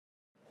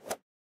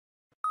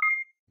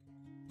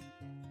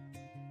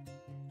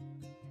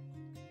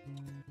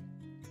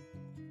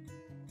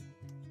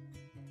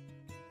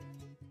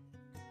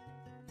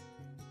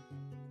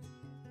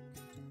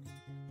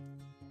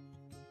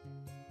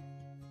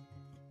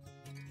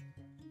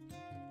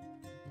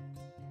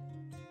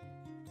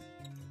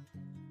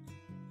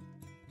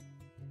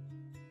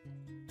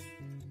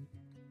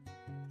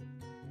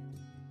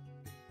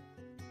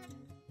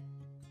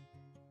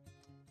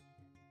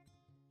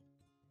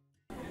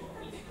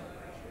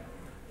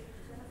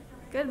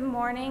Good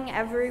morning,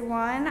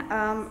 everyone.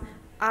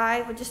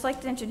 I would just like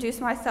to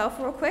introduce myself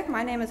real quick.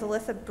 My name is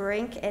Alyssa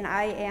Brink, and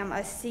I am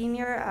a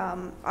senior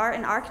art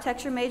and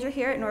architecture major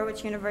here at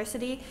Norwich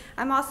University.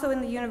 I'm also in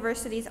the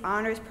university's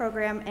honors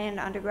program and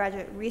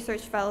undergraduate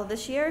research fellow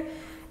this year.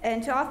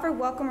 And to offer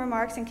welcome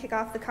remarks and kick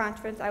off the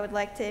conference, I would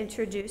like to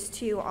introduce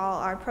to you all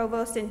our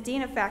provost and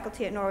dean of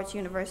faculty at Norwich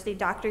University,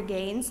 Dr.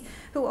 Gaines,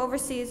 who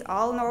oversees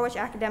all Norwich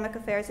academic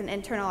affairs and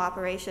internal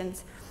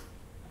operations.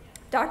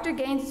 Dr.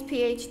 Gaines'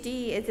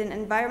 PhD is in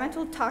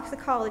environmental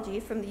toxicology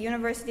from the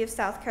University of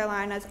South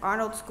Carolina's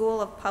Arnold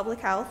School of Public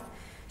Health.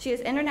 She is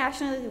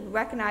internationally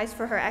recognized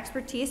for her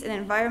expertise in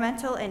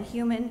environmental and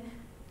human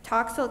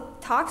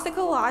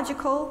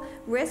toxicological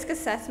risk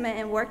assessment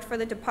and worked for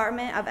the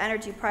Department of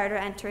Energy prior to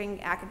entering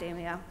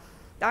academia.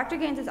 Dr.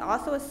 Gaines is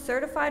also a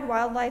certified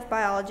wildlife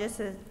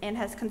biologist and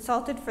has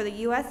consulted for the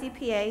US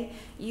EPA,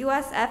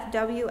 US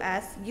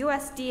FWS,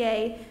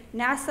 USDA,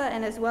 NASA,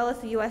 and as well as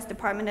the US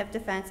Department of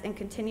Defense, and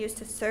continues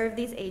to serve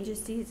these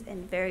agencies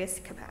in various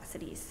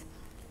capacities.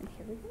 And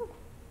here we go.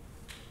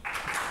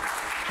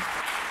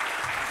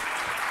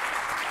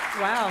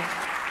 Wow.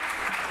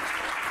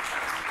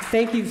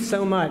 Thank you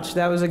so much.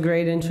 That was a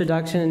great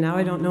introduction, and now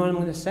I don't know what I'm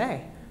going to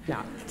say. No,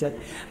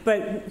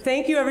 but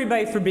thank you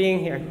everybody for being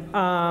here.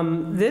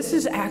 This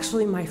is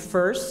actually my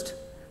first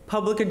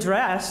public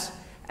address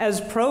as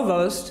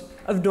provost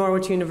of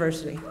Norwich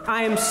University.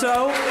 I am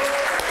so,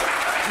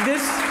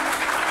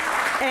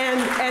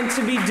 and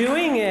to be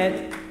doing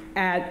it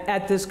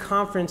at this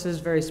conference is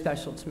very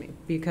special to me,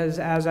 because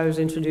as I was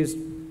introduced,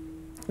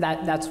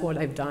 that's what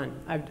I've done.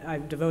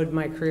 I've devoted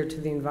my career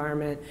to the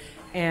environment,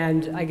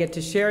 and I get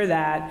to share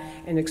that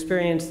and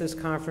experience this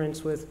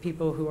conference with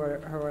people who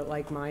are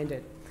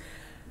like-minded.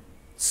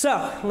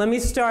 So let me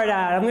start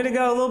out. I'm going to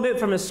go a little bit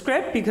from a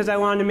script because I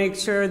wanted to make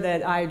sure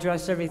that I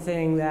address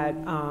everything that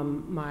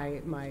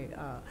my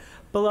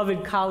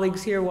beloved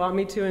colleagues here want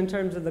me to in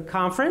terms of the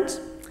conference.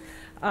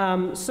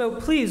 So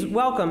please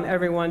welcome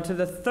everyone to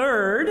the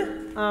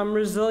third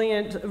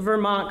Resilient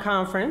Vermont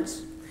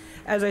Conference.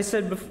 As I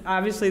said,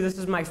 obviously this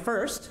is my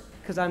first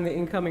because I'm the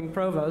incoming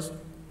provost.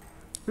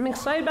 I'm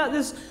excited about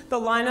the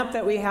lineup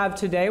that we have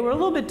today. We're a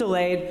little bit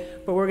delayed,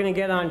 but we're going to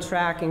get on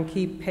track and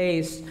keep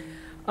pace.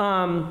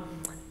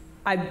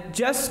 I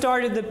just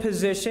started the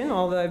position,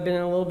 although I've been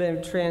in a little bit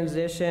of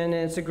transition,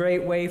 and it's a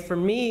great way for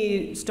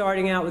me,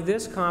 starting out with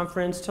this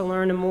conference, to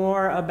learn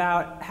more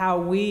about how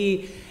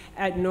we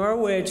at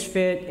Norwich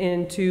fit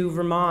into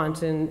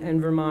Vermont and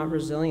Vermont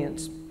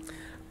resilience.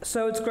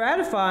 So it's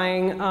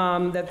gratifying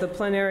that the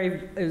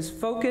plenary is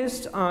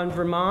focused on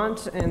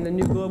Vermont and the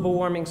new Global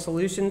Warming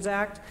Solutions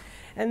Act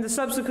and the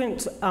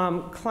subsequent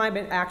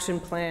Climate Action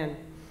Plan.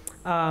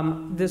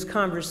 This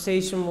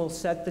conversation will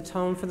set the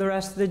tone for the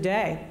rest of the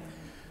day.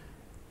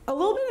 A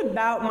little bit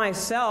about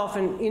myself,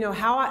 and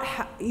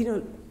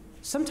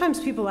sometimes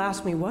people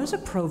ask me, what does a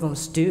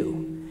provost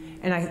do?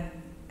 And I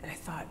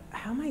thought,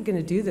 how am I going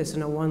to do this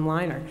in a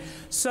one-liner?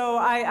 So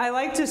I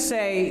like to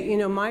say,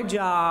 my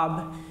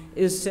job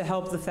is to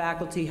help the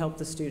faculty help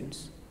the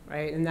students,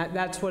 right? And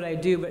that's what I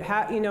do. But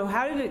how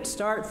did it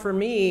start for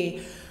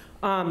me?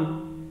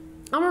 I'm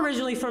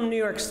originally from New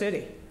York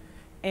City.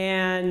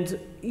 And,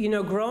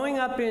 growing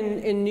up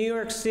in New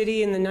York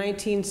City in the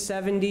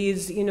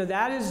 1970s,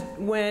 that is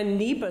when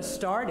NEPA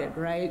started,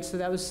 right? So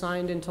that was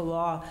signed into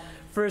law.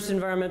 First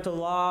environmental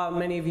law,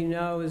 many of you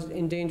know, is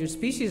Endangered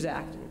Species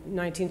Act,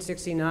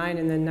 1969,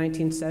 and then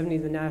 1970,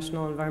 the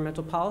National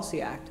Environmental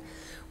Policy Act,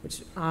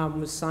 which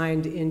was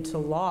signed into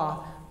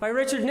law by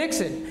Richard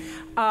Nixon.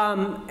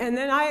 And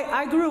then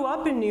I grew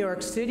up in New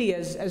York City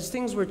as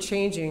things were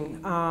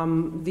changing.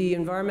 The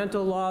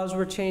environmental laws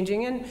were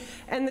changing,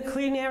 and the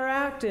Clean Air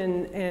Act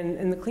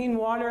and the Clean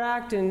Water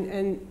Act,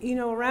 and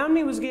around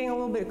me was getting a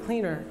little bit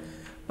cleaner.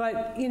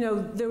 But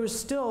there was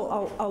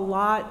still a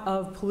lot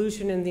of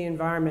pollution in the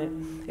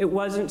environment. It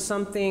wasn't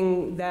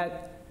something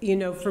that,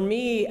 for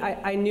me,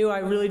 I knew I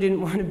really didn't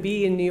want to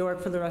be in New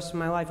York for the rest of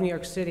my life, New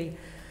York City.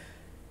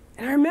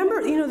 And I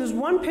remember, there's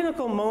one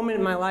pinnacle moment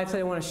in my life that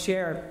I want to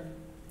share.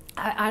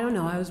 I don't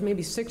know, I was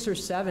maybe 6 or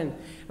 7. I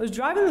was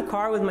driving the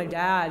car with my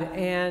dad,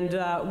 and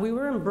we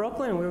were in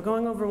Brooklyn. We were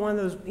going over one of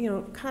those,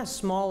 kind of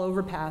small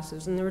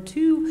overpasses, and there were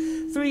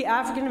 3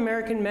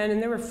 African-American men,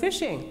 and they were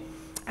fishing.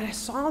 And I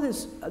saw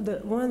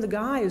one of the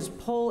guys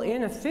pull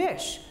in a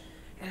fish,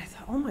 and I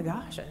thought, oh my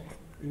gosh, I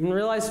didn't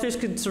realize fish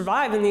could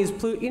survive in these,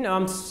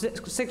 I'm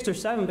 6 or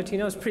 7, but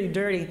it's pretty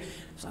dirty. I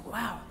was like,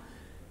 wow,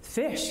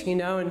 fish,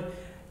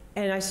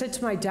 And I said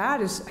to my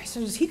dad, I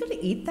said, is he going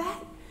to eat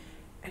that?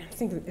 And I'm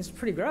thinking, it's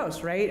pretty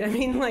gross, right? I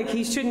mean,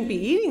 he shouldn't be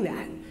eating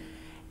that.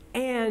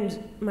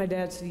 And my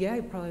dad said, yeah,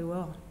 he probably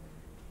will.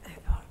 And I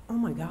thought, oh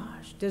my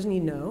gosh, doesn't he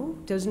know?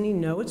 Doesn't he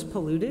know it's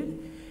polluted?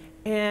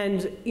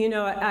 And,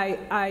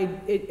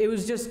 it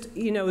was just,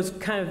 it was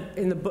kind of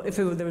in the book, if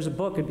there was a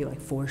book, it'd be like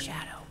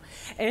foreshadow.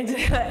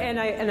 And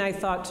I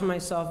thought to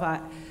myself,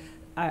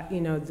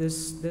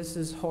 this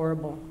is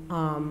horrible,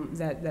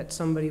 that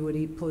somebody would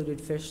eat polluted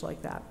fish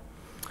like that.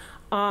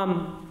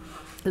 I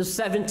was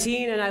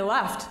 17 and I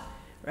left.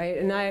 right?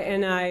 And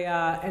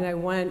I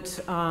went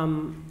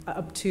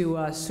up to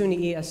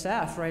SUNY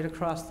ESF right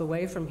across the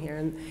way from here.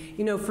 And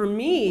you know, for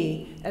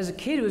me as a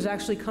kid who was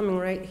actually coming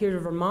right here to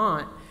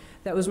Vermont,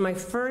 that was my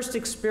first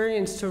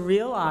experience to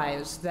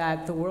realize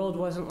that the world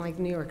wasn't like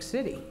New York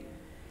City.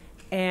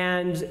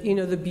 And you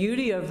know, the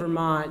beauty of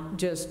Vermont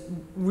just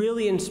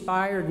really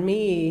inspired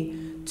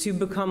me to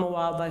become a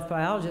wildlife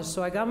biologist.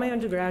 So I got my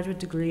undergraduate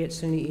degree at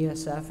SUNY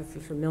ESF, if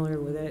you're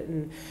familiar with it,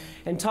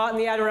 and taught in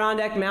the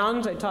Adirondack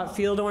Mountains. I taught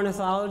field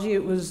ornithology.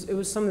 It was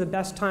some of the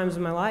best times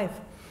of my life.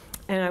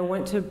 And I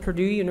went to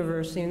Purdue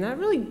University, and that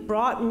really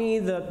brought me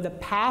the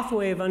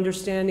pathway of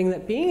understanding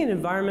that being an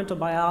environmental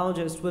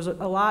biologist was a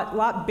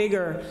lot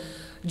bigger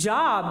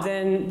job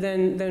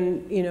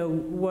than you know,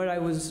 what I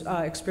was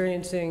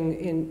experiencing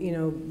in, you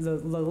know, the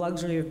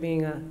luxury of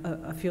being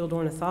a field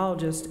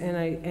ornithologist. And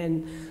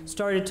I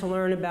started to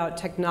learn about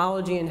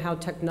technology and how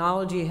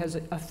technology has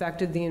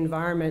affected the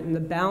environment and the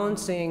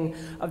balancing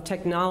of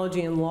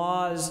technology and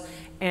laws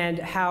and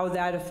how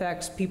that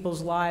affects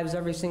people's lives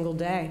every single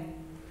day.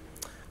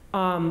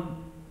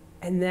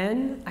 And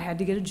then I had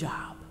to get a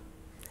job.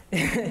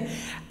 And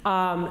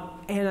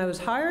I was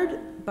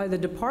hired by the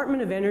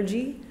Department of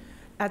Energy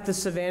at the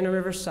Savannah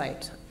River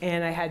site.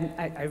 And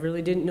I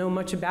really didn't know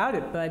much about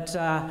it, but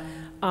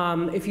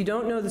if you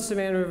don't know the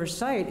Savannah River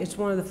site, it's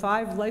one of the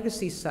 5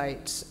 legacy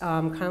sites,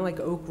 kind of like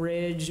Oak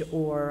Ridge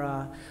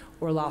or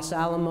Los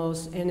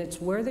Alamos, and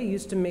it's where they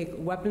used to make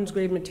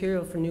weapons-grade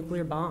material for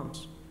nuclear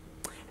bombs.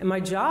 And my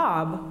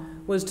job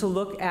was to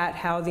look at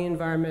how the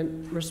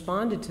environment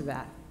responded to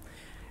that.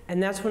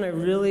 And that's when I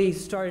really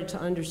started to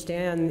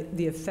understand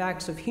the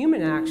effects of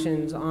human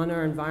actions on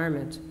our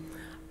environment.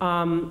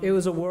 It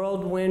was a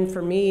whirlwind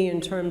for me in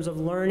terms of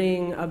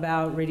learning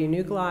about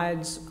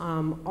radionuclides,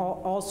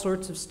 all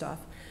sorts of stuff.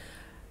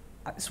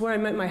 It's where I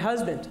met my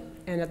husband.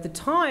 And at the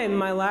time,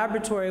 my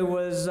laboratory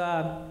was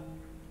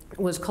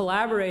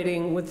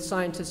collaborating with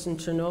scientists in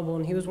Chernobyl,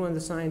 and he was one of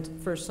the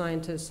first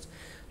scientists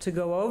to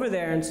go over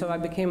there. And so I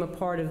became a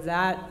part of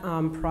that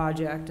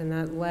project, and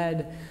that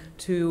led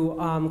to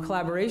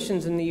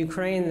collaborations in the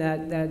Ukraine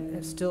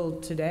that still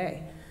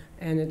today.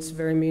 And it's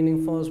very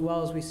meaningful as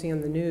well, as we see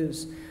on the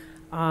news.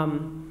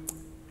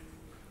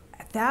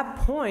 At that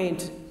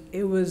point,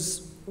 it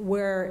was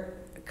where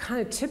it kind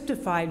of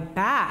typified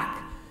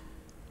back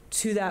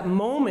to that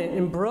moment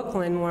in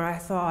Brooklyn where I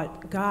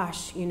thought,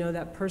 gosh, you know,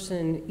 that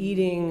person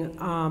eating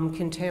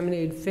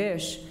contaminated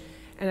fish.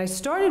 And I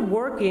started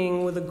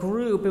working with a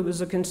group. It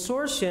was a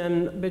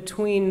consortium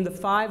between the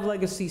 5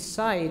 legacy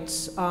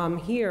sites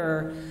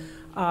here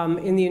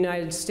in the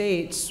United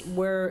States,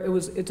 where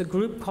it's a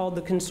group called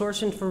the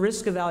Consortium for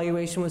Risk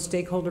Evaluation with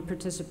Stakeholder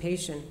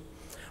Participation,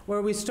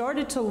 where we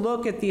started to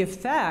look at the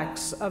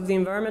effects of the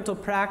environmental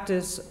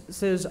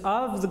practices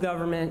of the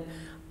government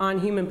on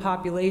human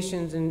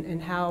populations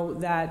and how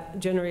that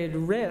generated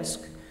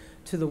risk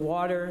to the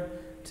water,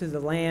 to the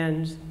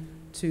land,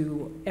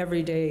 to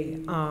everyday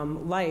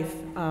life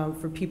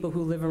for people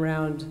who live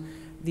around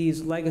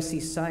these legacy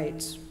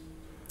sites.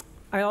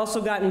 I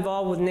also got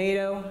involved with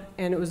NATO,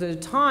 and it was at a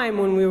time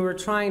when we were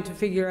trying to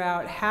figure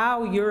out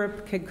how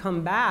Europe could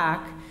come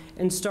back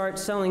and start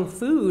selling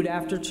food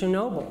after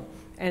Chernobyl,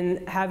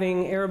 and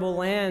having arable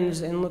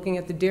lands and looking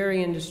at the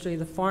dairy industry,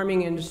 the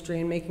farming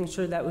industry, and making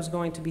sure that was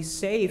going to be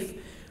safe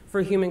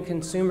for human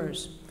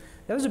consumers.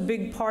 That was a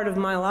big part of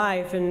my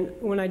life, and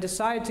when I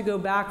decided to go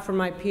back for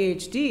my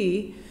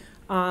PhD,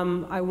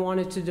 I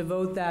wanted to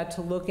devote that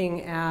to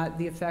looking at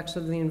the effects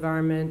of the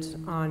environment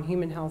on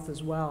human health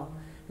as well.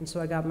 And so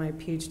I got my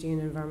PhD in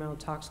environmental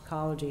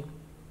toxicology.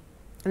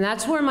 And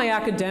that's where my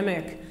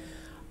academic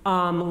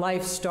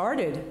life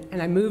started.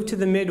 And I moved to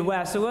the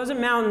Midwest. It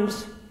wasn't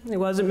mountains,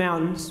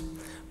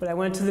 but I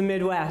went to the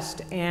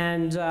Midwest.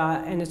 And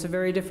it's a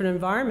very different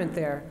environment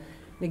there.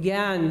 And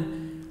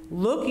again,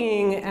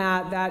 looking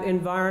at that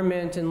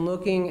environment and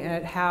looking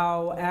at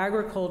how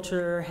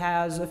agriculture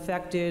has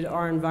affected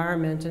our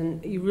environment.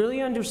 And you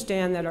really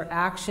understand that our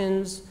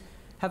actions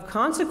have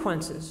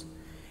consequences.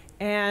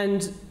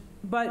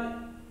 But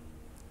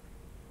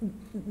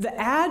the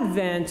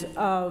advent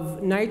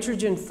of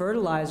nitrogen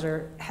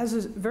fertilizer has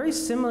a very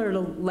similar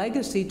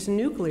legacy to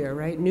nuclear,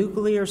 right?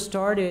 Nuclear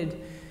started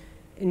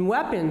in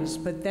weapons,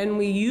 but then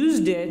we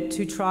used it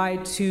to try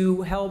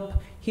to help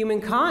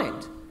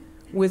humankind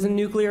with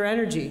nuclear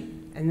energy.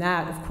 And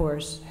that, of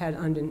course, had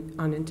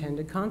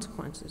unintended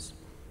consequences.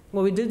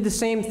 Well, we did the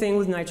same thing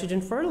with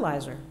nitrogen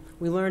fertilizer.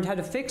 We learned how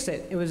to fix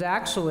it. It was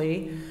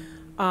actually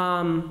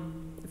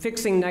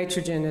fixing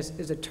nitrogen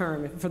is a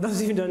term, for those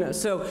of you who don't know.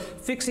 So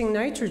fixing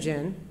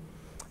nitrogen,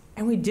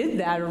 and we did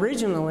that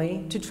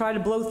originally to try to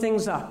blow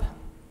things up.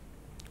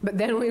 But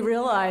then we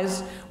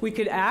realized we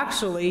could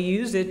actually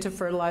use it to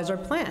fertilize our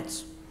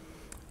plants.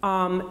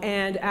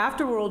 And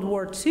after World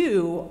War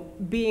II,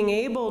 being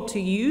able to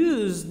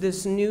use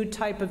this new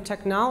type of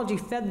technology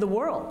fed the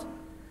world,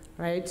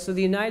 right? So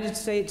the United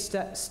States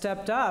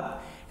stepped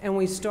up, and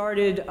we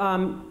started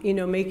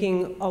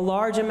making a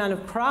large amount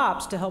of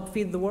crops to help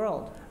feed the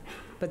world.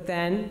 But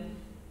then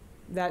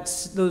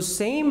those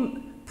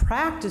same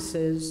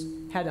practices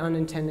had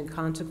unintended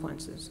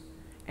consequences.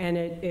 And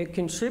it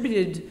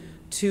contributed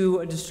to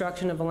a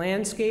destruction of a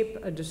landscape,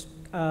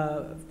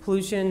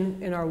 pollution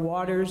in our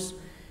waters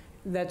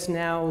that's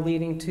now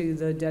leading to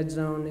the dead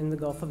zone in the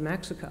Gulf of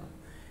Mexico.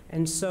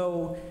 And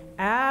so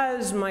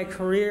as my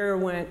career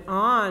went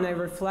on, I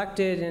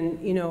reflected, and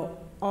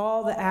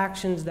all the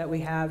actions that we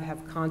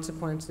have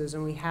consequences,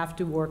 and we have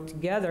to work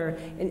together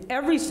in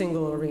every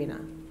single arena.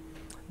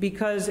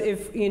 Because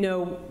if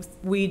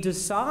we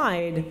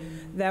decide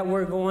that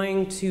we're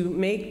going to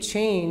make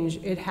change,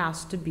 it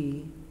has to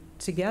be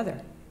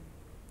together.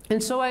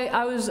 And so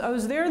I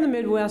was there in the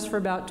Midwest for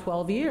about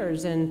 12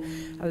 years, and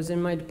I was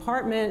in my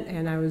department,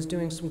 and I was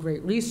doing some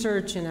great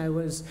research, and I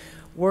was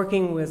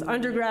working with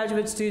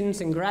undergraduate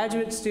students and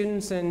graduate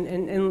students,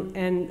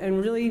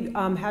 and really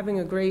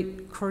having a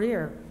great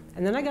career.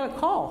 And then I got a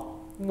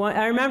call.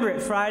 I remember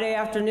it, Friday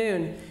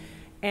afternoon,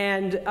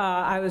 and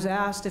I was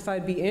asked if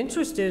I'd be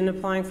interested in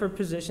applying for a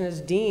position as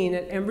dean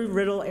at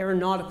Embry-Riddle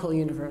Aeronautical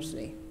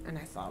University. And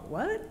I thought,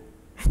 what?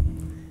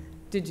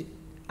 Did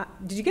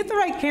you get the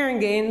right Karen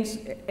Gaines,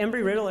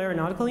 Embry-Riddle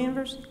Aeronautical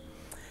University?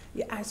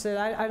 Yeah, I said,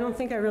 I don't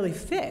think I really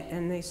fit.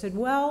 And they said,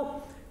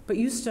 well, but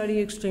you study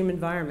extreme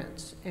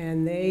environments,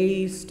 and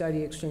they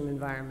study extreme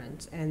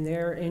environments, and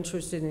they're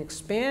interested in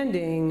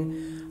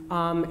expanding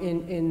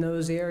in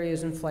those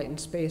areas in flight and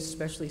space,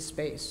 especially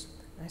space.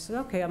 And I said,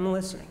 okay, I'm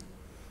listening.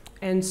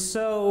 And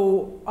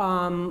so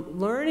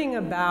learning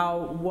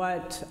about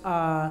what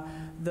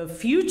the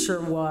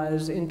future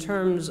was in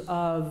terms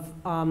of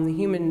the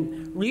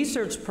human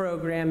research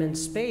program in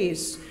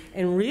space,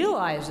 and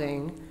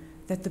realizing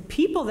that the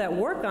people that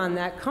work on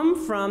that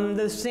come from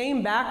the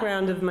same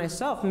background of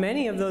myself.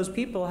 Many of those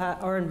people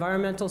are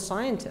environmental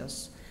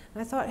scientists.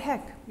 And I thought,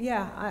 heck,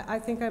 yeah, I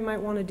think I might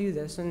want to do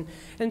this.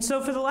 And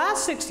so for the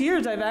last 6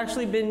 years, I've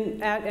actually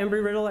been at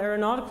Embry-Riddle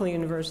Aeronautical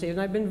University, and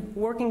I've been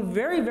working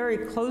very, very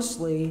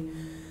closely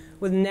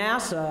with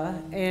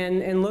NASA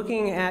and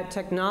looking at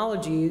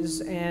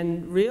technologies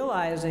and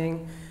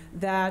realizing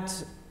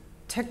that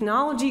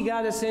technology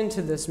got us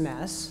into this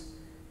mess,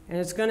 and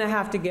it's going to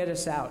have to get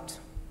us out.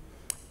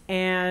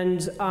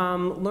 And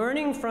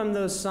learning from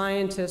those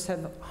scientists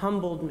have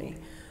humbled me.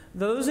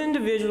 Those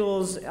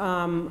individuals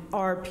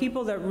are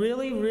people that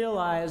really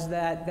realize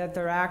that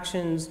their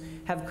actions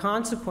have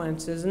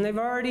consequences, and they've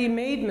already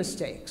made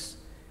mistakes.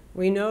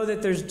 We know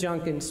that there's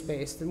junk in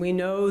space. We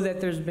know that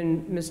there's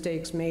been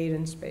mistakes made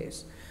in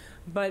space.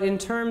 But in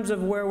terms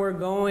of where we're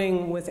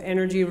going with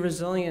energy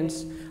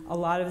resilience, a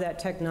lot of that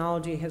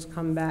technology has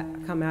come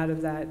out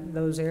of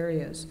those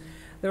areas.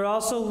 They're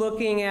also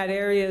looking at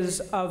areas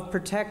of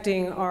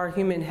protecting our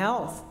human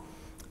health,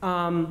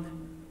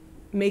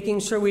 making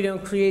sure we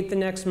don't create the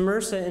next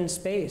MRSA in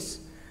space.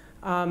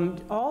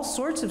 All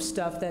sorts of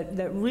stuff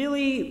that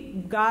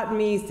really got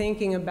me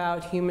thinking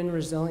about human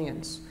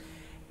resilience.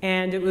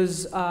 And it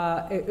was,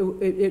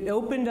 it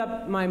opened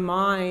up my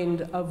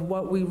mind of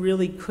what we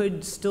really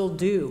could still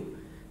do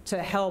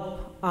to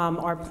help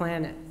our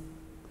planet.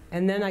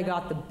 And then I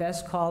got the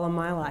best call of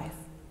my life.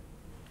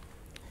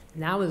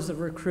 And that was the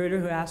recruiter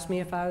who asked me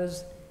if I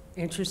was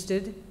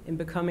interested in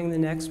becoming the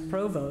next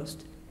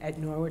provost at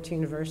Norwich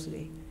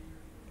University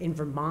in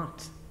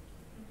Vermont,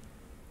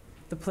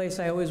 the place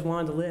I always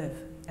wanted to live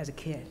as a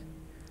kid.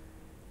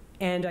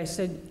 And I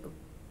said,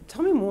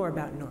 tell me more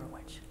about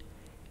Norwich.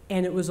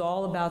 And it was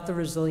all about the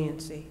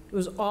resiliency. It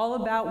was all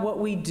about what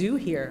we do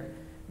here,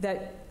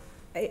 that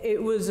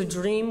it was a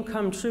dream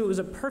come true. It was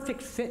a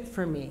perfect fit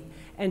for me.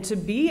 And to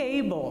be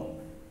able,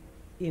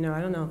 I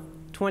don't know,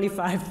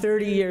 25,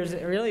 30 years,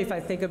 really, if I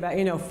think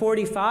about,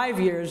 45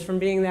 years from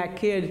being that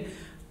kid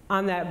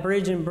on that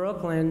bridge in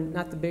Brooklyn,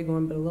 not the big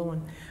one, but a little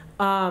one,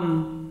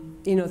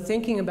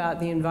 thinking about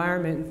the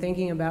environment and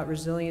thinking about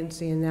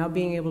resiliency, and now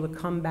being able to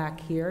come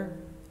back here,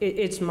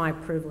 it's my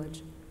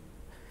privilege.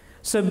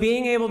 So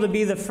being able to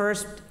be the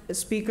first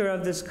speaker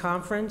of this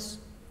conference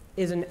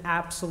is an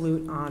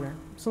absolute honor.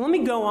 So let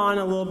me go on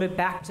a little bit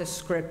back to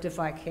script, if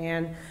I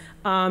can,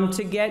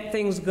 to get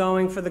things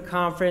going for the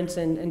conference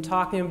and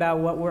talking about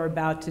what we're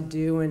about to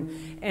do,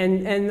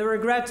 and the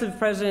regrets of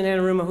President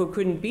Anaruma, who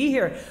couldn't be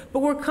here. But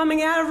we're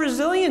coming out of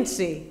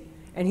resiliency,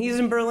 and he's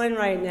in Berlin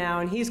right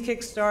now, and he's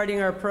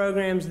kickstarting our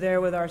programs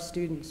there with our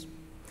students.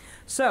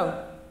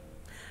 So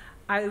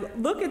I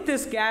look at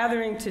this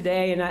gathering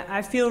today, and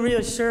I feel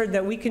reassured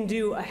that we can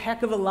do a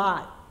heck of a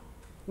lot.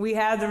 We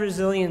have the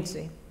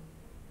resiliency.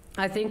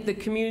 I think the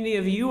community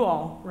of you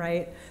all,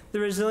 right, the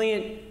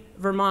Resilient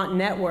Vermont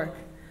Network,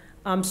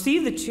 see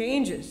the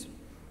changes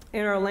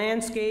in our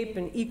landscape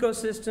and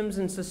ecosystems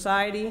and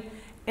society,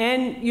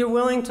 and you're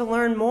willing to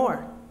learn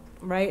more,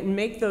 right, and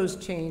make those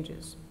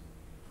changes.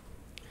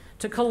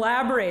 To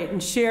collaborate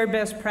and share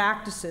best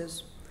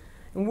practices,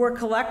 and work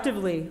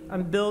collectively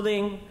on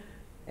building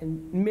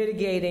and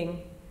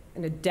mitigating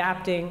and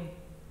adapting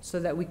so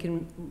that we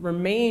can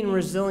remain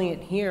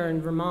resilient here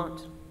in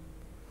Vermont.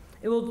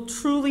 It will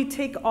truly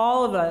take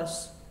all of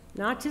us,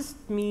 not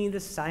just me,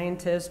 the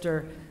scientist,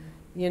 or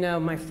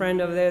my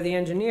friend over there, the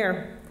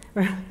engineer,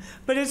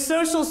 but as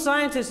social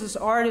scientists, as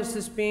artists,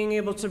 as being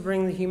able to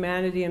bring the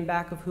humanity in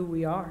back of who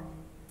we are.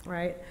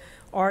 right?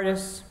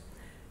 Artists,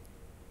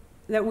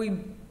 that we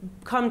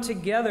come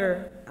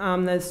together,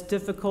 this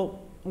difficult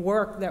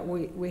work that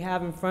we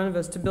have in front of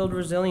us to build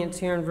resilience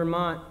here in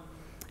Vermont.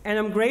 And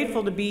I'm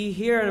grateful to be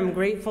here, and I'm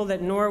grateful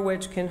that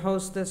Norwich can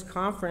host this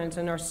conference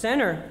and our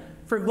Center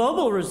for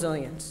Global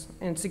Resilience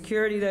and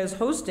Security that is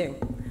hosting.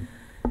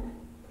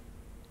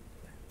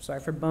 Sorry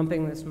for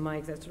bumping this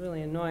mic, that's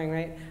really annoying,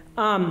 right?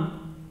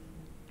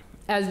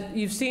 As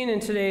you've seen in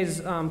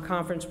today's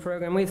conference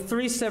program, we have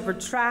 3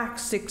 separate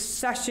tracks, 6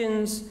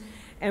 sessions,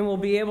 and we'll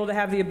be able to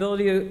have the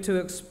ability to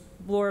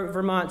explore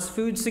Vermont's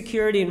food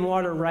security and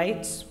water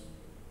rights,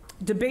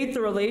 debate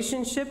the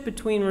relationship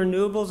between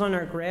renewables on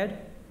our grid.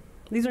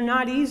 These are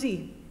not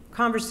easy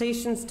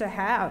conversations to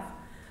have,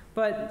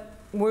 but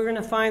we're going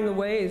to find the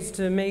ways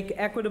to make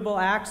equitable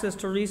access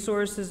to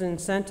resources and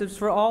incentives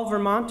for all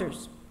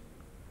Vermonters.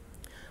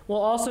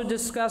 We'll also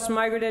discuss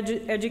migrant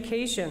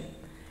education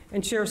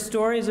and share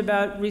stories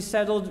about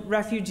resettled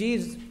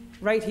refugees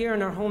right here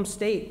in our home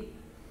state.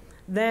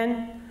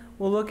 Then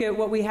we'll look at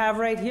what we have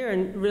right here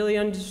and really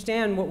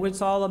understand what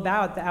it's all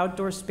about, the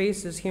outdoor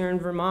spaces here in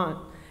Vermont,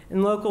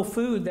 and local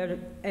food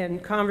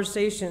and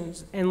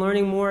conversations, and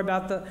learning more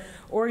about the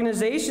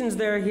organizations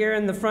that are here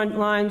in the front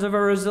lines of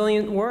our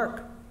resilient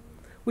work.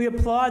 We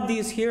applaud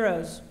these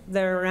heroes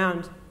that are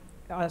around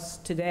us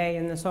today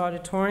in this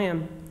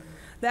auditorium.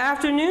 The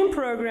afternoon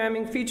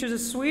programming features a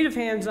suite of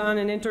hands-on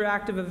and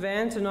interactive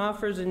events and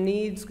offers a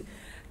needs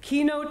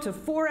keynote to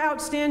 4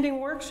 outstanding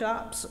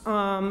workshops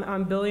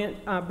on building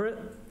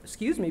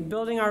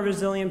our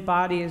resilient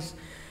bodies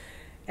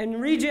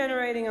and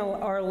regenerating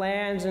our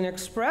lands and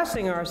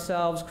expressing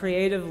ourselves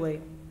creatively.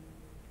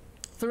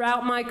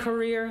 Throughout my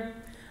career,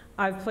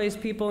 I've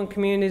placed people and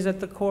communities at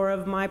the core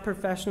of my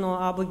professional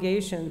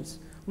obligations,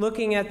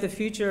 looking at the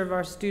future of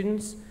our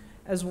students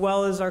as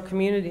well as our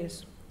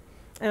communities.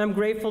 And I'm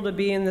grateful to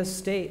be in this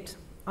state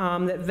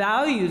that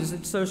values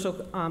its social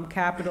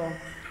capital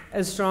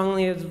as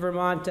strongly as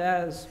Vermont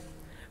does.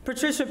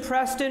 Patricia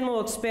Preston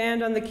will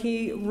expand on the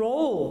key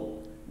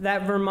role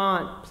that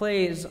Vermont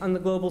plays on the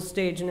global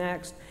stage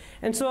next.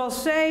 And so I'll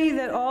say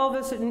that all of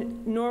us at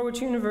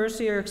Norwich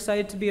University are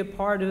excited to be a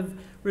part of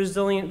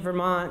Resilient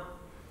Vermont.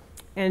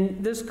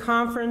 And this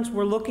conference,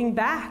 we're looking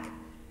back,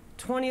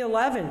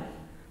 2011,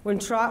 when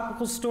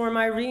Tropical Storm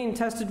Irene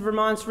tested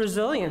Vermont's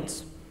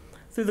resilience,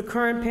 through the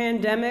current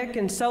pandemic,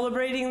 and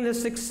celebrating the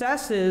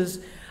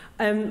successes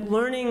and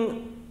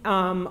learning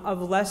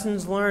of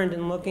lessons learned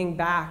and looking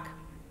back.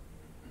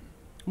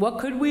 What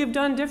could we have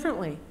done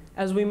differently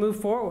as we move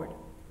forward?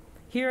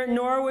 Here at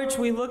Norwich,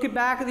 we look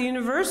back at the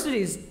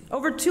university's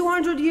over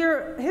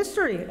 200-year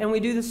history, and we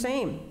do the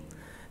same.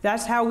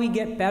 That's how we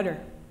get better.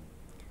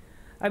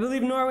 I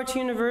believe Norwich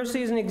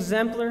University is an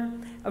exemplar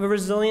of a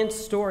resilient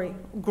story,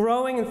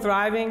 growing and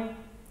thriving,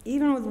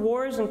 even with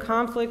wars and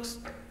conflicts,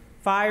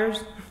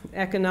 fires,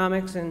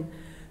 economics, and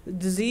the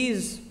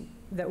disease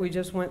that we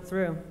just went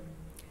through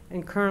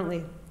and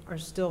currently are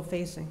still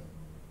facing.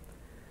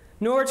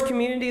 Norwich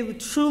community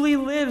truly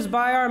lives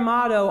by our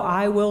motto,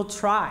 I will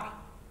try,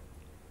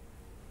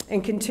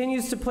 and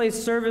continues to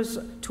place service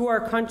to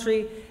our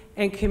country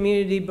and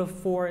community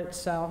before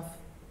itself.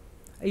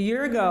 A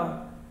year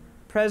ago,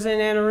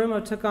 President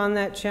Anarumo took on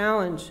that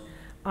challenge,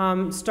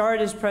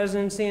 started his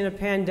presidency in a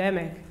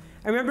pandemic.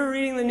 I remember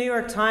reading the New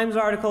York Times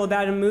article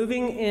about him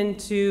moving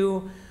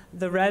into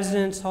the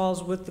residence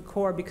halls with the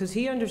Corps because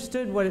he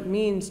understood what it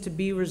means to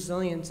be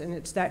resilient, and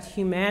it's that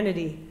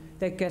humanity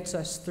that gets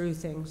us through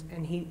things,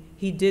 and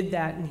he did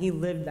that, and he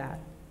lived that.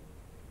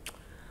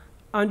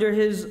 Under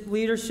his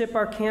leadership,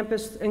 our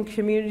campus and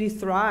community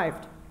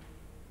thrived,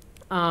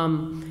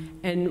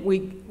 and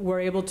we were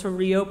able to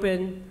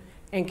reopen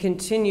and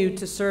continue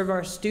to serve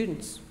our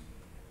students.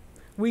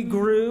 We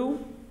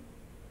grew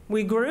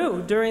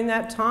during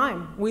that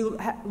time. We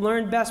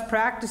learned best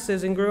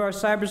practices and grew our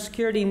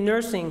cybersecurity,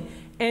 nursing,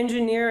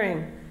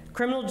 engineering,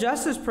 criminal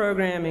justice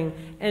programming,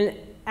 and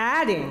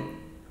adding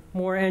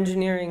more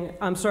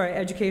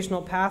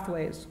educational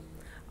pathways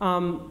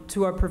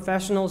to our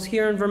professionals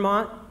here in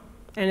Vermont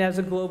and as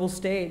a global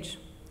stage.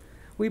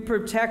 We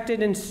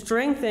protected and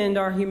strengthened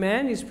our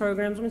humanities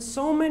programs when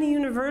so many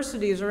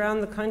universities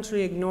around the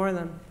country ignore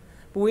them.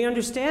 But we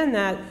understand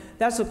that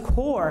that's a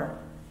core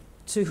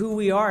to who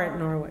we are at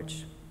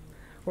Norwich.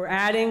 We're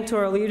adding to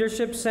our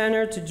leadership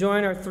center to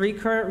join our 3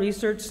 current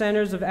research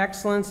centers of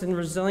excellence in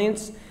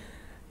resilience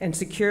and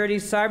security,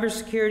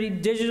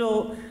 cybersecurity,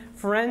 digital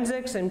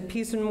forensics, and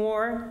peace and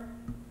war,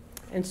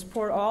 and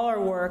support all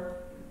our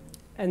work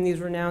in these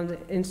renowned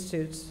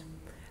institutes.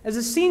 As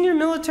a senior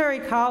military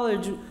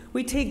college,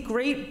 we take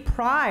great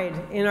pride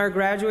in our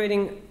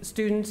graduating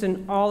students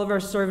in all of our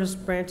service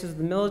branches of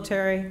the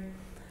military,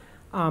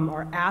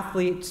 our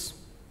athletes.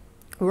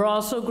 We're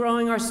also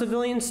growing our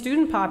civilian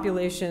student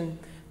population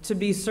to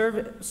be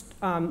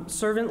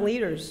servant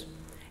leaders,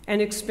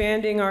 and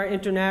expanding our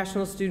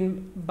international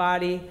student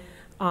body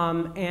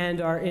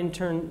and our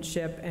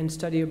internship and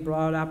study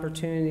abroad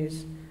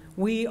opportunities.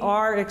 We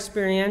are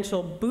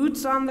experiential,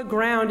 boots on the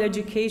ground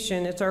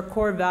education. It's our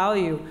core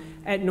value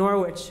at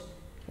Norwich,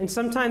 And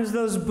sometimes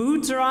those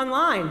boots are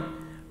online,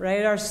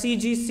 right? Our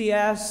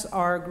CGCS,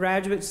 our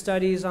graduate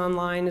studies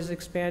online, is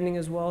expanding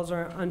as well as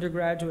our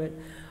undergraduate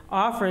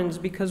offerings,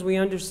 because we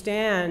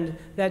understand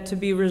that to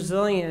be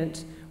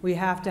resilient, we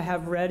have to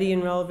have ready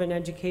and relevant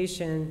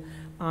education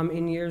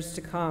in years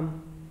to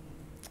come.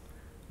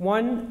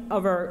 One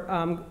of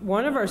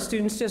our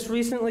students just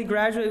recently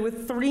graduated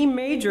with three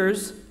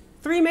majors,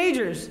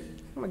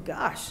 oh my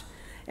gosh,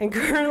 and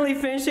currently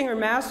finishing her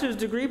master's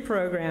degree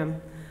program.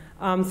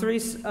 Three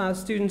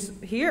students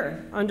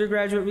here,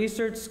 undergraduate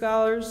research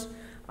scholars,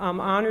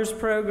 honors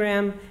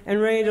program,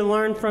 and ready to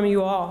learn from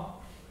you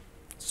all.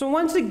 So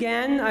once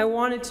again, I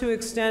wanted to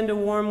extend a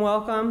warm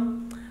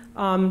welcome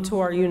to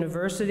our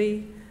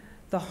university,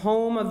 the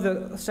home of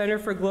the Center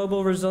for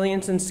Global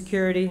Resilience and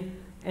Security,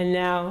 and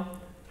now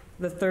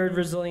the third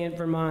Resilient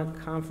Vermont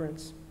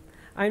Conference.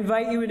 I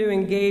invite you to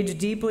engage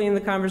deeply in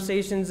the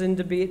conversations and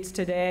debates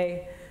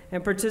today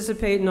and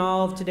participate in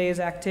all of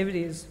today's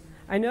activities.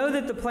 I know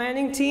that the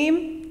planning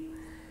team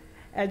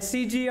at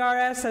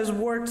CGRS has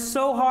worked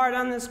so hard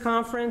on this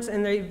conference,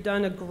 and they've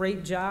done a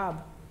great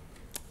job.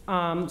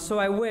 So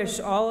I wish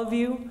all of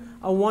you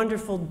a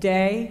wonderful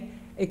day,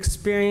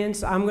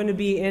 experience. I'm going to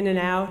be in and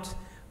out,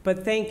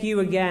 but thank you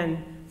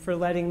again for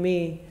letting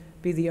me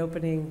be the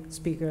opening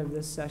speaker of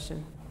this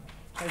session.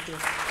 Thank you.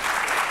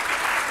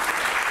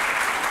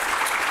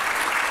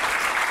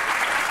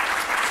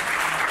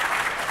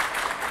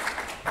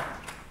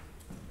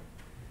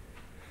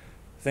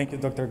 Thank you,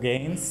 Dr.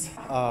 Gaines.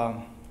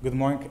 Good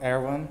morning,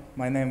 everyone.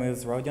 My name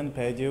is Rodion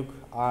Pedyuk.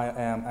 I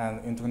am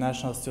an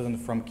international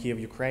student from Kyiv,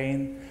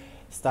 Ukraine,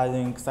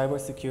 studying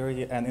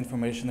cybersecurity and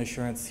information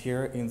assurance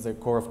here in the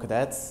Corps of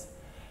Cadets.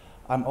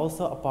 I'm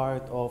also a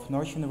part of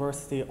Norwich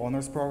University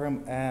Honors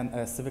Program and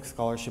a Civic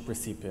Scholarship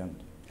recipient.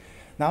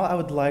 Now I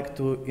would like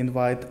to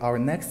invite our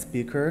next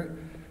speaker,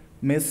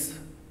 Ms.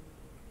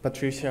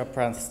 Patricia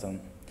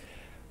Preston.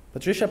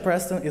 Patricia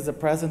Preston is the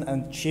President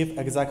and Chief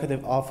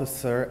Executive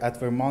Officer at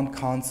Vermont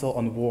Council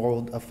on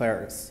World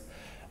Affairs,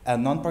 a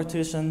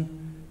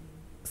non-partisan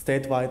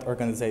statewide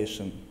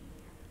organization.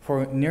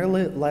 For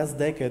nearly last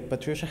decade,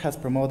 Patricia has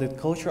promoted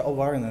cultural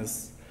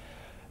awareness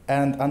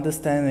and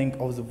understanding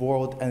of the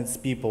world and its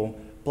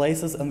people,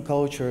 places and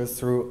cultures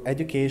through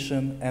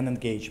education and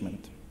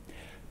engagement.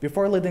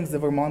 Before leading the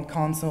Vermont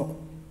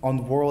Council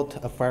on World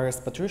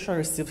Affairs, Patricia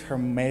received her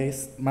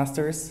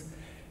master's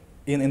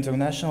in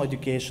international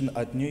education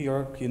at New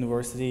York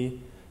University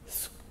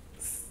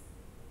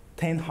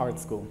Steinhardt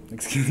School,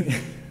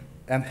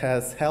 and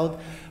has held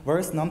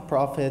various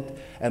nonprofit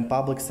and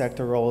public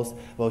sector roles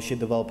while she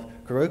developed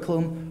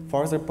curriculum,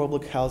 furthered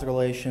public health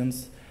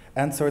relations,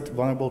 and served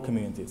vulnerable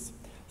communities.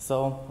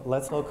 So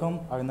let's welcome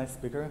our next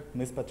speaker,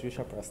 Ms.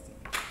 Patricia Preston.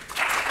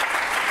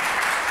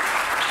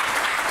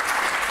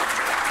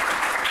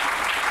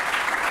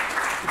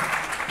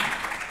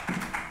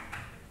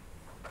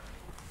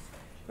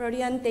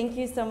 Rodion, thank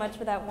you so much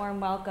for that warm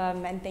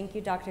welcome, and thank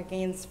you, Dr.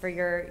 Gaines, for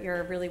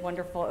your really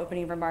wonderful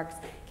opening remarks.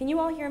 Can you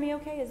all hear me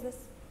okay?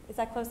 Is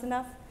that close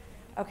enough?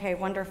 Okay,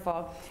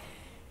 wonderful.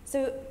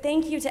 So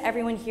thank you to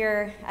everyone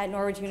here at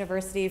Norwich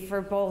University for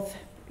both,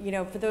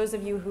 for those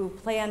of you who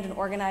planned and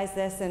organized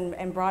this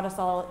and brought us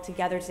all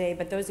together today,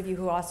 but those of you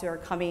who also are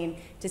coming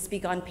to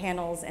speak on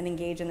panels and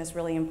engage in this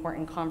really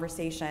important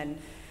conversation.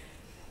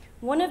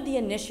 One of the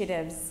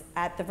initiatives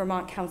at the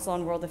Vermont Council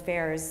on World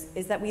Affairs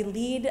is that we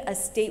lead a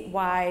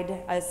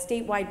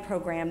statewide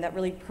program that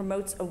really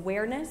promotes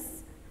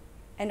awareness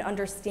and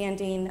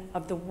understanding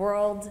of the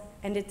world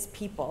and its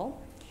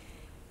people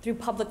through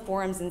public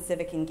forums and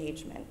civic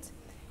engagement.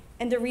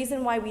 And the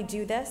reason why we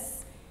do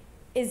this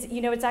is,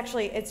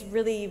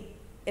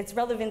 it's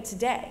relevant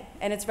today,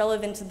 and it's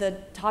relevant to the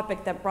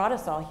topic that brought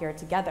us all here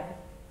together,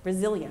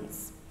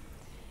 resilience.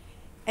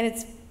 And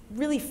it's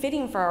really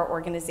fitting for our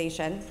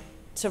organization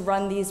to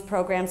run these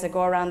programs that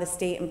go around the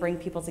state and bring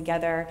people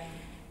together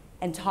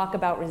and talk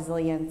about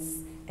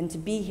resilience, and to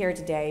be here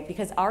today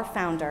because our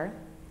founder,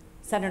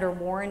 Senator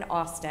Warren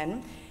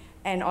Austin,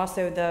 and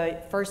also the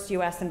first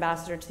US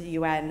ambassador to the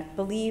UN,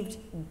 believed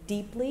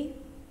deeply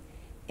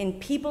in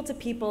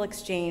people-to-people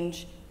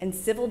exchange and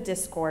civil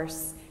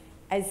discourse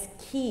as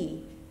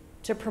key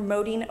to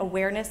promoting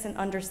awareness and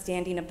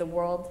understanding of the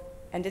world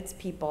and its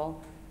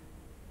people,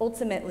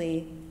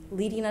 ultimately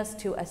leading us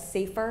to a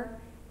safer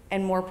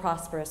and more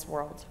prosperous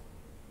world.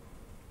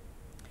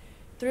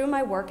 Through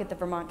my work at the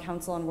Vermont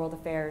Council on World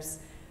Affairs,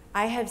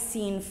 I have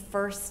seen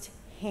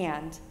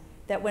firsthand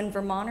that when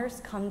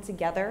Vermonters come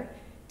together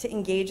to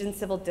engage in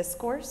civil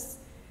discourse,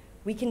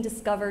 we can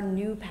discover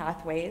new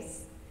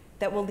pathways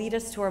that will lead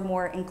us to a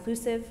more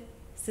inclusive,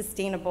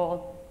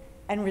 sustainable,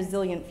 and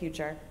resilient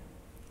future.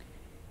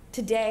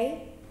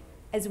 Today,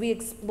 as we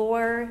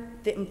explore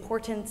the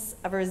importance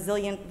of a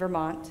resilient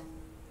Vermont,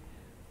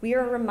 we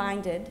are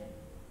reminded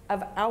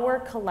of our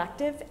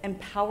collective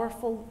and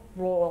powerful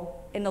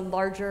role in the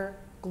larger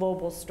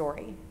global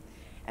story.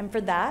 And for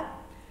that,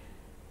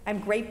 I'm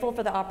grateful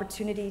for the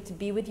opportunity to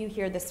be with you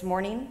here this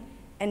morning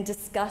and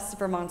discuss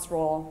Vermont's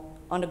role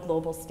on a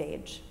global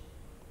stage.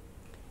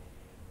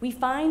 We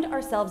find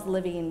ourselves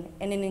living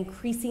in an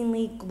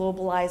increasingly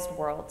globalized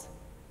world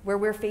where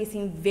we're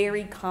facing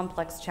very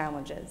complex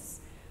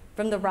challenges,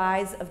 from the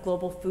rise of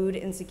global food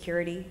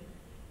insecurity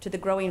to the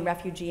growing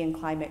refugee and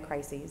climate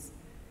crises.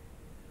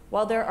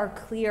 While there are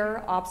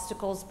clear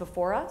obstacles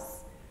before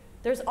us,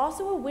 there's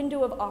also a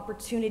window of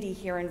opportunity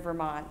here in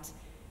Vermont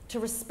to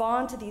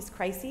respond to these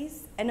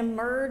crises and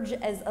emerge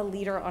as a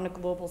leader on a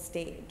global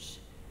stage.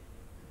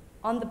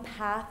 On the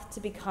path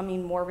to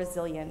becoming more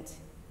resilient,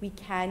 we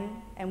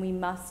can and we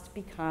must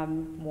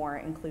become more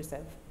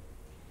inclusive.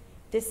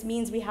 This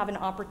means we have an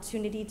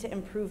opportunity to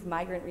improve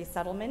migrant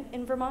resettlement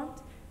in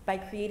Vermont by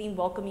creating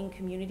welcoming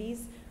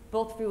communities,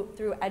 both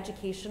through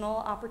educational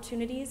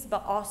opportunities,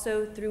 but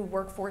also through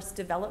workforce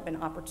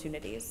development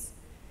opportunities.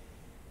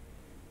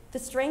 The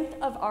strength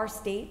of our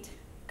state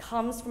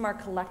comes from our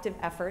collective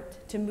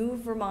effort to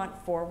move Vermont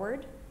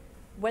forward,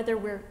 whether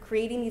we're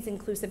creating these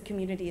inclusive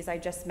communities I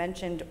just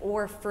mentioned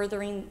or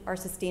furthering our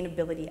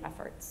sustainability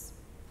efforts.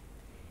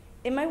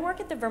 In my work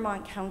at the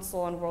Vermont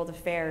Council on World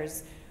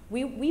Affairs,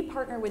 we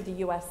partner with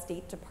the US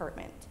State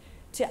Department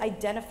to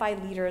identify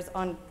leaders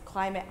on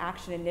climate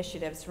action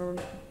initiatives from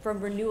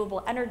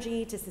renewable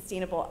energy to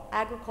sustainable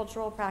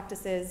agricultural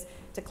practices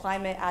to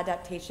climate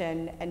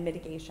adaptation and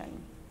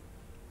mitigation.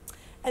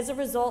 As a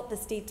result, the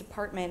State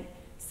Department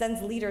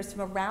sends leaders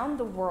from around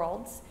the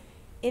world,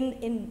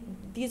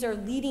 these are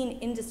leading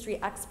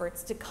industry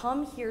experts, to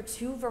come here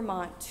to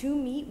Vermont to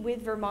meet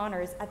with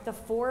Vermonters at the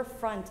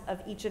forefront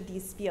of each of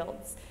these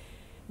fields.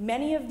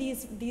 Many of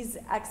these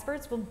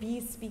experts will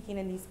be speaking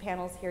in these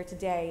panels here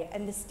today,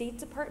 and the State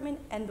Department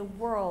and the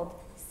world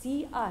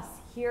see us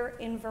here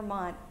in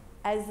Vermont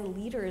as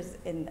leaders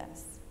in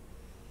this.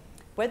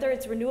 Whether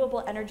it's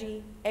renewable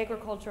energy,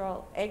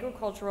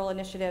 agricultural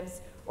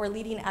initiatives, or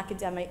leading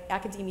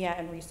academia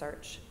and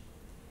research.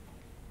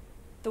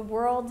 The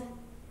world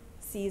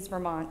sees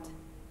Vermont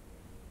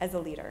as a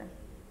leader.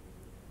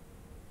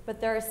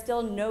 But there are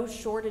still no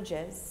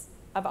shortages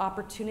of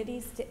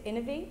opportunities to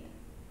innovate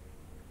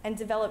and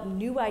develop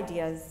new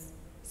ideas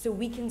so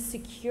we can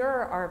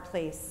secure our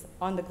place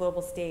on the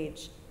global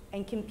stage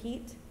and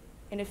compete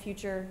in a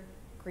future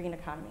green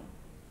economy.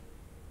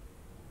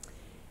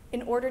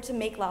 In order to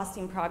make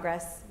lasting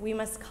progress, we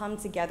must come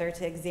together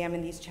to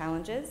examine these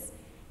challenges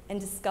and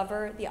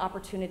discover the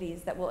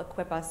opportunities that will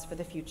equip us for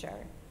the future.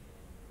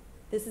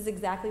 This is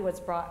exactly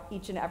what's brought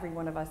each and every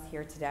one of us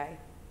here today.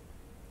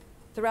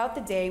 Throughout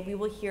the day, we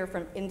will hear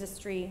from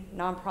industry,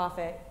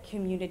 nonprofit,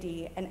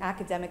 community, and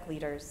academic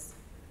leaders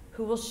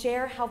who will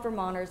share how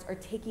Vermonters are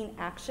taking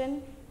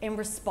action in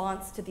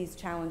response to these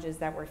challenges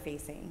that we're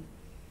facing.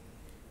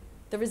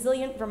 The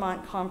Resilient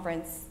Vermont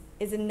Conference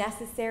is a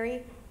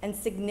necessary and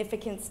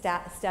significant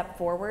step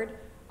forward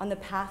on the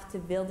path to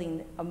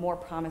building a more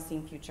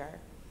promising future.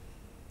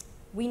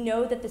 We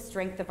know that the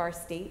strength of our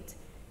state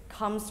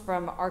comes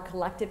from our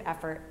collective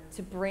effort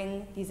to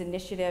bring these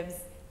initiatives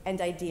and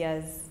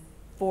ideas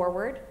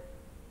forward,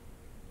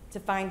 to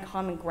find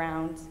common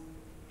ground,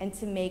 and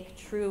to make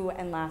true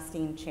and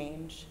lasting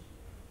change.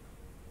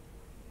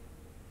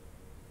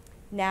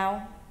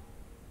 Now,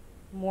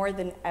 more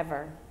than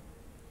ever,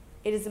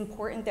 it is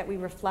important that we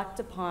reflect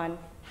upon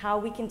how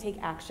we can take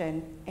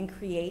action and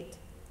create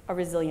a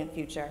resilient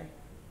future.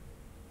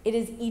 It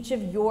is each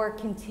of your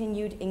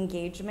continued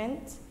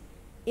engagement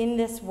in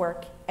this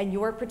work and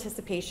your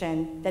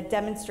participation that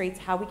demonstrates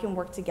how we can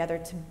work together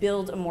to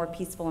build a more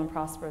peaceful and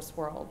prosperous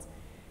world.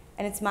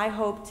 And it's my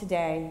hope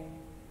today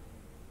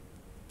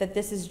that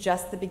this is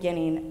just the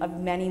beginning of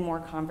many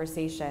more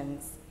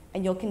conversations,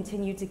 and you'll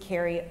continue to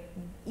carry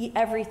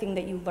everything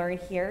that you learn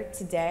here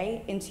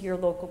today into your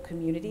local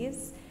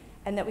communities,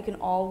 and that we can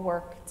all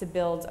work to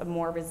build a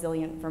more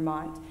resilient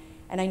Vermont.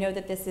 And I know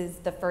that this is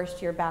the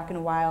first year back in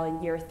a while,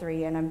 in year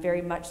 3, and I'm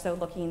very much so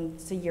looking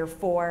to year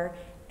 4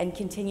 and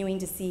continuing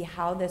to see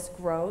how this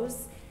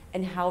grows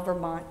and how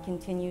Vermont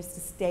continues to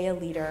stay a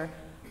leader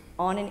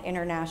on an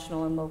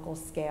international and local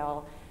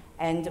scale.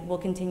 And we'll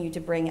continue to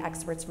bring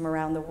experts from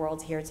around the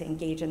world here to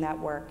engage in that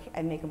work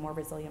and make a more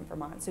resilient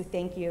Vermont. So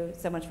thank you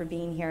so much for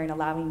being here and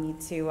allowing me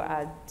to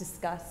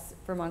discuss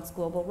Vermont's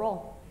global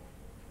role.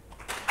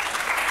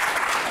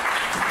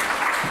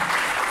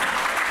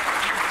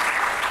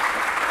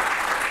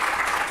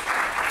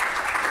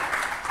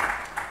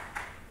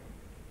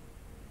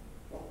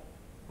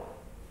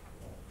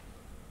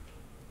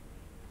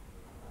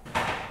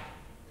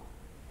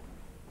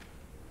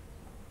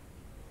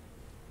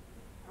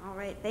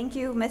 Thank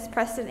you, Ms.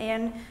 Preston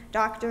and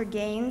Dr.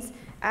 Gaines.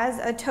 As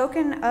a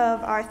token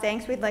of our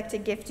thanks, we'd like to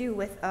gift you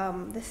with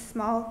this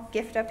small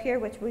gift up here,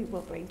 which we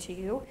will bring to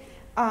you.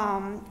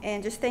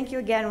 And just thank you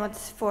again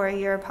once for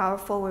your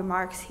powerful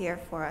remarks here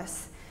for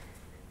us.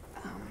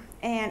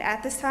 And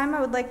at this time,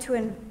 I would like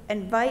to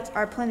invite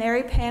our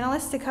plenary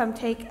panelists to come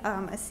take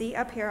a seat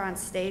up here on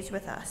stage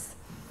with us.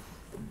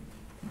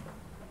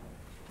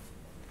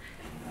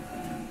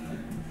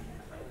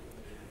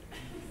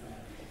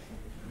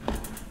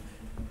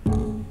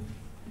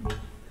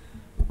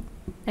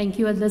 Thank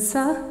you,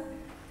 Alyssa.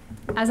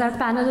 As our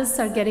panelists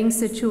are getting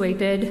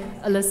situated,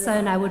 Alyssa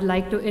and I would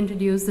like to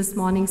introduce this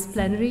morning's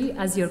plenary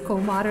as your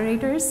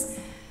co-moderators.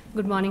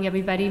 Good morning,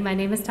 everybody. My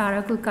name is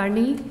Tara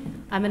Kulkarni.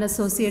 I'm an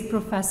associate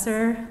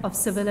professor of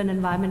civil and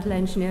environmental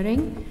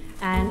engineering,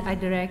 and I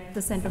direct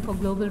the Center for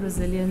Global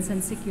Resilience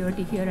and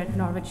Security here at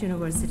Norwich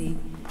University.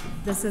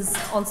 This is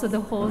also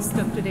the host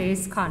of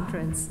today's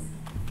conference.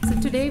 So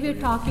today we're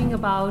talking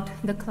about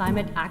the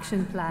Climate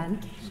Action Plan,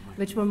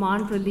 which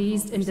Vermont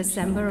released in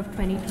December of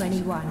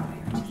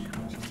 2021.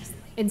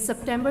 In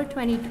September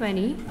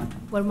 2020,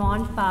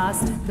 Vermont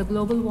passed the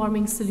Global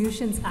Warming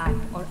Solutions Act,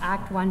 or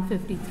Act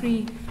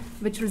 153,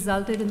 which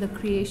resulted in the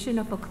creation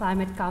of a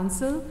climate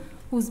council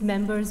whose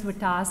members were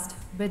tasked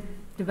with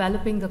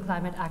developing the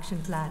Climate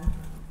Action Plan.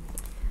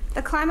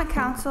 The Climate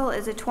Council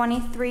is a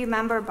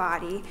 23-member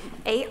body.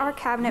 8 are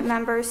cabinet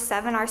members,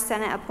 7 are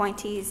Senate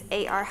appointees,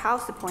 8 are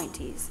House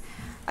appointees.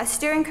 A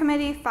steering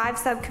committee, 5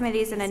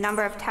 subcommittees, and a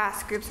number of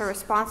task groups are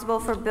responsible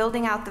for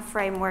building out the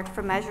framework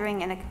for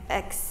measuring and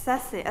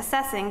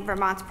assessing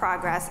Vermont's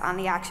progress on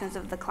the actions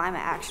of the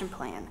Climate Action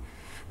Plan.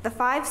 The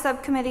 5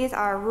 subcommittees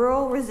are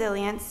Rural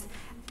Resilience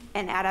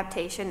and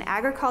Adaptation,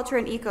 Agriculture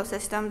and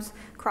Ecosystems,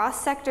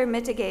 Cross-Sector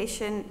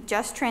Mitigation,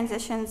 Just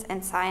Transitions,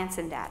 and Science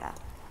and Data.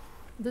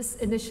 This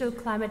initial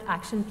Climate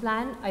Action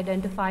Plan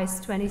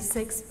identifies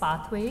 26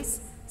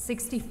 pathways,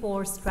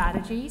 64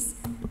 strategies,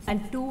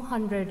 and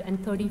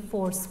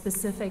 234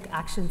 specific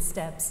action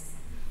steps.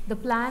 The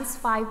plan's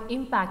 5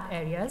 impact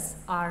areas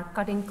are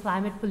cutting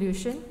climate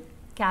pollution,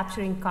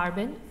 capturing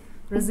carbon,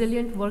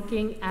 resilient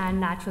working and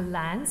natural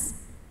lands,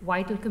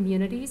 vital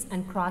communities,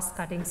 and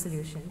cross-cutting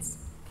solutions.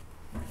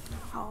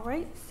 All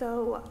right,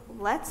 so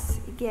let's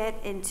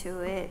get into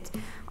it.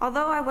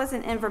 Although I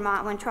wasn't in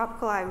Vermont when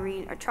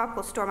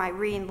Tropical Storm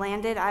Irene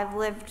landed, I've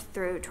lived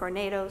through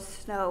tornadoes,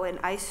 snow, and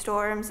ice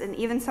storms, and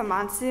even some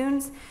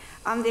monsoons.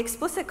 The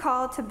explicit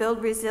call to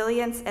build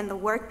resilience and the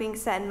work being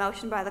set in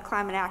motion by the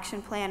Climate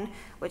Action Plan,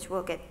 which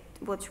we'll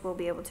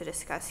be able to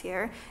discuss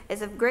here,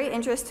 is of great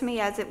interest to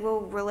me as it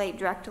will relate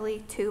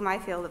directly to my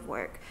field of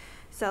work.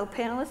 So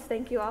panelists,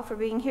 thank you all for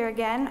being here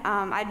again.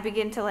 I'd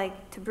begin to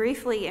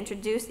briefly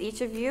introduce each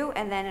of you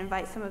and then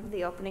invite some of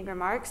the opening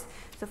remarks.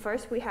 So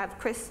first we have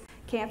Chris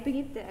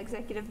Campy, the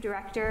Executive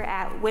Director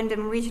at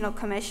Windham Regional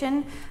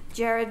Commission,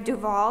 Jared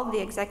Duvall,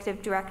 the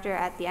Executive Director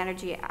at the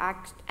Energy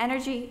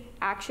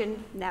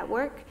Action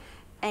Network,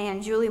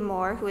 and Julie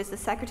Moore, who is the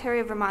Secretary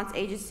of Vermont's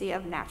Agency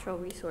of Natural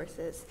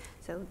Resources.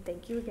 So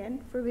thank you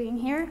again for being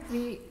here.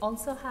 We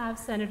also have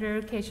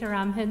Senator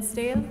Keisha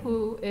Hinsdale,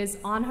 who is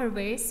on her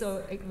way,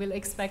 so we'll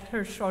expect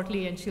her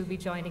shortly, and she'll be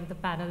joining the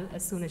panel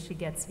as soon as she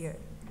gets here.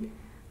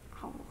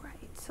 All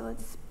right, so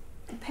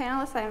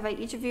panelists, I invite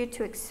each of you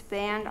to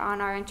expand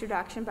on our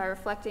introduction by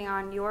reflecting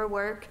on your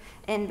work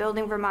in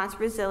building Vermont's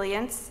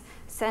resilience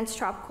since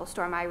Tropical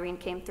Storm Irene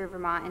came through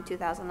Vermont in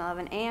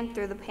 2011 and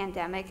through the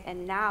pandemic,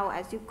 and now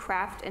as you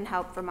craft and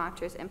help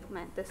Vermonters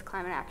implement this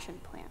Climate Action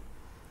Plan.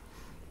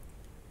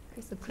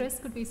 Okay, so Chris,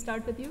 could we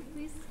start with you,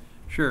 please?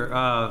 Sure.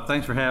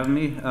 Thanks for having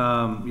me.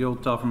 You'll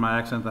tell from my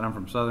accent that I'm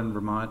from southern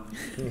Vermont.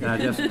 And I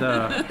just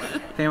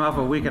came off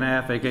a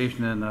week-and-a-half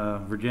vacation in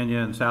Virginia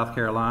and South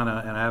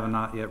Carolina, and I have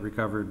not yet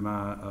recovered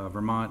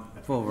my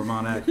full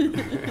Vermont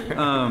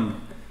accent.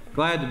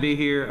 Glad to be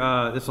here.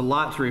 It's a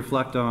lot to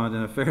reflect on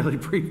in a fairly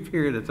brief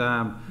period of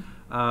time.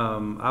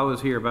 I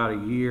was here about a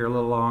year, a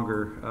little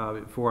longer,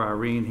 before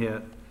Irene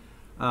hit,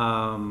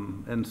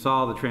 and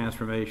saw the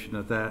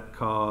transformation that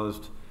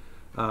caused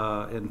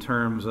in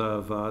terms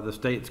of the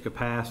state's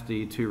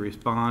capacity to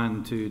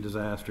respond to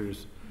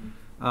disasters.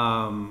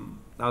 I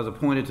was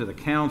appointed to the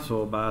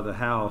council by the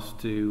House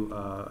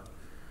to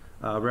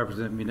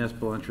represent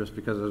municipal interests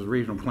because as a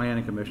regional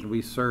planning commission,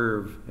 we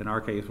serve, in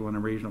our case,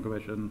 one regional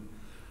commission,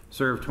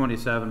 serve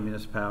 27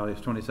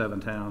 municipalities, 27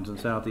 towns in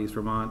southeast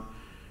Vermont,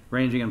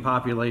 ranging in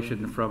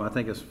population from, I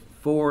think it's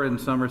 4 in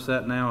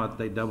Somerset now,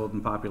 they doubled in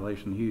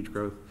population, huge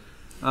growth,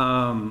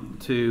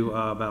 to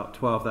about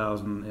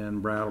 12,000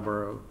 in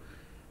Brattleboro.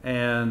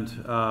 And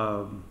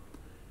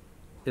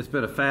it's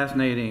been a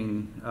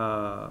fascinating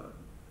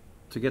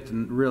to get to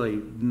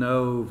really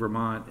know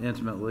Vermont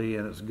intimately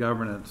and its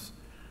governance.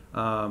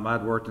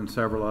 I'd worked in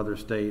several other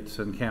states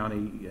and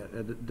county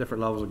at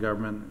different levels of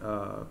government,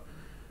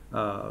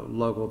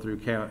 local through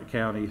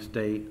county,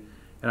 state,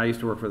 and I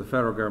used to work for the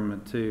federal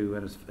government too.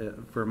 And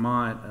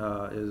Vermont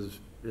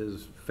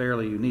is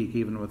fairly unique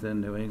even within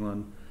New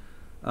England.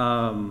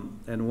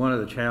 And one of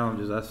the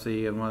challenges I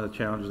see,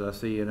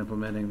 in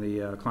implementing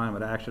the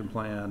Climate Action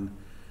Plan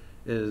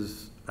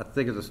is, I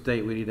think as a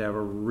state we need to have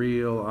a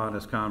real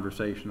honest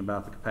conversation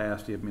about the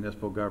capacity of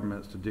municipal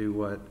governments to do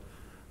what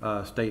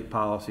state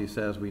policy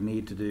says we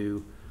need to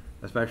do,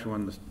 especially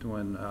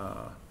when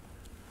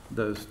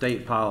those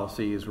state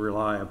policies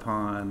rely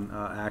upon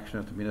action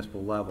at the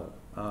municipal level.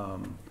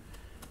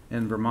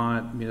 In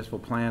Vermont, municipal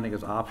planning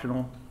is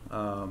optional.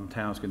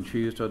 Towns can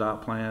choose to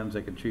adopt plans,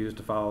 they can choose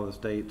to follow the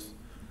state's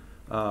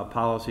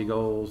policy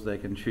goals, they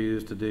can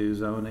choose to do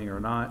zoning or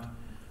not.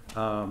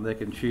 They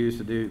can choose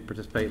to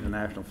participate in the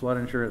National Flood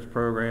Insurance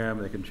Program,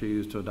 they can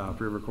choose to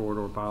adopt river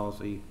corridor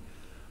policy.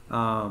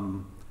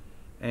 And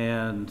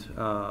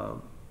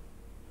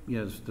you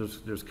know,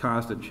 there's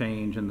constant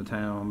change in the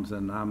towns,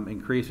 and I'm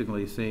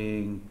increasingly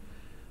seeing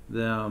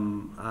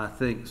them, I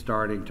think,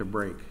 starting to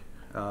break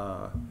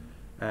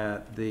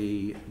at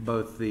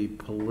both the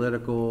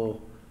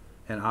political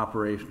and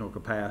operational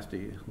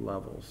capacity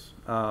levels.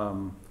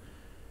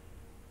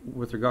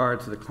 With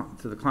regard to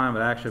the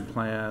climate action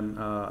plan,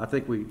 I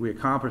think we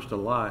accomplished a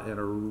lot in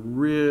a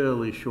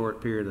really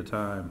short period of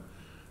time.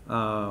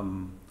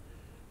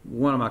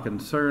 One of my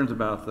concerns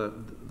about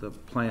the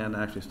plan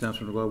actually stems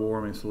from the Global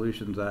Warming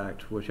Solutions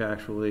Act, which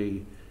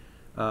actually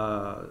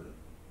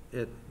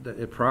it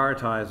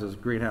prioritizes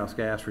greenhouse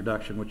gas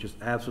reduction, which is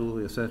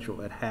absolutely essential.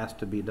 It has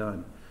to be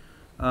done.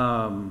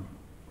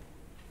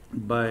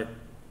 But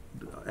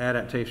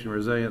adaptation and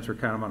resilience are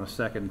kind of on a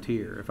second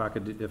tier. If I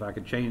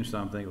could change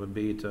something, it would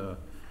be to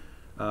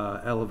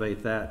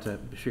elevate that to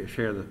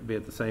be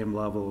at the same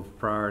level of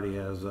priority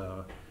as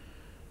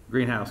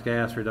greenhouse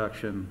gas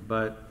reduction.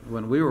 But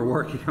when we were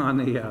working on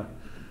the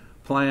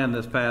plan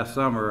this past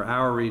summer,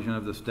 our region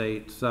of the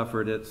state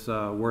suffered its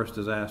worst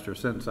disaster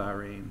since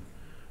Irene.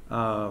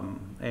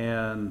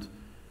 And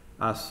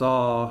I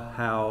saw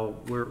how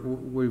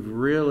we've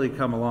really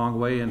come a long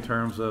way in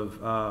terms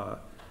of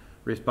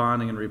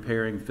responding and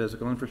repairing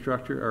physical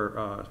infrastructure,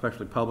 or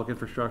especially public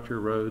infrastructure,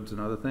 roads and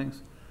other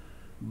things.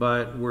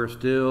 But we're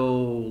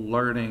still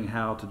learning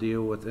how to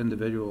deal with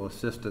individual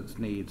assistance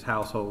needs,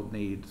 household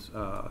needs,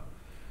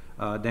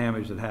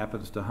 damage that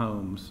happens to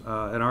homes.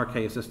 In our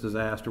case, this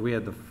disaster, we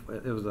had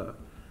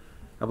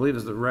I believe it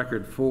was the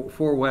record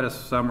four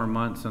wettest summer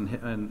months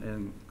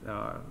in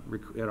our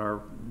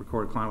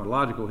recorded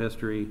climatological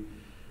history.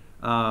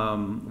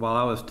 While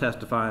I was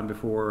testifying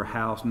before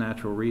House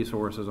Natural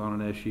Resources on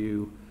an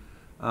issue,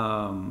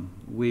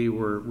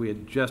 we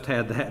had just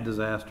had that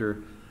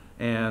disaster,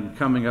 and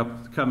coming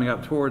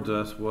up towards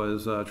us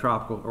was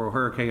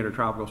hurricane or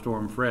tropical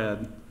storm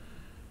Fred,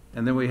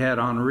 and then we had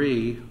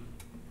Henri,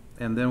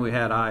 and then we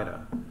had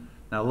Ida.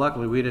 Now,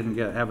 luckily, we didn't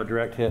have a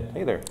direct hit.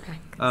 Hey there.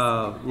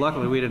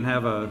 Luckily, we didn't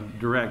have a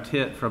direct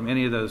hit from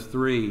any of those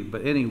three,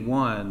 but any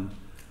one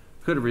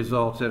could have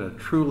resulted in a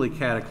truly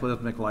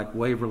cataclysmic, like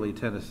Waverly,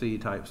 Tennessee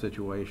type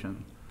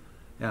situation.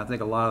 And I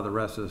think a lot of the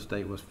rest of the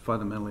state was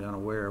fundamentally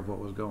unaware of what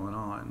was going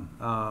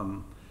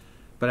on.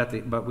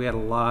 But we had a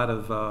lot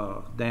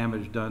of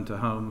damage done to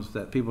homes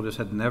that people just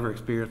had never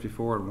experienced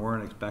before and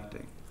weren't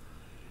expecting.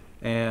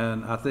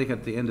 And I think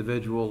at the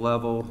individual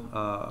level,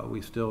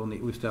 we still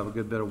have a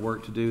good bit of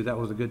work to do. That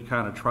was a good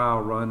kind of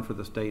trial run for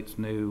the state's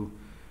new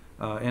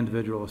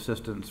individual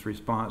assistance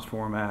response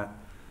format.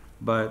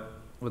 But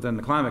within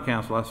the Climate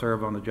Council, I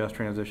serve on the Just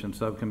Transition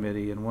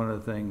Subcommittee, and one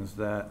of the things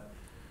that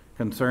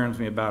concerns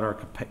me about our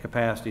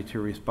capacity to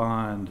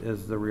respond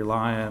is the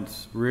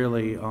reliance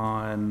really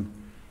on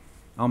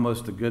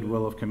almost the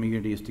goodwill of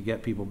communities to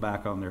get people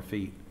back on their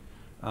feet.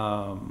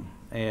 Some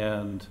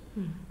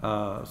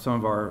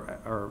of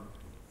our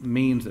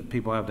means that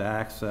people have to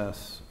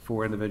access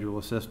for individual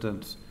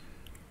assistance,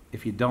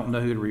 if you don't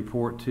know who to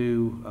report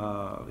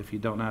to, if you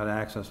don't know how to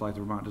access like the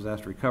Vermont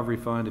Disaster Recovery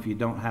Fund, if you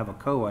don't have a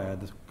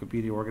COAD, the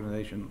community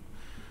organization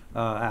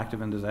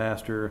active in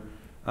disaster,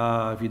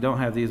 if you don't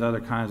have these other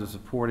kinds of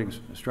supporting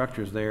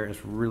structures there,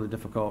 it's really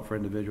difficult for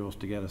individuals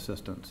to get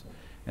assistance.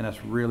 And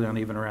that's really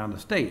uneven around the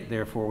state.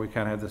 Therefore, we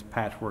kind of have this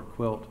patchwork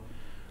quilt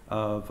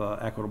of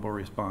equitable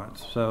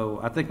response. So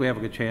I think we have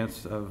a good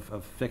chance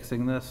of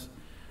fixing this,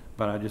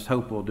 but I just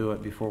hope we'll do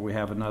it before we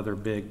have another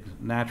big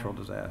natural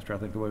disaster. I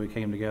think the way we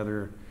came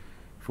together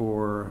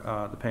for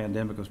the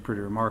pandemic was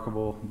pretty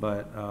remarkable,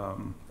 but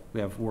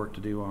we have work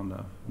to do on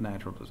the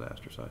natural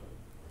disaster side.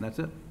 And that's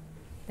it.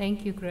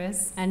 Thank you,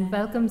 Chris. And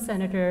welcome,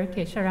 Senator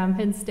Kesharam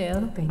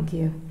Hinsdale. Thank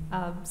you.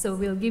 So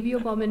we'll give you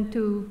a moment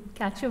to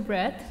catch your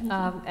breath.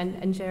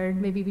 And Jared,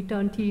 maybe we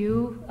turn to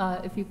you.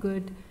 If you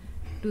could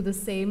do the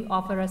same,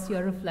 offer us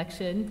your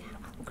reflection.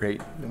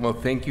 Great. Well,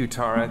 thank you,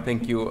 Tara.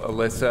 Thank you,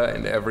 Alyssa,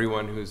 and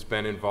everyone who's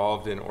been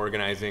involved in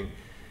organizing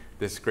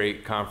this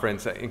great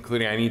conference,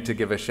 including I need to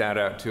give a shout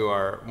out to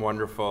our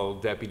wonderful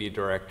Deputy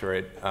Director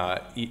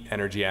at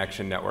Energy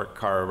Action Network,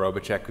 Kara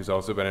Robacek, who's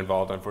also been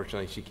involved.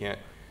 Unfortunately, she can't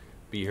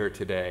be here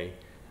today.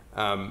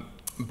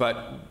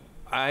 But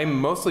I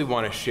mostly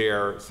want to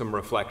share some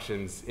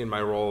reflections in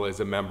my role as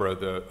a member of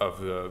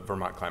the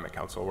Vermont Climate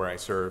Council, where I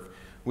serve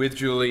with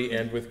Julie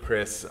and with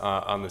Chris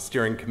on the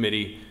steering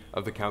committee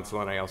of the council,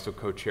 and I also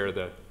co-chair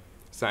the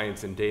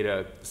Science and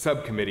Data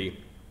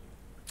Subcommittee.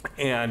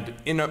 And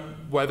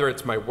whether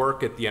it's my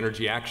work at the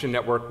Energy Action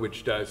Network,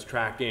 which does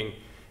tracking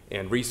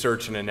and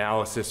research and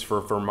analysis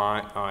for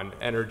Vermont on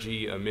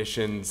energy,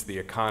 emissions, the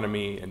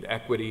economy, and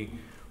equity,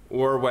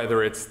 or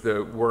whether it's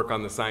the work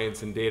on the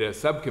Science and Data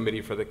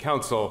Subcommittee for the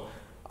council,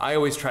 I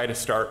always try to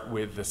start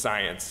with the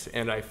science.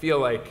 And I feel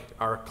like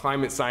our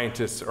climate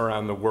scientists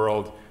around the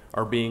world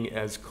are being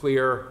as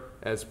clear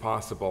as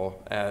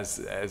possible as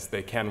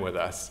they can with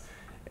us.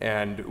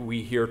 And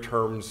we hear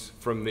terms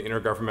from the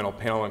Intergovernmental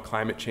Panel on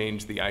Climate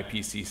Change, the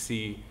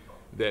IPCC,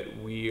 that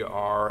we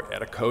are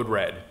at a code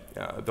red.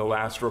 The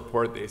last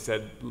report, they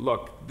said,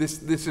 look,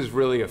 this is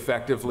really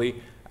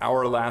effectively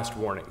our last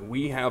warning.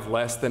 We have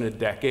less than a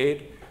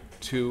decade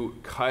to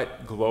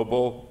cut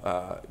global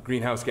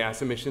greenhouse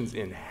gas emissions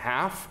in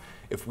half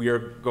if we are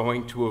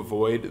going to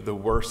avoid the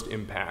worst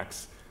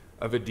impacts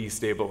of a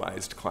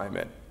destabilized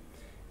climate.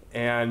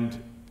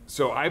 And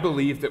so I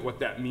believe that what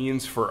that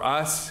means for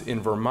us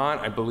in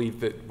Vermont, I believe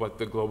that what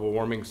the Global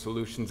Warming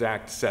Solutions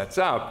Act sets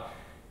up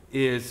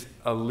is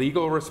a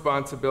legal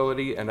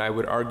responsibility, and I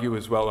would argue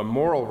as well a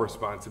moral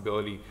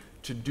responsibility,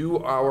 to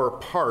do our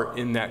part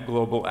in that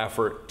global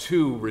effort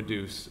to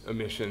reduce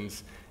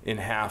emissions in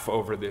half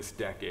over this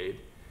decade,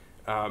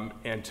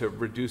 and to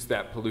reduce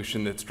that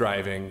pollution that's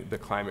driving the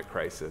climate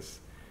crisis.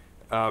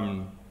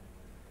 You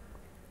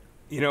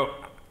know,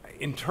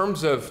 in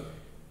terms of,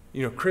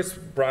 you know, Chris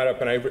brought up,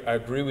 and I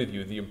agree with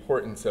you, the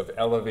importance of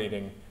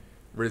elevating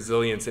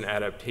resilience and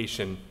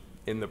adaptation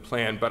in the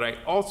plan, but I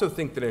also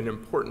think that an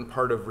important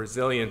part of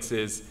resilience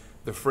is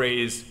the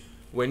phrase,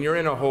 when you're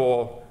in a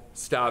hole,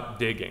 stop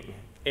digging.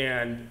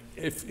 And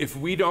if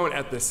we don't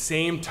at the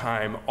same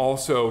time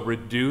also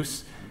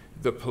reduce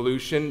the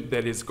pollution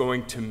that is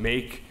going to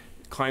make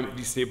climate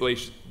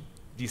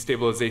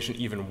destabilization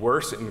even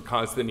worse and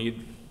cause the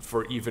need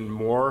for even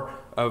more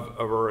of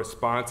a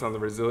response on the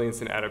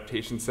resilience and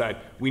adaptation side,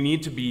 we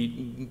need to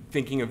be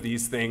thinking of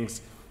these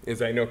things,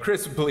 as I know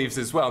Chris believes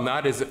as well,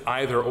 not as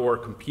either or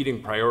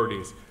competing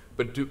priorities,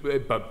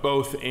 but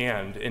both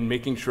and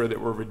making sure that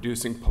we're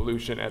reducing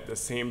pollution at the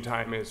same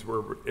time as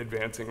we're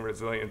advancing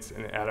resilience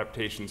and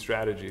adaptation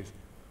strategies.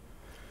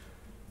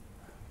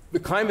 The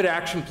climate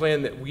action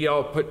plan that we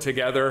all put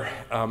together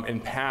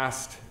and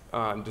passed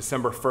on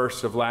December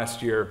 1st of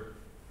last year,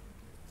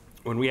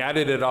 when we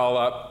added it all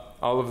up,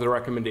 all of the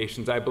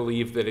recommendations, I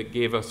believe that it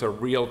gave us a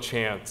real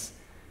chance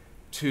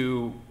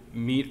to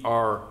meet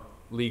our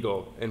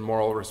legal and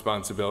moral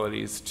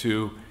responsibilities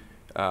to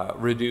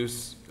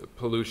reduce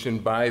pollution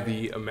by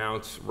the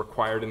amounts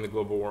required in the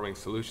Global Warming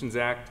Solutions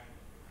Act.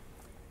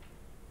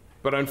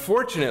 But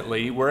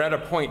unfortunately, we're at a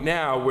point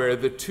now where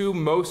the two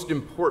most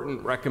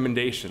important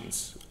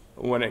recommendations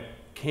when it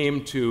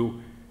came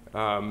to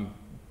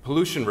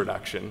pollution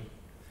reduction,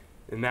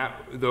 and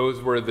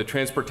those were the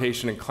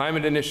Transportation and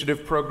Climate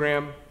Initiative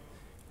Program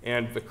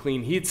and the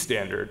Clean Heat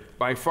Standard,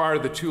 by far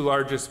the two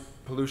largest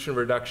pollution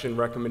reduction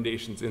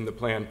recommendations in the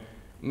plan,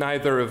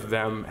 neither of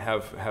them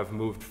have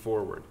moved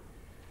forward.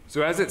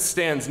 So as it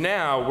stands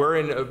now, we're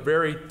in a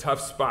very tough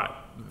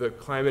spot. The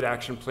climate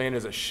action plan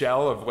is a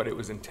shell of what it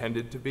was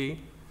intended to be,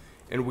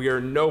 and we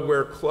are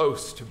nowhere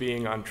close to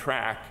being on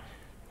track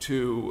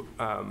to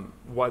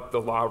what the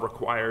law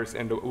requires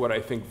and what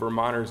I think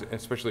Vermonters,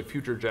 especially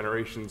future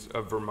generations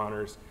of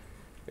Vermonters,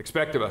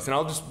 expect of us. And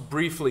I'll just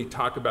briefly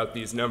talk about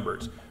these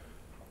numbers.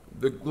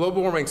 The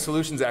Global Warming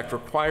Solutions Act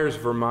requires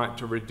Vermont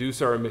to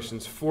reduce our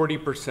emissions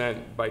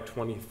 40% by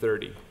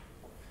 2030.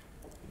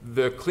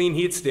 The Clean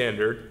Heat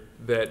Standard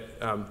that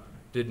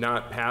did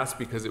not pass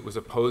because it was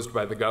opposed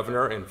by the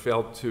governor and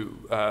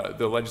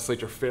the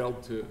legislature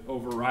failed to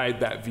override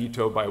that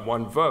veto by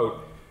one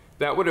vote,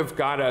 that would have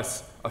got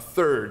us a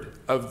third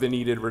of the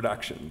needed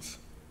reductions.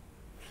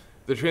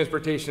 The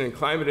Transportation and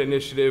Climate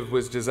Initiative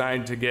was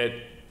designed to get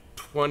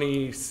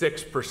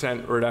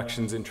 26%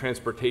 reductions in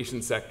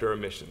transportation sector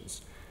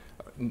emissions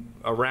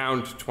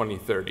around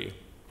 2030.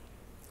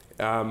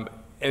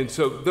 And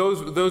so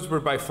those were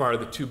by far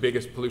the two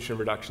biggest pollution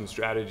reduction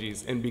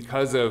strategies. And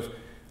because of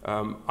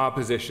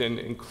opposition,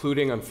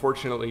 including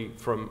unfortunately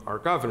from our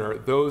governor,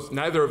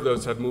 neither of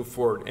those have moved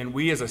forward. And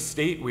we as a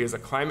state, we as a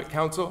climate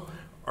council,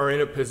 are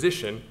in a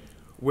position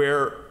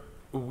where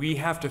we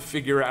have to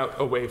figure out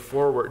a way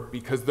forward,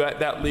 because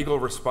that legal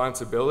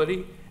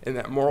responsibility and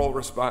that moral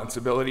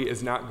responsibility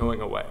is not going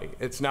away.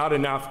 It's not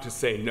enough to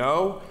say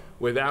no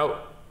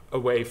without a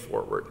way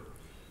forward.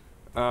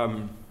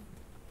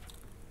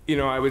 You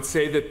know, I would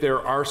say that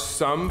there are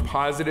some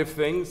positive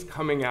things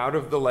coming out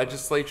of the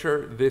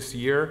legislature this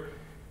year.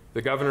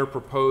 The governor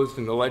proposed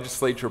and the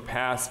legislature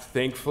passed,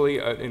 thankfully,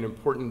 an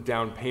important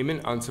down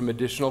payment on some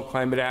additional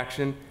climate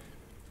action,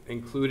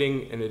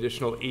 including an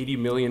additional $80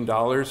 million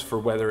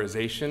for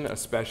weatherization,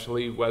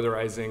 especially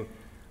weatherizing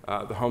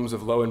the homes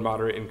of low and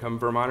moderate income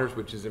Vermonters,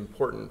 which is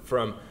important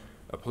from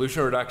a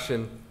pollution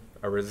reduction,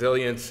 a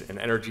resilience, and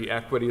energy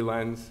equity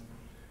lens.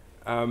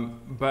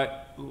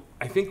 But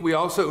I think we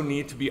also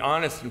need to be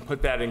honest and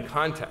put that in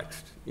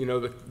context. You know,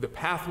 the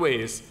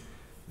pathways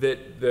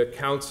that the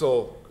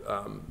council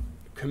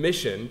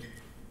commissioned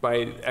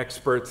by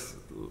experts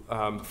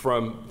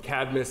from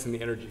CADMIS and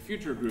the Energy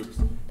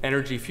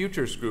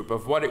Futures Group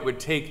of what it would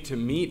take to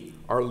meet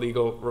our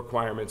legal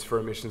requirements for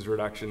emissions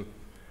reduction,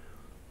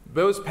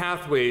 those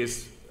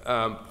pathways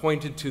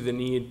pointed to the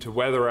need to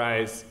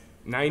weatherize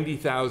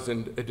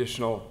 90,000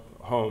 additional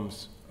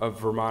homes of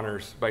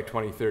Vermonters by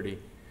 2030.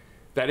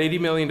 That $80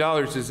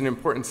 million is an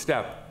important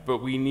step, but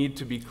we need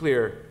to be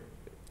clear,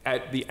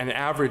 at an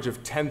average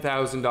of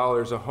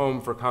 $10,000 a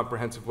home for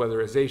comprehensive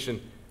weatherization,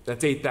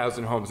 that's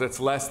 8,000 homes. That's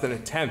less than a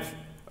tenth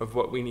of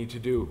what we need to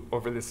do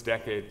over this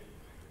decade.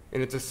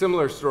 And it's a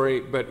similar story,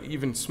 but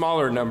even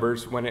smaller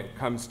numbers when it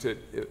comes to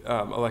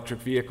electric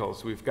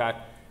vehicles. We've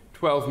got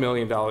 $12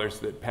 million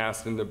that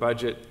passed in the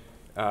budget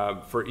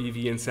for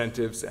EV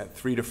incentives at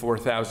 $3,000 to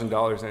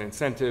 $4,000 an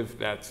incentive.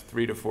 That's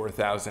 3,000 to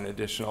 4,000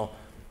 additional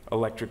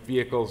electric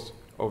vehicles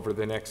over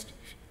the next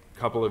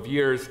couple of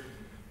years,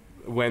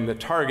 when the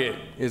target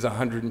is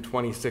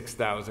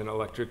 126,000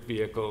 electric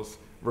vehicles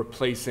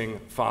replacing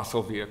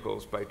fossil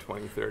vehicles by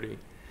 2030.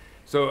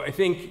 So I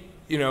think,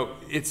 you know,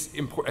 it's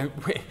important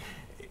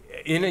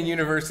in a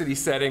university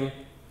setting,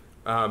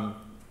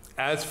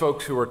 as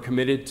folks who are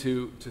committed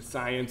to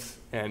science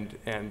and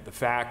the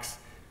facts,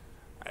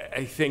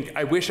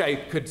 I wish I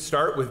could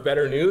start with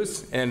better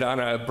news and on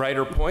a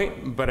brighter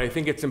point, but I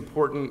think it's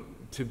important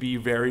to be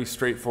very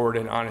straightforward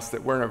and honest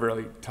that we're in a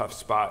really tough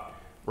spot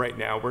right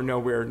now. We're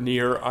nowhere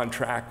near on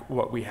track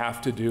what we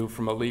have to do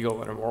from a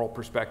legal and a moral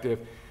perspective,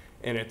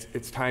 and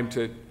it's time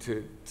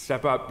to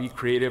step up, be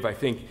creative. I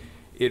think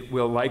it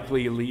will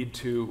likely lead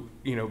to,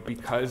 you know,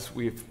 because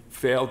we've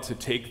failed to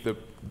take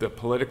the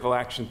political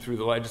action through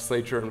the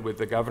legislature and with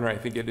the governor, I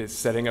think it is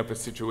setting up a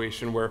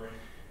situation where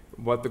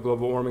what the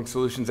Global Warming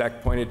Solutions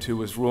Act pointed to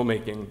was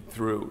rulemaking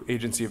through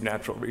Agency of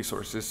Natural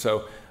Resources.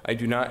 So I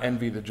do not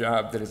envy the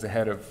job that is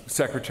ahead of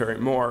Secretary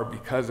Moore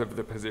because of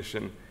the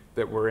position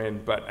that we're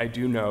in, but I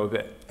do know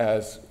that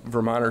as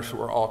Vermonters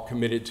who are all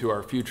committed to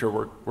our future,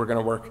 we're going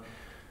to work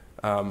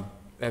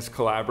as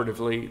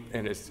collaboratively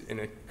and as in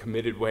a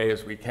committed way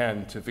as we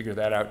can to figure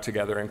that out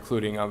together,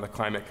 including on the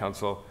Climate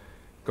Council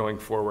going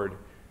forward.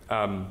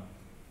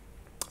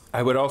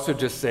 I would also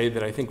just say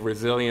that I think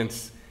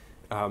resilience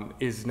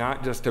is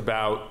not just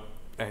about,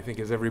 I think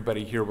as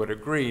everybody here would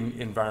agree,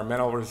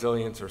 environmental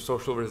resilience or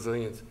social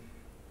resilience.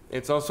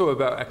 It's also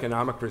about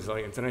economic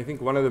resilience. And I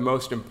think one of the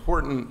most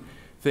important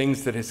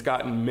things that has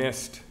gotten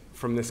missed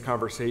from this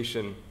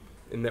conversation,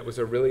 and that was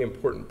a really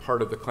important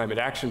part of the Climate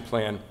Action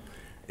Plan,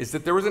 is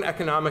that there was an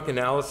economic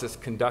analysis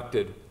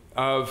conducted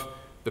of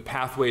the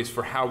pathways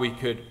for how we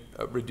could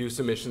reduce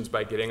emissions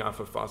by getting off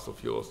of fossil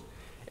fuels.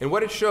 And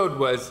what it showed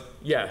was,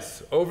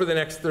 yes, over the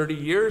next 30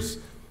 years,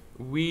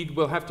 we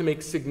will have to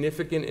make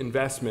significant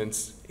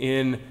investments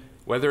in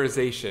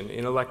weatherization,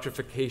 in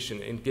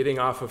electrification, in getting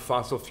off of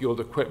fossil-fueled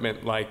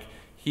equipment like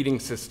heating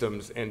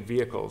systems and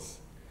vehicles.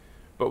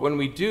 But when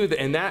we do that,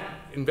 and that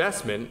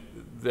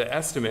investment, the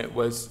estimate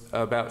was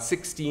about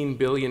 $16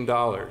 billion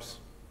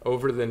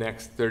over the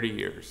next 30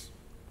 years.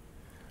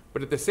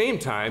 But at the same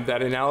time,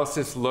 that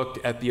analysis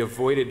looked at the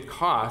avoided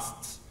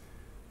costs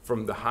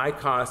from the high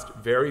cost,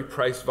 very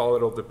price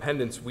volatile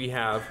dependence we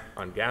have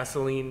on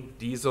gasoline,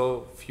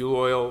 diesel, fuel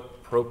oil,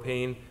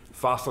 propane,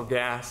 fossil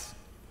gas.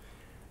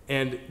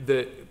 And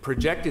the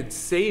projected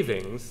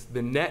savings,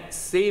 the net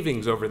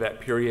savings over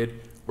that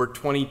period were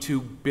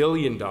 $22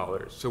 billion.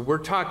 So we're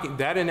talking,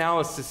 that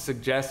analysis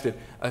suggested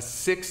a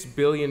 $6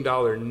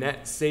 billion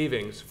net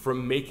savings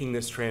from making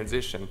this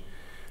transition.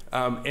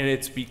 And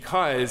it's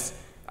because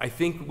I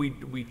think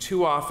we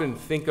too often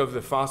think of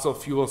the fossil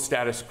fuel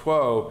status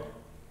quo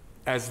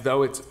as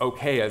though it's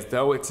okay, as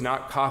though it's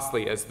not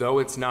costly, as though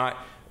it's not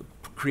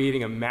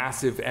creating a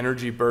massive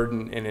energy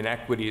burden and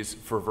inequities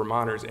for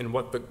Vermonters. And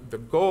what the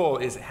goal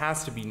is, it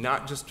has to be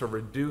not just to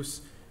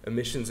reduce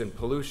emissions and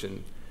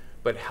pollution,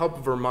 but help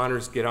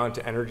Vermonters get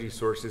onto energy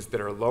sources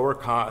that are lower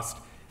cost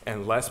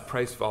and less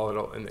price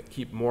volatile and that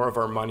keep more of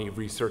our money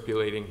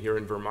recirculating here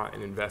in Vermont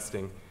and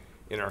investing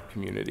in our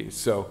communities.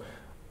 So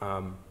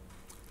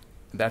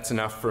that's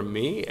enough from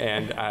me,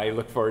 and I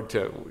look forward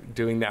to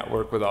doing that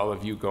work with all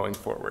of you going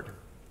forward.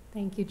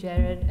 Thank you,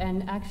 Jared.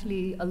 And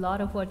actually, a lot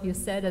of what you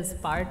said is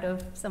part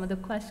of some of the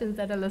questions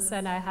that Alyssa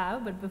and I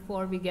have, but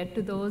before we get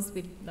to those,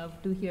 we'd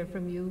love to hear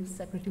from you,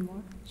 Secretary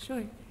Moore.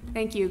 Sure.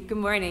 Thank you. Good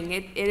morning.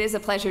 It is a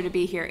pleasure to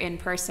be here in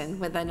person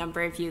with a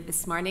number of you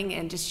this morning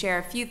and just share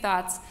a few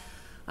thoughts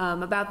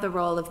about the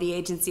role of the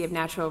Agency of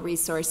Natural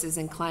Resources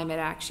in climate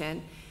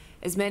action.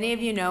 As many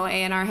of you know,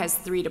 ANR has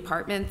 3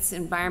 departments: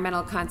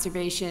 environmental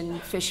conservation,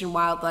 fish and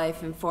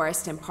wildlife, and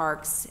forest and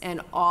parks, and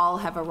all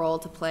have a role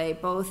to play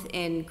both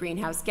in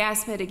greenhouse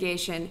gas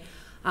mitigation,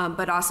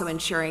 but also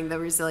ensuring the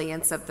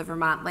resilience of the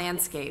Vermont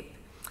landscape.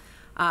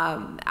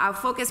 I'll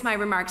focus my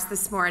remarks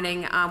this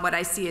morning on what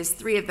I see as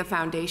 3 of the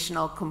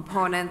foundational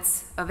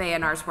components of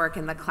ANR's work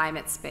in the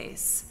climate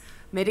space: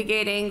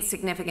 mitigating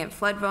significant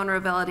flood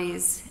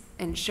vulnerabilities,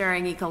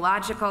 ensuring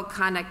ecological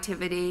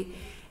connectivity,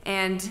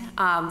 and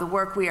the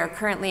work we are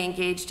currently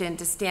engaged in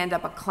to stand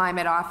up a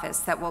climate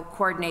office that will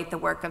coordinate the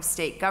work of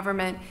state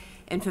government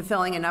in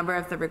fulfilling a number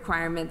of the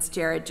requirements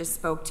Jared just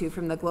spoke to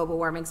from the Global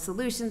Warming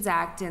Solutions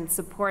Act and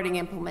supporting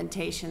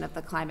implementation of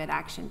the Climate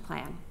Action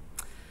Plan.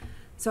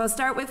 So I'll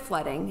start with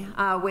flooding,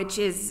 which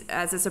is,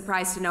 as a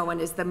surprise to no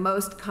one, is the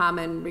most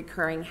common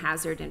recurring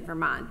hazard in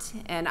Vermont.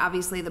 And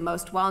obviously the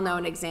most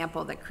well-known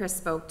example that Chris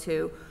spoke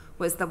to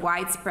was the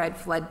widespread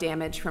flood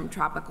damage from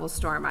Tropical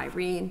Storm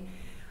Irene.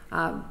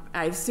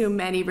 I assume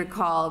many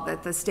recall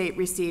that the state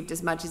received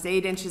as much as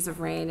 8 inches of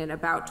rain in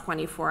about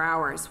 24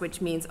 hours, which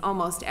means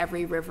almost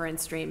every river and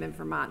stream in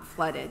Vermont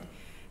flooded.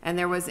 And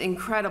there was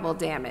incredible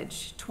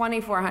damage: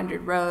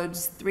 2,400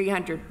 roads,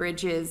 300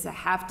 bridges, a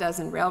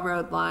half-dozen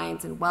railroad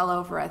lines, and well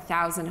over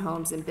 1,000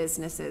 homes and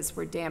businesses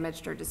were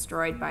damaged or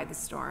destroyed by the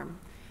storm.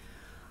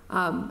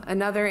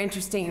 Another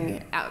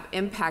interesting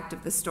impact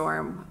of the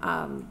storm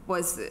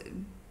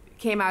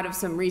came out of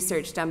some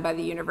research done by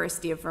the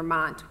University of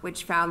Vermont,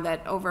 which found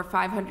that over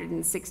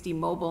 560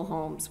 mobile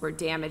homes were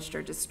damaged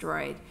or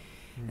destroyed.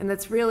 And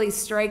that's really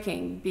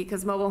striking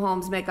because mobile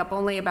homes make up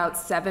only about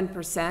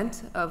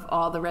 7% of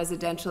all the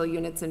residential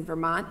units in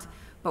Vermont,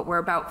 but were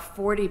about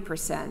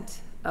 40%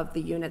 of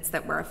the units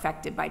that were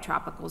affected by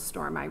Tropical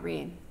Storm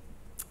Irene.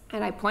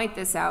 And I point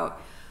this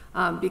out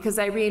because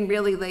Irene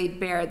really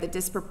laid bare the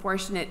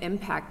disproportionate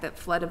impact that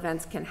flood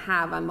events can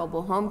have on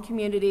mobile home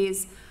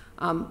communities,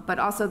 but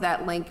also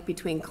that link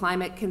between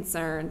climate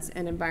concerns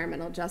and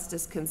environmental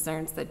justice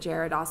concerns that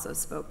Jared also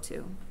spoke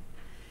to.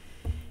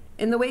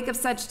 In the wake of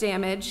such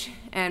damage,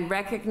 and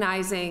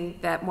recognizing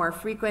that more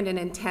frequent and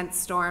intense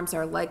storms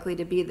are likely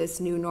to be this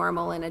new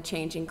normal in a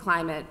changing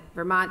climate,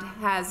 Vermont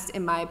has,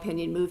 in my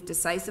opinion, moved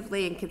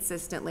decisively and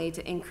consistently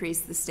to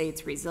increase the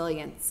state's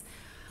resilience.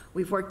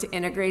 We've worked to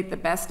integrate the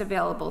best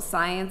available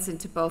science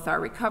into both our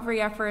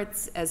recovery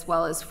efforts as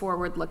well as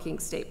forward-looking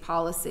state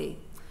policy.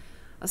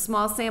 A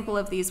small sample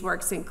of these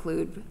works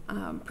include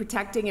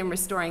protecting and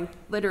restoring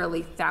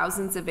literally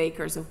thousands of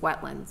acres of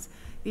wetlands.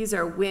 These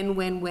are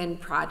win-win-win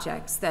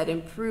projects that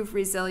improve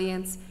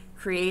resilience,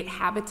 create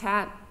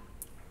habitat,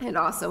 and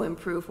also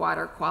improve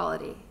water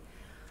quality.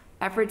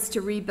 Efforts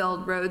to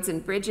rebuild roads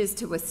and bridges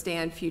to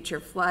withstand future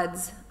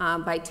floods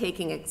by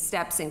taking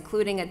steps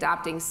including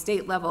adopting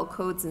state-level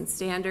codes and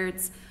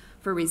standards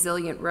for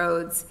resilient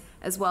roads,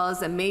 as well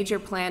as a major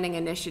planning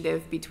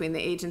initiative between the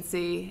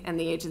agency and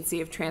the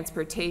Agency of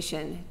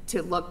Transportation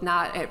to look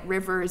not at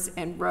rivers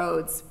and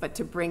roads, but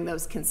to bring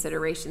those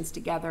considerations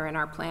together in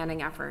our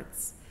planning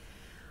efforts.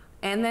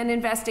 And then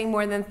investing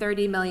more than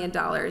 $30 million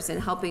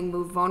in helping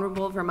move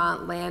vulnerable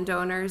Vermont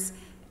landowners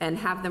and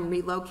have them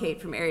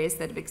relocate from areas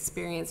that have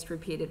experienced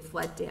repeated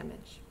flood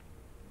damage.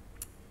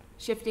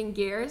 Shifting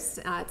gears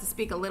to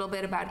speak a little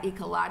bit about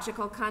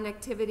ecological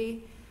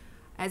connectivity.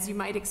 As you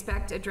might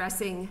expect,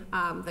 addressing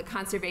the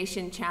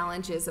conservation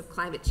challenges of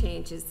climate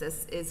change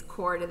is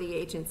core to the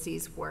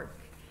agency's work.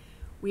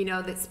 We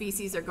know that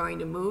species are going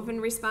to move in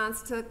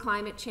response to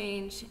climate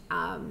change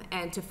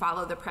and to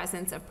follow the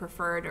presence of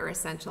preferred or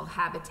essential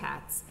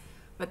habitats.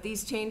 But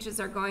these changes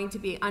are going to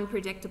be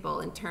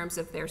unpredictable in terms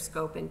of their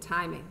scope and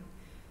timing.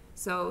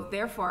 So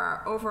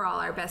therefore,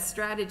 our best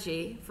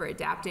strategy for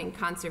adapting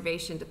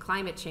conservation to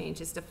climate change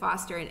is to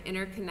foster an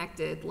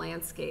interconnected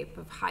landscape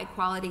of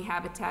high-quality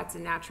habitats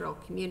and natural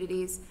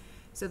communities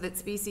so that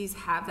species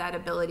have that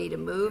ability to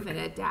move and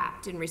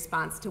adapt in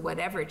response to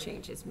whatever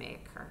changes may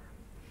occur.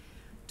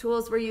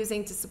 Tools we're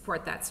using to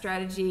support that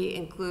strategy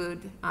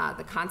include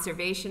the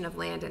conservation of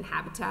land and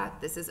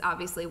habitat. This is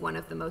obviously one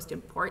of the most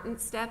important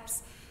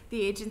steps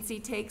the agency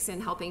takes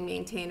in helping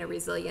maintain a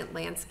resilient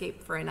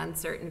landscape for an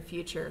uncertain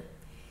future.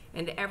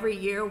 And every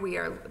year we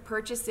are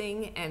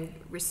purchasing and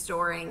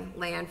restoring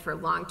land for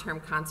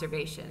long-term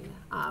conservation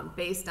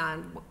based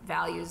on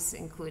values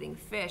including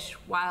fish,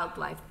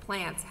 wildlife,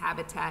 plants,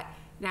 habitat,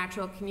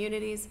 natural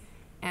communities,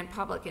 and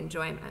public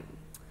enjoyment.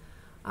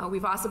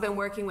 We've also been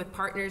working with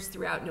partners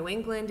throughout New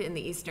England and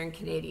the Eastern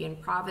Canadian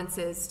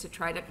provinces to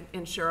try to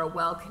ensure a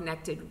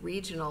well-connected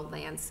regional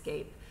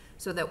landscape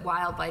so that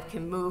wildlife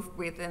can move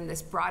within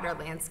this broader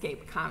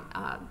landscape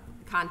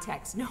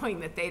context, knowing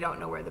that they don't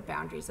know where the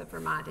boundaries of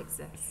Vermont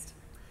exist.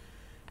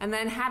 And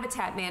then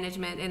habitat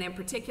management, and in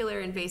particular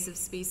invasive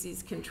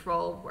species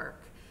control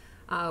work,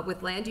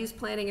 with land use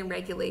planning and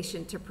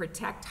regulation to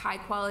protect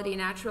high-quality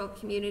natural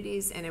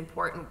communities and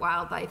important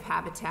wildlife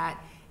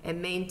habitat and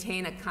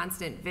maintain a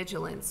constant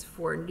vigilance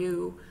for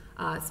new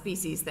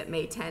species that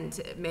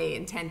may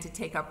intend to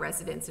take up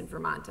residence in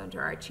Vermont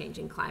under our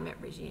changing climate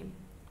regime.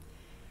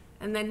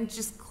 And then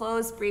just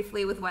close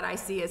briefly with what I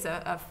see as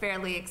a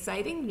fairly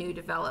exciting new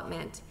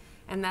development,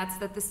 and that's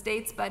that the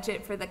state's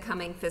budget for the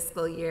coming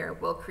fiscal year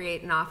will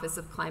create an Office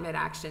of Climate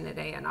Action at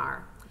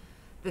ANR.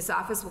 This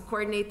office will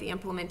coordinate the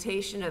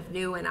implementation of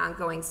new and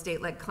ongoing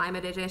state-led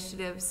climate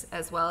initiatives,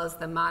 as well as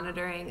the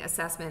monitoring,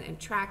 assessment, and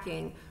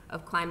tracking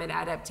of climate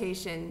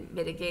adaptation,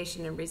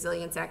 mitigation, and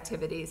resilience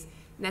activities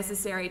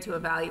necessary to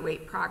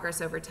evaluate progress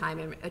over time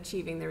in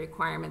achieving the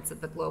requirements of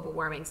the Global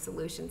Warming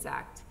Solutions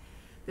Act.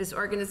 This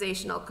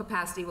organizational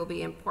capacity will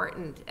be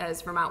important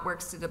as Vermont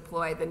works to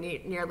deploy the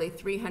nearly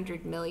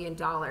 $300 million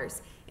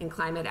in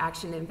climate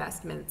action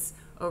investments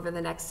over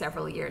the next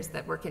several years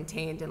that were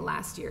contained in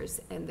last year's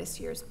and this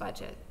year's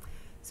budget.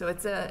 So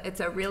it's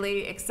a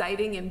really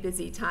exciting and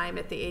busy time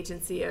at the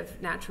Agency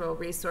of Natural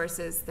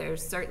Resources.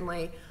 There's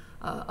certainly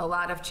a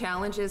lot of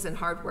challenges and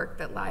hard work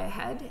that lie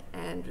ahead,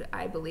 and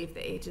I believe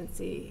the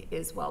agency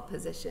is well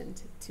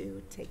positioned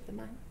to take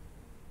them on.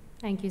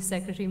 Thank you,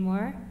 Secretary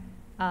Moore.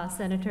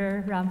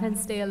 Senator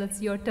Ramhansdale, it's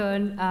your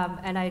turn,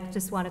 and I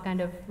just want to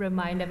kind of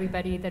remind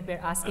everybody that we're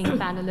asking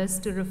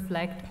panelists to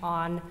reflect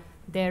on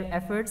their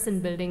efforts in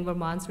building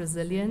Vermont's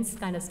resilience,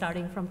 kind of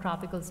starting from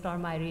Tropical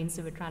Storm Irene,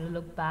 so we're trying to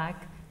look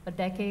back a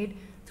decade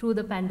through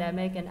the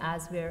pandemic and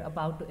as we're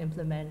about to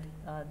implement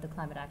the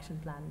Climate Action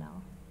Plan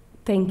now.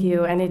 Thank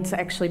you, and it's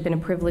actually been a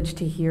privilege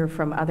to hear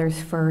from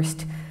others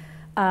first.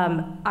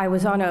 I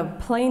was on a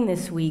plane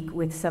this week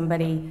with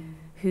somebody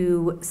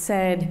who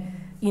said,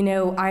 you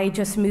know, I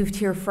just moved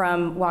here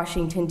from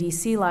Washington,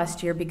 D.C.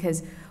 last year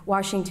because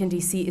Washington,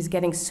 D.C. is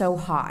getting so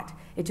hot.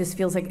 It just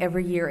feels like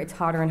every year it's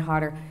hotter and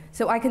hotter.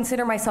 So I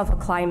consider myself a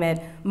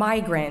climate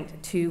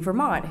migrant to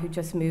Vermont who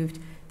just moved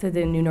to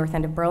the new north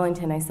end of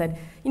Burlington. I said,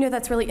 you know,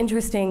 that's really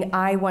interesting.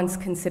 I once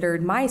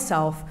considered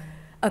myself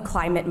a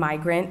climate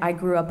migrant. I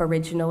grew up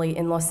originally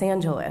in Los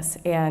Angeles,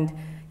 and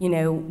you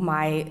know,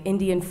 my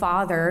Indian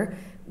father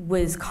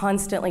was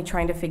constantly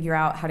trying to figure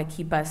out how to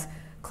keep us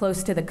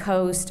close to the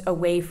coast,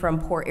 away from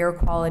poor air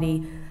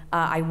quality.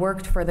 I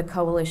worked for the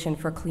Coalition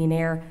for Clean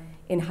Air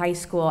in high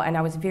school, and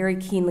I was very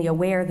keenly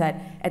aware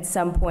that at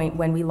some point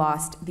when we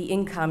lost the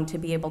income to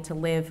be able to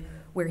live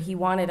where he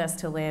wanted us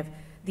to live,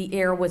 the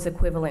air was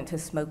equivalent to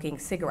smoking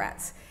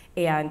cigarettes,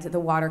 and the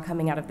water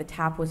coming out of the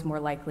tap was more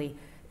likely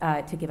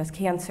to give us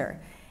cancer.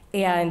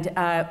 And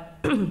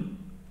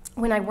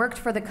when I worked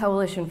for the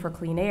Coalition for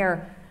Clean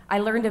Air, I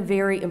learned a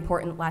very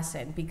important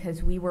lesson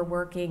because we were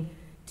working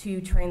to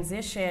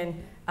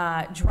transition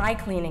dry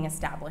cleaning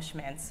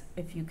establishments,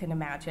 if you can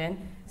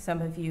imagine.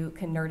 Some of you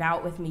can nerd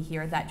out with me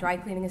here, that dry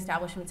cleaning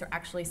establishments are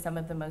actually some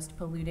of the most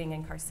polluting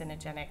and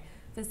carcinogenic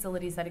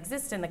facilities that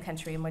exist in the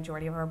country, a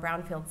majority of our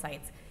brownfield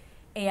sites.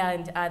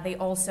 And they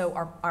also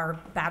are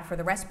bad for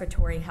the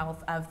respiratory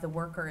health of the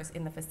workers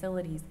in the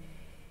facilities.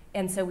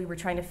 And so we were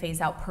trying to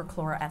phase out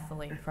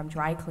perchloroethylene from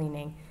dry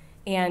cleaning.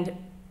 And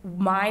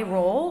my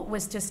role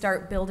was to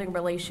start building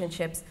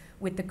relationships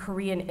with the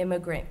Korean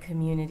immigrant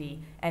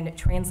community and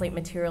translate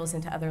materials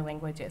into other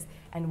languages.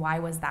 And why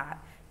was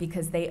that?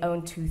 Because they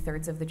own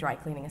 2/3 of the dry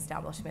cleaning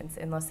establishments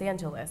in Los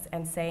Angeles,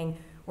 and saying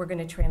we're going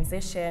to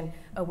transition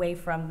away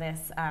from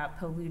this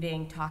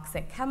polluting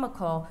toxic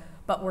chemical,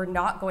 but we're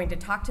not going to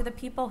talk to the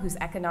people whose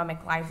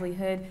economic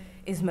livelihood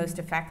is most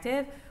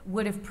effective,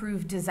 would have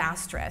proved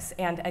disastrous,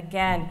 and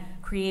again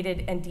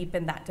created and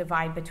deepened that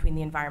divide between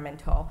the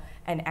environmental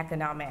and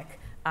economic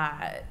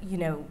you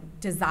know,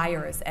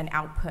 desires and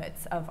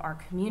outputs of our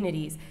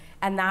communities.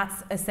 And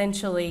that's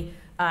essentially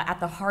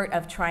at the heart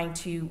of trying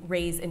to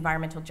raise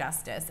environmental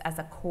justice as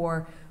a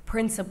core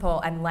principle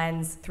and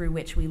lens through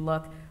which we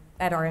look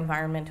at our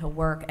environmental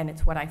work. And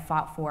it's what I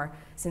fought for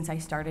since I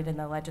started in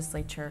the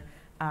legislature,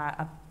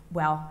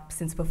 well,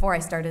 since before I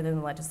started in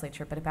the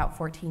legislature, but about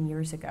 14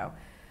 years ago.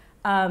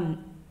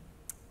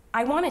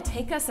 I want to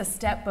take us a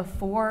step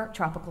before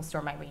Tropical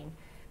Storm Irene,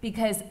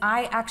 because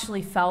I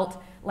actually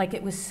felt like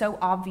it was so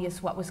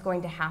obvious what was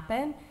going to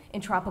happen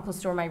in Tropical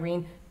Storm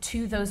Irene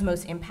to those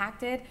most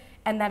impacted,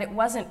 and that it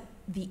wasn't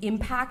the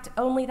impact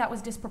only that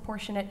was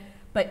disproportionate,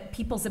 but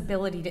people's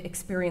ability to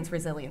experience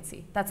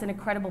resiliency. That's an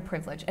incredible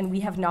privilege, and we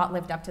have not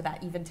lived up to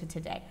that even to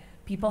today.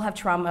 People have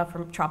trauma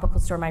from Tropical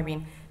Storm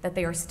Irene that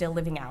they are still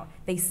living out.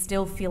 They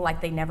still feel like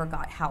they never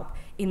got help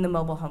in the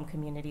mobile home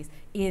communities,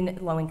 in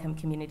low-income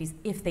communities,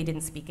 if they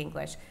didn't speak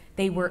English.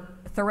 They were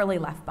thoroughly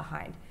left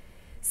behind.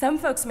 Some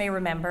folks may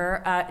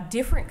remember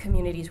different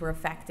communities were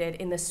affected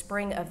in the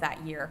spring of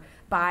that year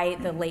by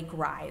the lake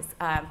rise.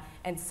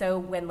 And so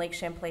when Lake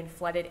Champlain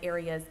flooded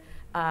areas,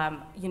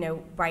 you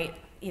know, right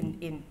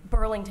in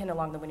Burlington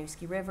along the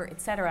Winooski River, et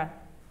cetera,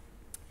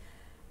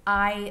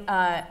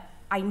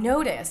 I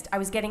noticed I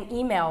was getting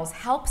emails,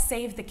 help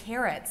save the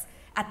carrots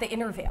at the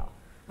Intervale,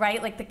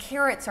 right? Like the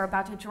carrots are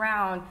about to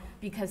drown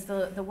because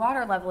the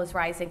water level is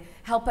rising.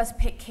 Help us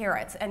pick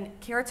carrots. And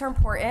carrots are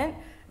important.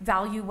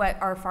 Value what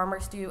our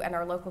farmers do and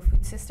our local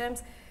food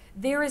systems.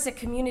 There is a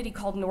community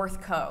called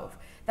North Cove.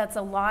 That's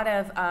a lot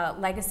of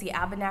legacy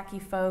Abenaki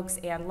folks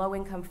and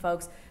low-income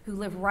folks who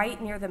live right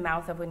near the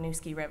mouth of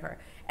Winooski River.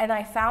 And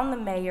I found the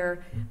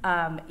mayor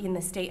in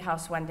the State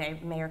House one day,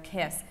 Mayor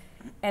Kiss,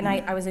 and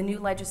I was a new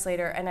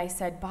legislator, and I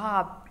said,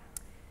 Bob,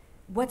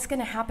 what's going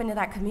to happen to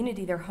that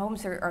community? Their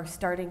homes are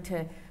starting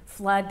to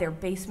flood, their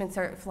basements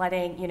are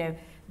flooding, you know,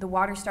 the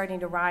water's starting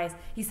to rise.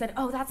 He said,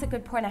 oh, that's a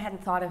good point, I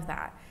hadn't thought of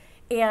that.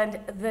 And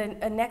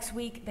the next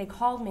week, they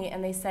called me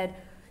and they said,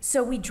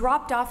 so we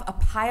dropped off a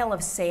pile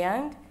of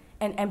sand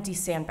and empty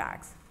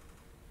sandbags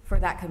for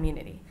that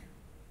community.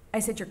 I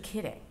said, you're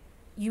kidding.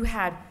 You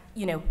had,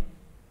 you know,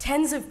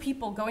 tens of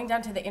people going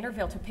down to the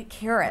Intervale to pick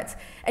carrots,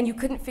 and you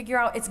couldn't figure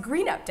out, it's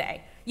Green Up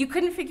Day. You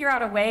couldn't figure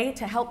out a way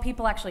to help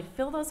people actually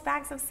fill those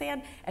bags of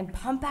sand and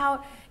pump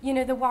out, you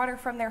know, the water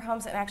from their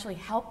homes and actually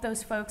help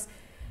those folks.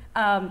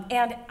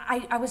 And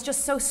I was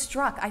just so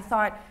struck. I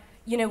thought,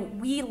 you know,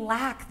 we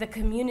lack the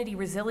community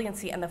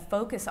resiliency and the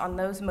focus on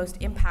those most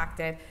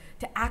impacted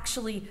to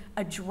actually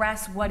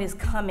address what is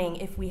coming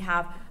if we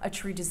have a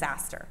true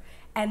disaster.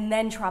 And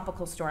then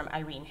Tropical Storm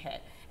Irene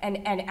hit.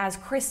 And as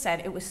Chris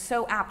said, it was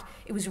so apt.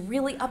 It was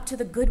really up to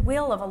the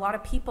goodwill of a lot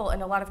of people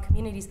and a lot of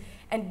communities.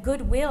 And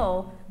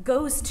goodwill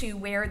goes to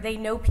where they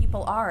know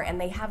people are and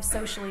they have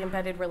socially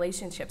embedded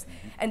relationships.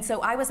 And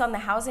so I was on the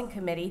housing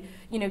committee,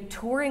 you know,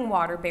 touring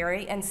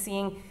Waterbury and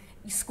seeing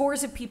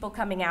scores of people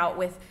coming out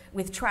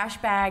with trash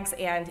bags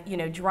and, you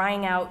know,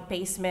 drying out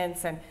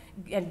basements and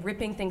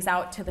ripping things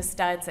out to the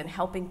studs and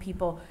helping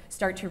people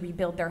start to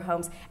rebuild their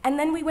homes. And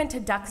then we went to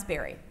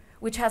Duxbury,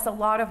 which has a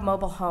lot of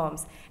mobile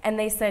homes. And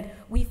they said,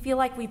 we feel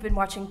like we've been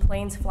watching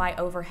planes fly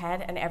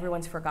overhead and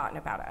everyone's forgotten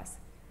about us.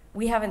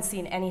 We haven't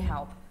seen any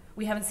help.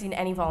 We haven't seen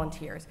any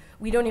volunteers.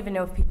 We don't even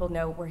know if people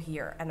know we're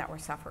here and that we're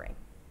suffering.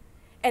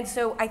 And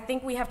so I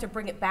think we have to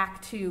bring it back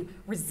to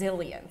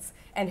resilience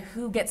and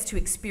who gets to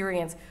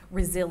experience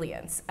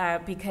resilience.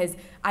 Because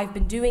I've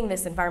been doing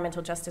this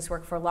environmental justice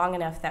work for long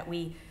enough that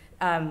we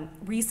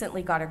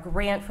recently got a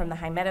grant from the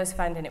High Meadows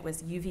Fund, and it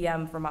was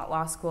UVM, Vermont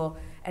Law School,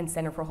 and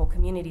Center for Whole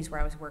Communities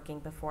where I was working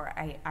before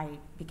I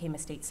became a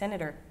state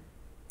senator.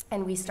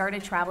 And we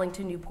started traveling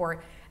to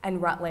Newport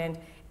and Rutland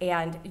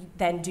and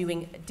then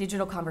doing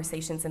digital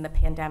conversations in the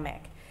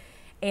pandemic.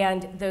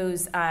 And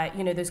those,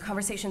 those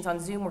conversations on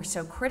Zoom were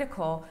so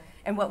critical.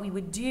 And what we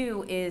would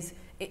do is,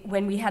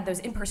 when we had those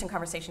in-person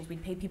conversations,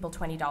 we'd pay people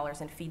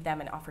 $20 and feed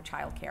them and offer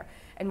childcare.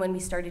 And when we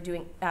started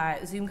doing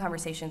Zoom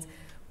conversations,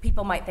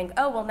 people might think,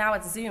 oh, well, now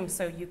it's Zoom,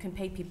 so you can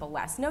pay people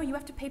less. No, you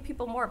have to pay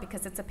people more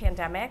because it's a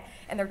pandemic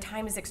and their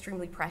time is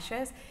extremely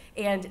precious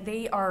and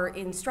they are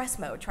in stress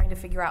mode trying to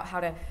figure out how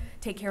to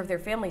take care of their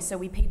families. So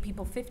we paid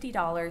people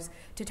 $50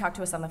 to talk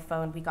to us on the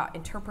phone. We got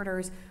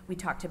interpreters. We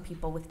talked to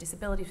people with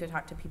disabilities. We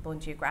talked to people in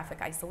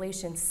geographic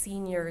isolation,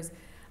 seniors,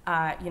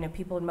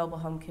 people in mobile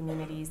home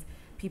communities,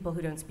 people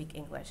who don't speak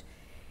English.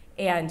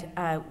 And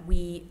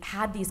we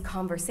had these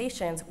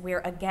conversations where,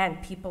 again,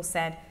 people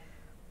said,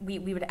 we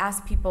would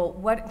ask people,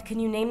 what can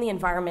you name the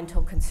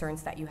environmental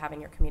concerns that you have in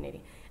your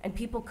community? And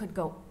people could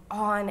go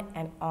on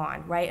and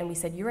on, right? And we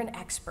said, you're an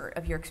expert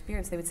of your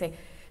experience. They would say,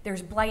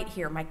 there's blight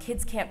here, my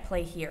kids can't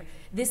play here,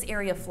 this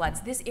area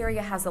floods, this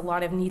area has a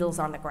lot of needles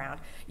on the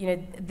ground.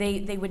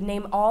 They would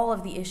name all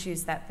of the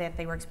issues that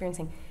they were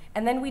experiencing.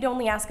 And then we'd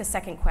only ask a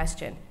second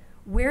question.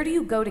 Where do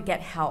you go to get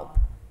help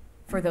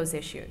for those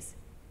issues?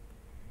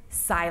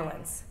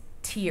 Silence,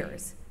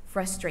 tears,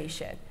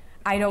 frustration.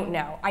 I don't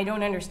know. I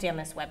don't understand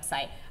this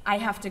website. I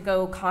have to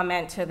go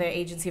comment to the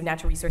Agency of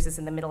Natural Resources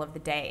in the middle of the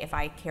day if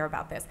I care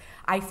about this.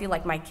 I feel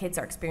like my kids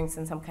are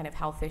experiencing some kind of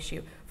health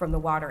issue from the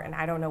water and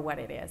I don't know what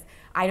it is.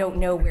 I don't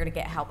know where to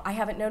get help. I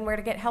haven't known where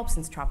to get help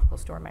since Tropical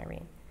Storm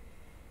Irene.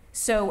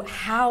 So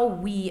how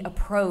we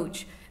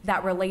approach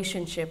that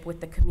relationship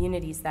with the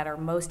communities that are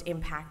most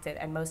impacted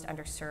and most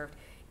underserved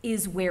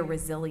is where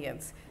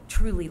resilience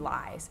truly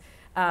lies.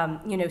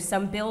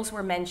 Some bills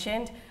were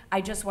mentioned.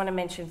 I just want to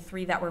mention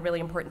 3 that were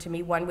really important to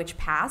me. One which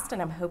passed,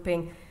 and I'm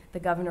hoping the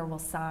governor will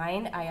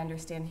sign. I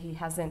understand he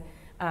hasn't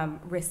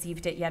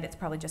received it yet. It's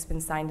probably just been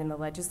signed in the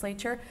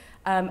legislature.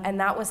 And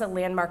that was a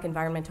landmark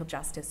environmental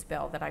justice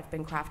bill that I've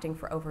been crafting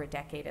for over a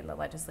decade in the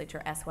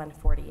legislature,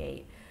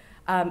 S148.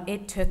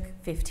 It took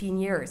 15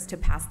 years to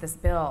pass this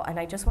bill, and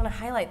I just want to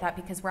highlight that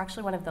because we're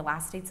actually one of the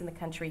last states in the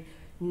country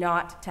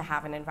not to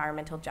have an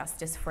environmental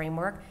justice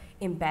framework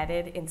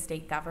embedded in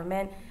state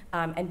government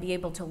and be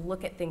able to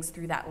look at things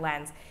through that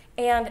lens.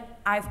 And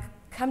I've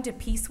come to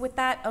peace with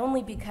that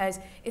only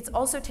because it's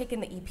also taken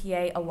the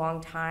EPA a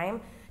long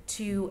time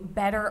to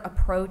better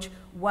approach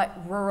what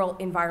rural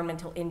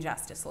environmental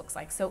injustice looks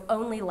like. So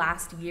only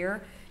last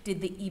year did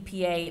the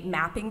EPA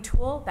mapping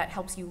tool that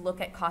helps you look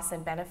at costs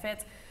and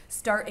benefits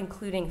start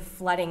including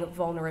flooding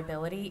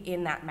vulnerability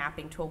in that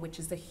mapping tool, which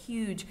is a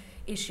huge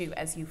issue,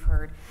 as you've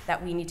heard,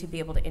 that we need to be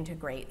able to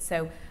integrate.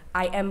 So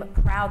I am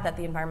proud that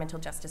the Environmental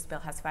Justice Bill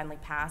has finally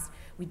passed.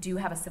 We do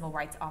have a civil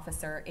rights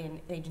officer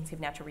in the Agency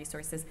of Natural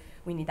Resources.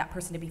 We need that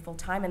person to be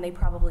full-time, and they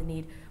probably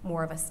need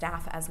more of a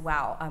staff as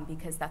well,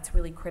 because that's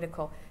really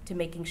critical to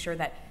making sure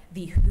that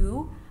the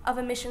who of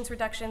emissions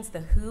reductions,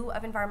 the who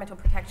of environmental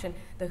protection,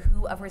 the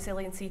who of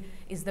resiliency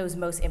is those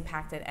most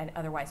impacted and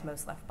otherwise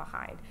most left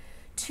behind.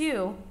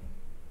 2,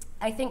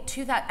 I think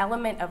to that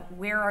element of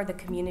where are the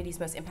communities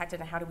most impacted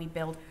and how do we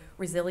build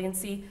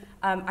resiliency,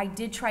 I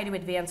did try to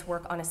advance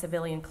work on a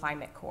civilian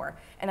climate corps,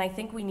 and I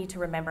think we need to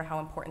remember how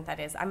important that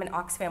is. I'm an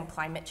Oxfam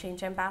climate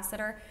change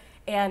ambassador,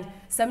 and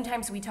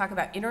sometimes we talk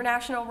about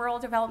international rural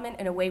development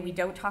in a way we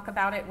don't talk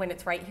about it when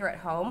it's right here at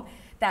home,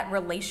 that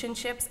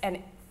relationships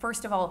and,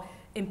 first of all,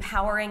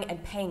 empowering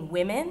and paying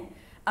women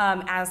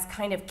as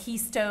kind of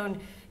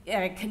keystone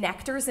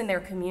connectors in their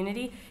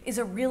community is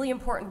a really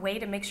important way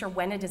to make sure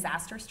when a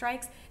disaster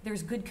strikes,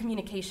 there's good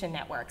communication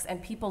networks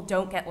and people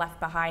don't get left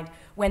behind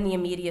when the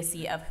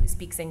immediacy of who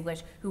speaks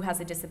English, who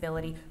has a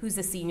disability, who's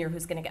a senior,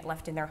 who's going to get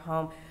left in their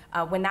home.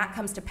 When that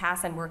comes to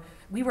pass, and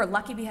we were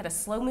lucky we had a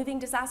slow-moving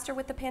disaster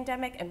with the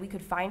pandemic and we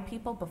could find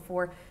people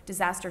before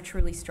disaster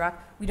truly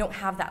struck. We don't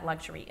have that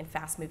luxury in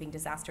fast-moving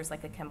disasters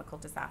like a chemical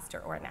disaster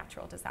or a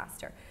natural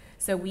disaster.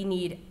 So we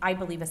need, I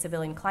believe, a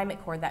civilian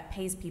climate corps that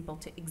pays people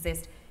to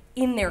exist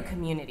in their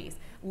communities,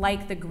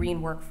 like the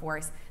green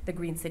workforce, the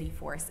green city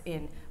force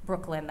in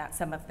Brooklyn that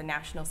some of the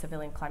National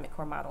Civilian Climate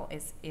Corps model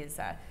is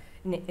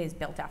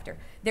built after.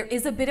 There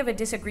is a bit of a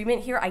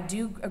disagreement here. I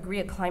do agree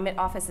a climate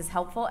office is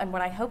helpful, and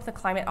what I hope the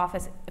climate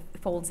office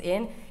folds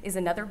in is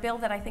another bill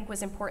that I think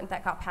was important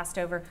that got passed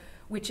over,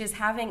 which is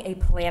having a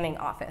planning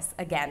office,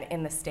 again,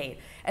 in the state.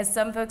 As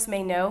some folks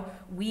may know,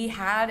 we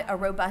had a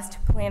robust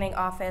planning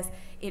office.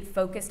 It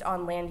focused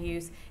on land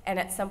use, and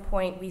at some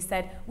point we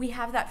said, we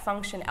have that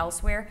function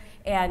elsewhere,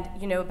 and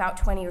about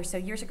 20 or so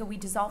years ago, we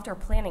dissolved our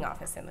planning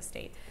office in the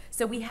state.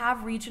 So we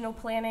have regional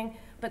planning,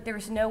 but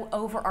there's no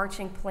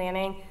overarching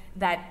planning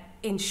that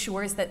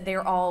ensures that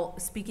they're all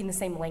speaking the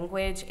same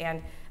language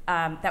and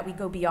that we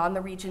go beyond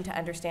the region to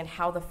understand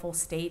how the full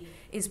state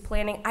is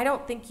planning. I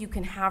don't think you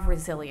can have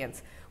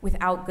resilience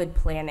without good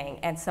planning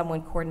and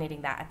someone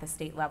coordinating that at the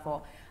state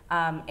level.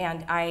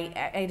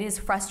 It is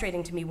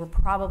frustrating to me. We're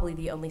probably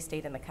the only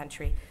state in the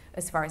country,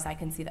 as far as I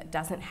can see, that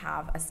doesn't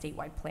have a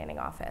statewide planning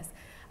office.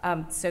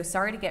 So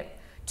sorry to get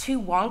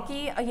too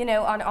wonky,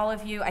 on all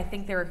of you. I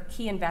think there are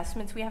key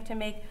investments we have to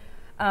make,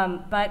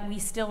 but we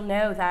still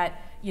know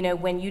that,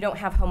 when you don't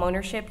have home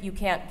ownership, you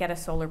can't get a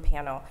solar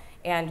panel.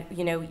 And,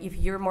 if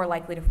you're more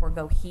likely to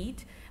forego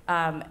heat,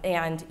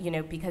 and,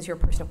 because you're a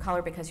person of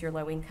color, because you're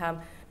low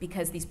income,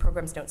 because these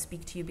programs don't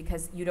speak to you,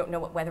 because you don't know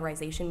what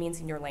weatherization means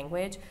in your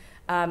language,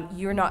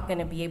 you're not going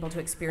to be able to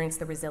experience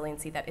the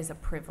resiliency that is a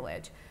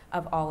privilege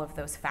of all of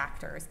those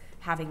factors: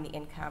 having the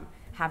income,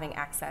 having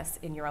access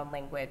in your own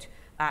language,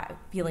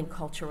 feeling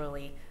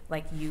culturally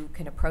like you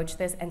can approach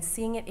this, and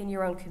seeing it in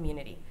your own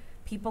community.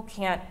 People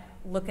can't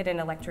look at an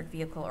electric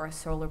vehicle or a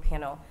solar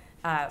panel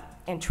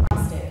and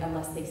trust it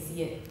unless they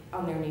see it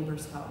on their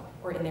neighbor's home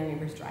or in their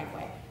neighbor's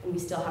driveway. And we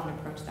still haven't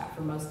approached that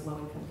for most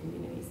low-income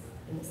communities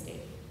in the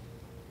state.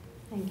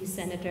 Thank you,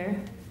 Senator.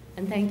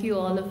 And thank you,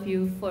 all of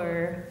you,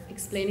 for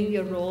explaining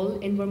your role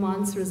in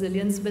Vermont's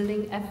resilience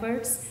building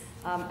efforts.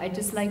 I'd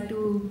just like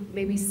to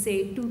maybe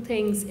say two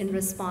things in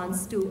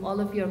response to all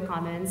of your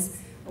comments.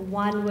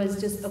 One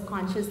was just a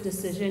conscious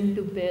decision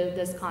to build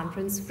this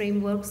conference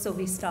framework. So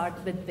we start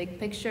with big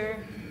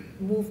picture,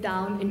 move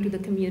down into the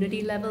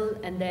community level,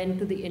 and then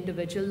to the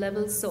individual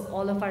level. So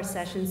all of our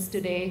sessions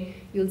today,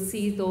 you'll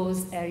see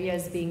those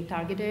areas being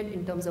targeted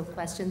in terms of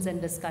questions and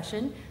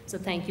discussion. So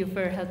thank you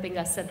for helping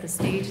us set the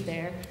stage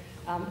there.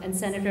 And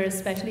Senator,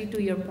 especially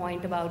to your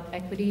point about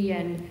equity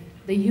and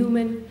the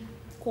human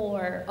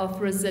core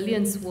of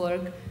resilience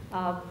work,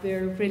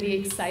 we're really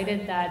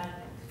excited that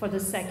for the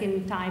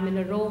second time in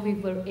a row, we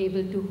were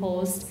able to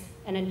host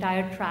an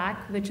entire track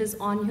which is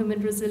on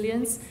human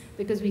resilience,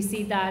 because we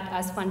see that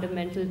as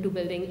fundamental to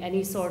building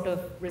any sort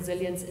of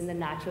resilience in the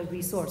natural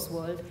resource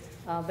world,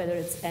 whether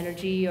it's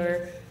energy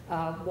or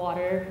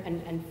water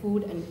and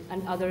food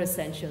and other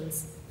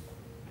essentials.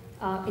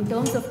 In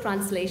terms of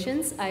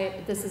translations,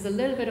 this is a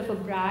little bit of a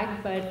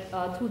brag,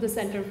 but through the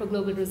Center for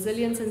Global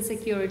Resilience and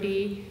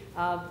Security,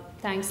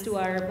 thanks to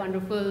our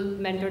wonderful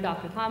mentor,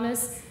 Dr.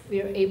 Thomas,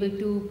 we are able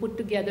to put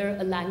together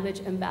a language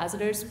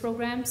ambassadors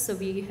program. So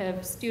we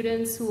have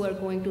students who are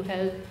going to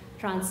help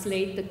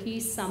translate the key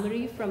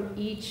summary from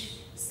each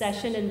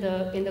session in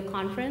the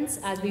conference,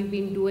 as we've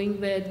been doing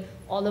with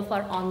all of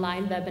our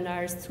online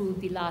webinars through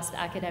the last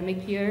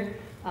academic year,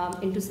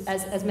 into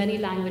as many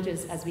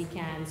languages as we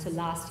can. So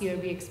last year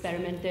we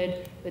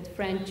experimented with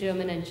French,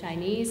 German, and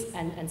Chinese,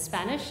 and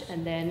Spanish,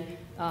 and then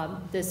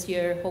this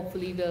year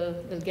hopefully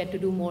we'll get to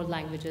do more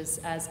languages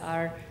as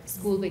our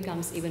school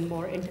becomes even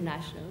more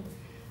international.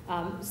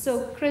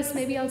 So Chris,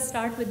 maybe I'll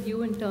start with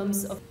you in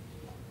terms of...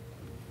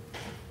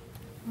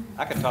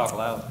 I can talk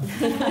loud.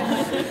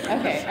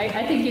 Okay,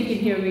 I think you can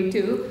hear me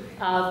too.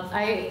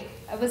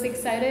 I was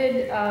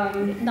excited,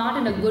 not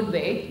in a good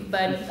way,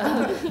 but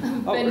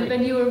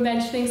when you were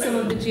mentioning some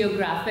of the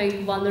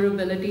geographic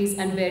vulnerabilities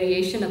and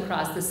variation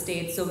across the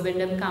state. So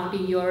Windham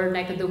County, your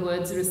neck of the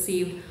woods,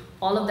 received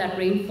all of that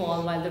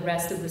rainfall while the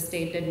rest of the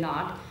state did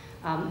not.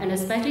 And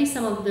especially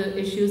some of the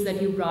issues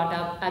that you brought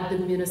up at the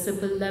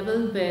municipal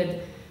level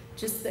with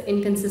just the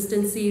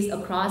inconsistencies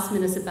across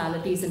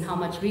municipalities and how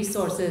much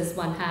resources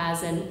one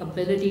has and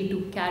ability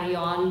to carry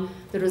on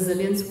the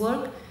resilience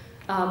work.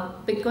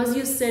 Because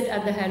you sit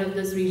at the head of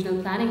this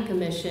Regional Planning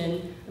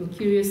Commission, I'm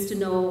curious to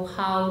know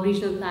how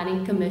regional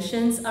planning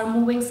commissions are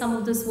moving some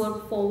of this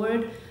work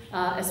forward,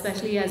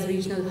 especially as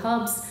regional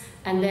hubs.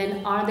 And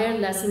then are there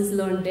lessons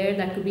learned there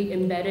that could be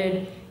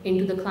embedded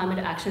into the climate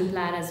action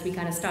plan as we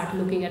kind of start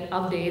looking at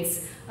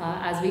updates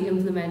as we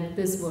implement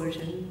this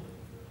version?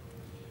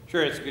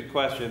 Sure, it's a good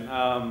question.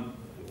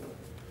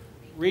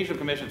 Regional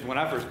commissions, when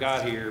I first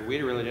got here, we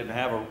really didn't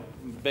have a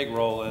big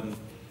role in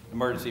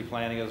emergency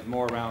planning. It was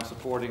more around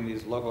supporting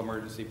these local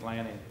emergency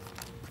planning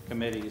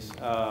committees,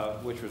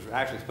 which was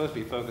actually supposed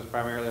to be focused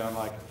primarily on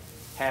like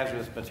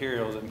hazardous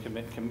materials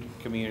in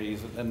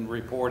communities and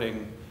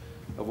reporting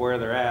of where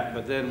they're at.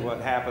 But then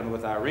what happened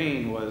with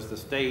Irene was the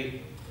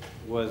state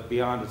was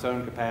beyond its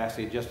own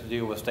capacity just to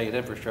deal with state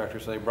infrastructure,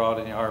 so they brought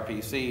in the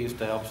RPCs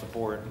to help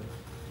support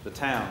the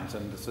towns,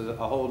 and so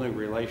a whole new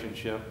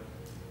relationship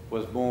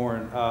was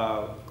born.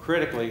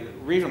 Critically,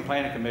 regional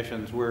planning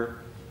commissions were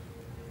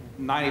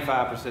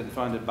 95%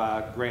 funded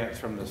by grants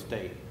from the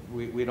state.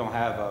 We don't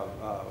have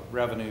a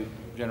revenue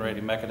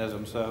generating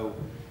mechanism, so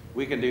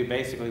we can do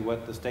basically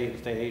what the state and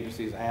state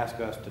agencies ask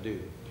us to do.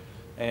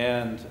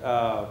 And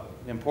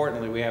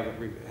importantly, we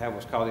have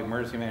what's called the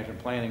Emergency Management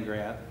Planning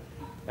Grant,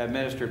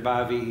 administered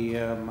by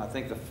VEM. I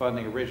think the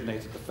funding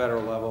originates at the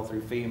federal level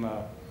through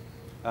FEMA.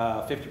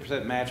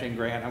 50% matching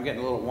grant. I'm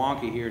getting a little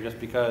wonky here just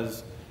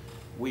because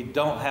we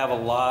don't have a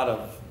lot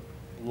of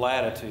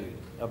latitude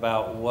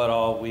about what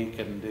all we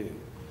can do.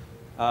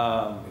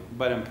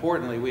 But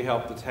importantly, we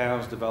help the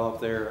towns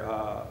develop their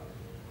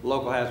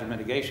local hazard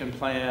mitigation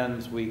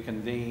plans. We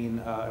convene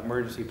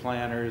emergency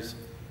planners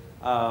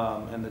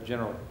and the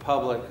general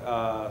public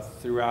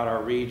throughout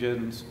our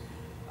regions.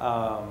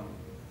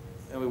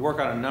 And we work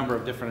on a number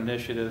of different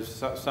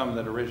initiatives, some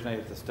that originate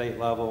at the state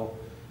level.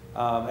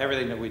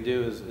 Everything that we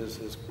do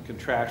is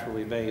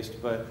contractually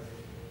based, but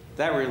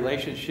that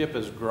relationship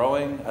is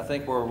growing. I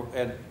think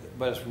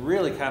but it's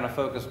really kind of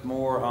focused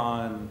more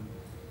on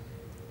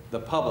the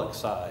public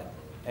side.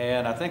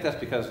 And I think that's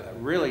because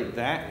really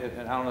that,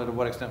 and I don't know to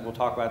what extent we'll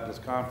talk about at this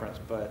conference,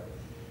 but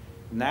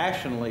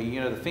nationally,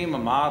 you know, the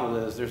FEMA model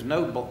is there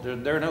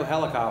are no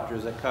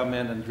helicopters that come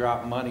in and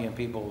drop money in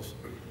people's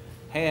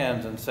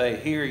hands and say,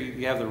 here,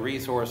 you have the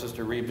resources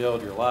to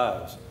rebuild your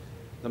lives.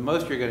 The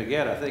most you're going to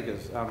get, I think,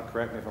 is, I don't know,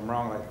 correct me if I'm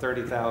wrong, like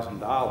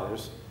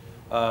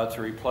 $30,000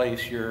 to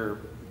replace your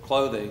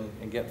clothing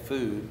and get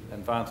food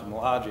and find some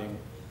lodging,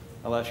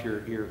 unless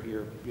you're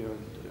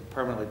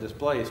permanently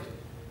displaced.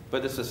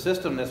 But it's a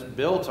system that's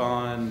built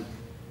on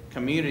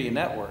community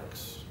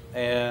networks.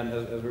 And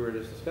as we were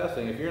just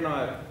discussing, if you're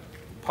not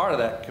part of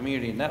that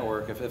community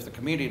network, if the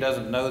community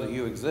doesn't know that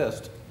you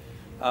exist,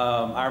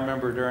 I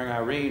remember during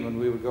Irene when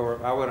we would go,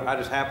 I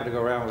just happened to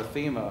go around with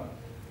FEMA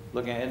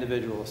looking at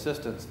individual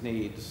assistance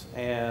needs.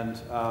 And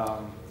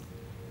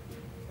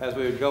as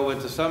we would go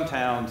into some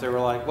towns, they were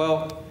like,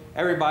 well,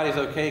 everybody's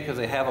okay because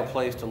they have a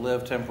place to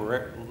live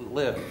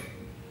temporarily.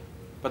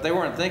 But they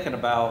weren't thinking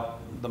about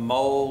the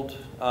mold.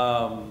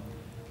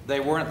 They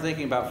weren't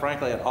thinking about,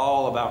 frankly, at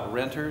all about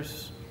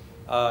renters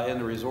in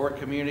the resort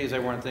communities. They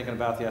weren't thinking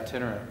about the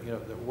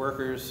itinerant, the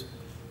workers,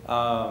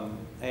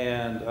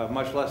 and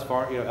much less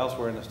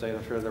elsewhere in the state.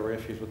 I'm sure there were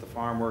issues with the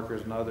farm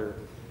workers and other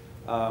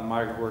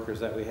migrant workers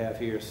that we have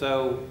here.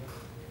 So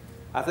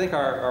I think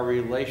our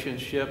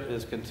relationship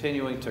is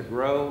continuing to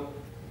grow.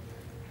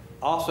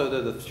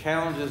 Also, the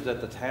challenges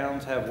that the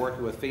towns have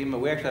working with FEMA,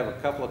 we actually have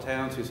a couple of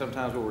towns who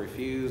sometimes will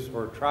refuse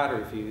or try to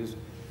refuse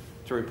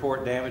to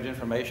report damage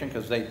information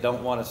because they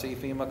don't want to see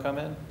FEMA come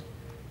in,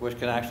 which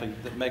can actually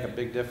make a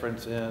big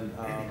difference in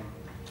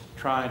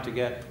trying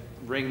to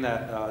ring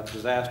that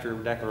disaster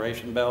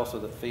declaration bell so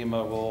that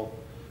FEMA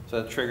so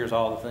it triggers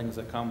all the things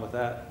that come with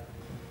that.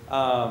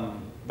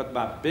 But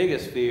my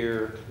biggest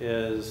fear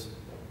is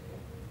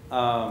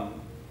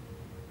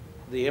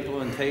the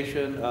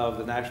implementation of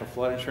the National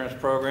Flood Insurance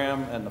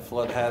Program and the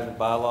flood hazard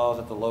bylaws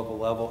at the local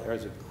level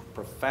is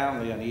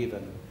profoundly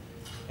uneven.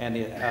 And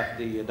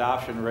the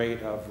adoption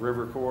rate of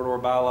river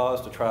corridor bylaws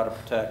to try to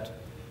protect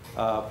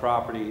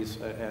properties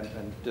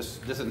and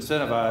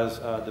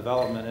disincentivize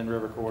development in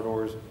river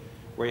corridors,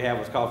 where you have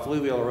what's called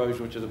fluvial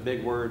erosion, which is a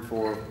big word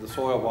for the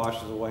soil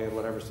washes away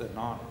whatever's sitting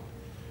on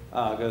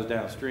it, goes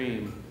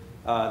downstream.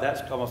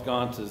 That's almost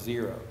gone to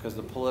zero because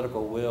the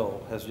political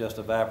will has just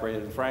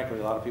evaporated, and frankly,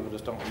 a lot of people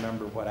just don't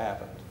remember what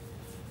happened.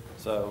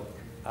 So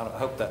I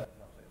hope that.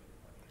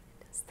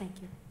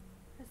 Thank you.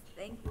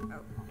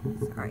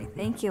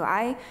 Thank you.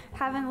 I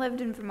haven't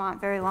lived in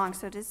Vermont very long,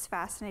 so it is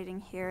fascinating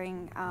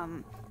hearing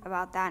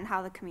about that and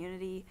how the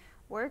community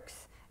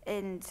works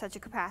in such a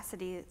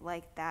capacity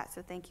like that.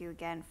 So thank you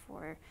again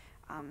for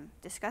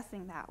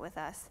discussing that with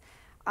us.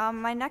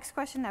 My next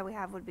question that we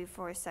have would be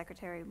for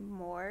Secretary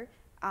Moore.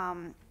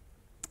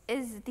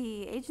 Is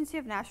the Agency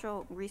of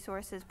Natural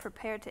Resources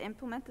prepared to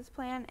implement this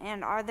plan?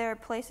 And are there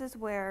places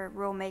where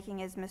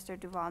rulemaking, as Mr.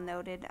 Duval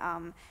noted,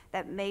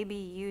 that may be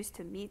used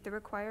to meet the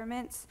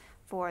requirements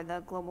for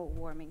the Global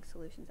Warming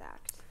Solutions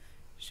Act?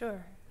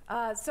 Sure.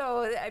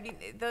 So, I mean,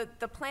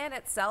 the plan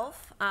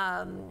itself,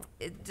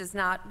 it does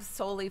not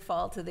solely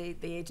fall to the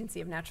Agency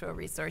of Natural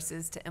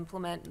Resources to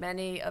implement.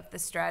 Many of the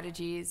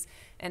strategies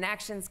and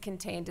actions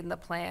contained in the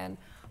plan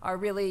are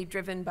really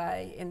driven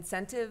by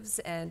incentives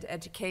and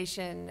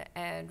education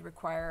and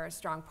require a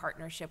strong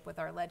partnership with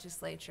our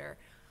legislature.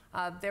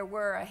 There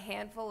were a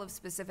handful of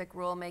specific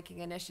rulemaking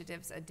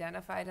initiatives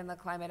identified in the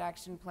Climate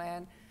Action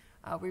Plan.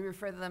 We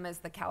refer to them as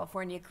the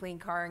California Clean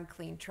Car and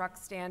Clean Truck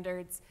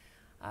Standards.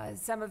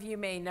 Some of you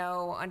may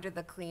know under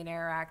the Clean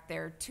Air Act,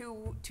 there are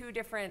two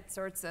different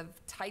sorts of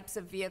types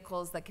of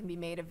vehicles that can be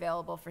made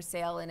available for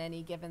sale in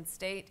any given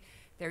state.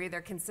 They're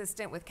either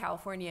consistent with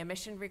California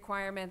emission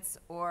requirements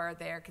or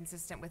they're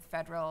consistent with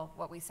federal,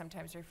 what we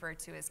sometimes refer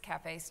to as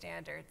CAFE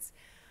standards.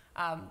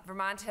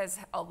 Vermont has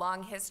a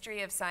long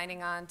history of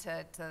signing on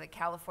to the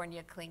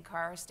California Clean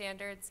Car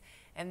Standards,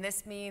 and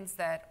this means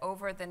that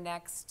over the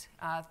next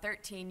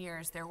 13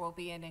 years, there will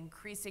be an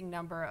increasing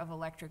number of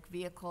electric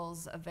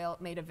vehicles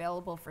made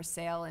available for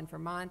sale in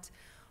Vermont.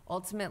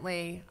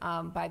 Ultimately,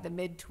 by the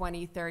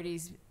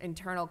mid-2030s,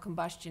 internal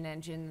combustion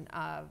engine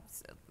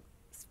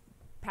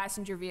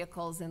passenger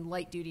vehicles and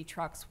light-duty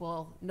trucks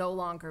will no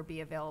longer be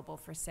available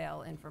for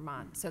sale in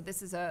Vermont. So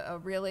this is a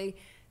really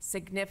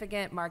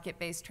significant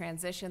market-based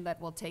transition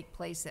that will take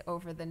place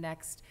over the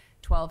next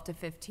 12 to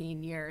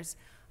 15 years.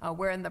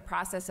 We're in the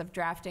process of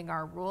drafting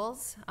our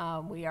rules.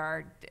 We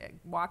are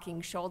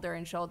walking shoulder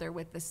in shoulder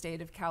with the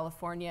state of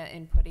California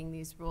in putting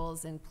these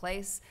rules in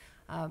place.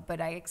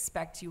 But I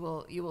expect you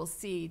will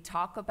see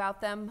talk about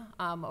them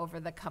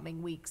over the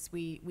coming weeks.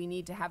 We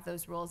need to have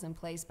those rules in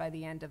place by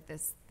the end of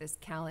this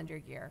calendar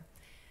year.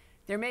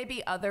 There may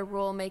be other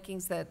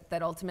rulemakings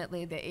that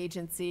ultimately the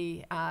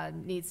agency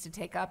needs to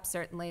take up.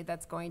 Certainly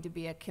that's going to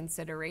be a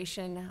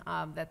consideration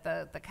that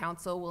the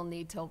council will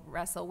need to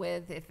wrestle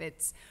with if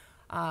it's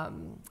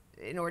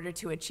in order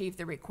to achieve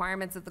the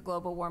requirements of the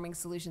Global Warming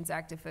Solutions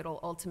Act, if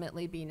it'll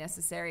ultimately be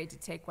necessary to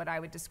take what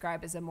I would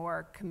describe as a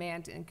more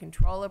command and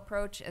control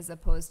approach as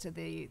opposed to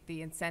the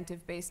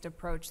incentive-based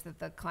approach that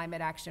the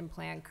Climate Action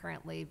Plan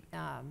currently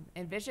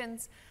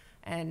envisions.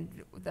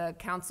 And the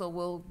council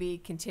will be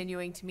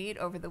continuing to meet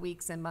over the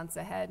weeks and months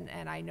ahead,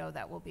 and I know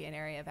that will be an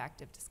area of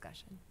active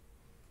discussion.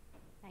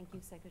 Thank you,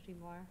 Secretary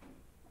Moore.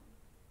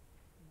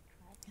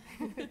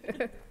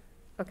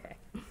 Okay.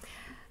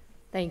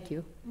 Thank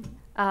you.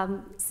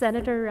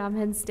 Senator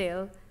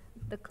Hinsdale,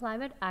 the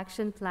Climate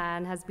Action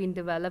Plan has been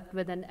developed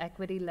with an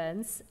equity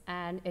lens,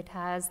 and it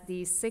has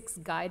these 6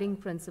 guiding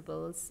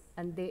principles,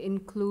 and they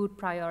include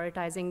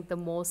prioritizing the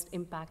most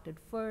impacted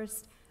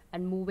first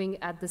and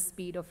moving at the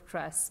speed of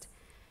trust.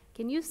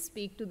 Can you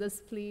speak to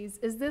this, please?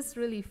 Is this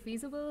really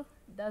feasible?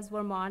 Does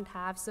Vermont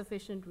have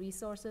sufficient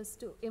resources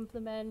to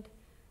implement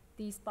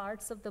these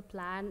parts of the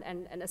plan,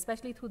 and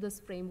especially through this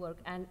framework,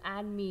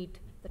 and meet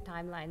the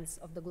timelines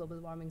of the Global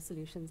Warming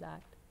Solutions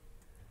Act?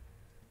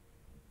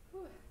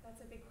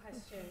 That's a big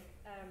question.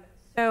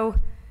 So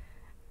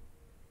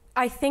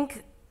I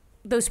think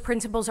those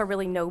principles are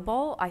really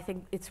noble. I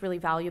think it's really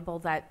valuable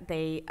that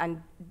they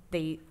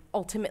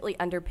ultimately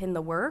underpin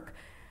the work.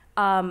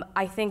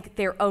 I think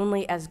they're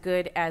only as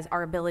good as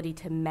our ability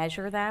to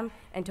measure them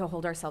and to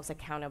hold ourselves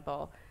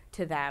accountable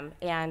to them.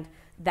 And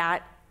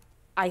that,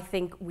 I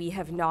think, we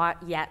have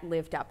not yet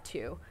lived up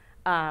to.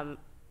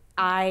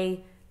 I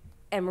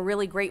am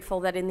really grateful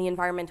that in the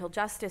Environmental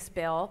Justice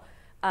Bill,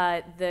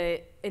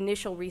 the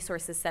initial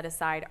resources set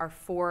aside are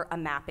for a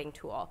mapping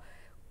tool.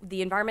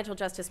 The environmental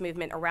justice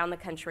movement around the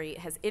country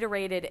has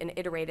iterated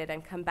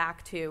and come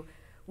back to,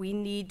 we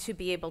need to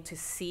be able to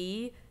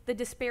see the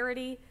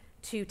disparity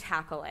to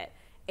tackle it.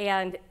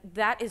 And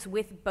that is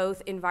with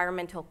both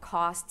environmental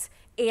costs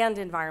and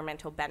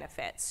environmental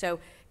benefits. So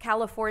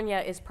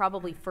California is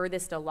probably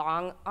furthest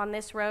along on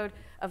this road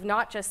of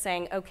not just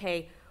saying,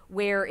 okay,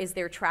 where is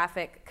there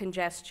traffic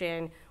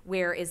congestion,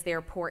 where is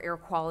there poor air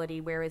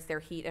quality, where is there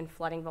heat and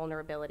flooding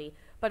vulnerability,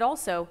 but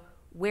also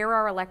where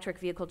are electric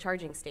vehicle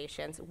charging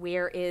stations,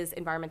 where is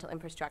environmental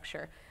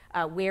infrastructure,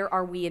 where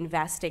are we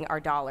investing our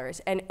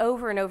dollars? And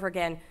over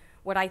again,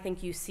 what I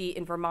think you see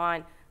in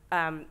Vermont,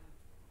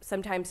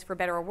 sometimes for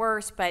better or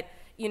worse, but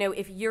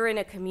if you're in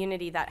a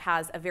community that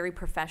has a very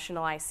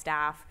professionalized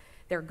staff,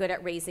 they're good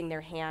at raising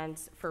their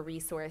hands for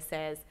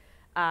resources,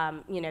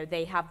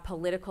 they have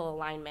political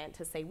alignment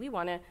to say, we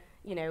want to,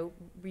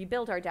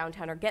 rebuild our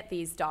downtown or get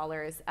these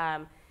dollars,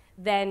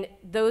 then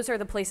those are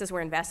the places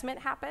where investment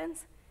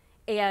happens.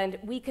 And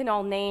we can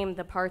all name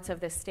the parts of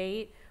the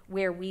state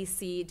where we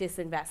see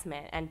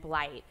disinvestment and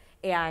blight,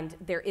 and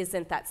there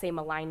isn't that same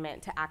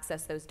alignment to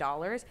access those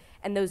dollars,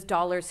 and those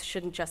dollars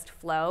shouldn't just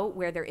flow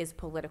where there is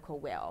political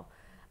will.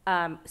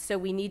 So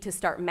we need to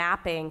start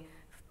mapping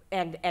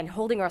and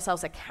holding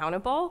ourselves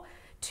accountable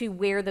to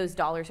where those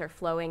dollars are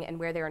flowing and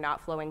where they are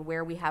not flowing,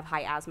 where we have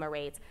high asthma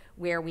rates,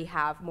 where we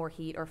have more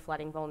heat or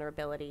flooding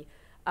vulnerability.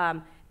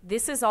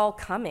 This is all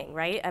coming,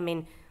 right? I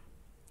mean,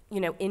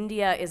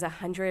 India is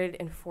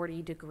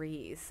 140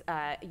 degrees.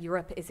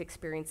 Europe is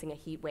experiencing a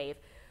heat wave.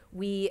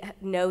 We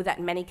know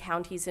that many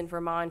counties in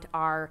Vermont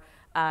are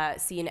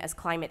seen as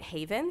climate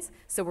havens,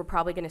 so we're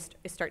probably going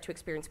to start to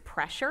experience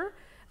pressure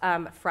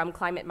from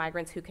climate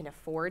migrants who can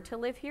afford to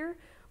live here,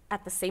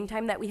 at the same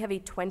time that we have a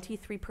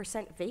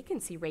 23%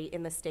 vacancy rate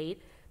in the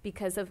state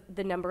because of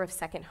the number of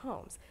second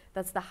homes.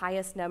 That's the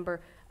highest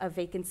number of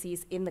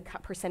vacancies in the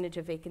percentage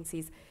of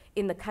vacancies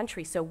in the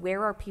country. So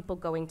where are people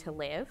going to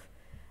live?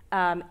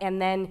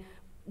 And then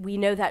we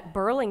know that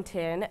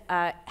Burlington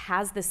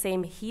has the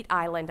same heat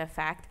island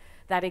effect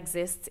that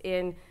exists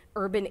in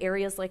urban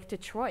areas like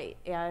Detroit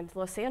and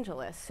Los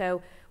Angeles.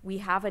 So we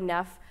have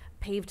enough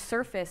paved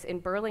surface in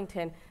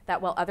Burlington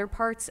that while other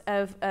parts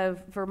of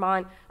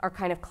Vermont are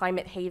kind of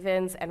climate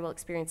havens and will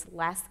experience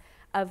less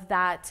of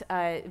that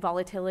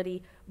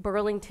volatility,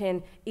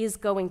 Burlington is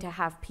going to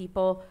have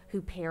people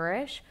who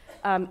perish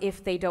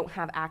if they don't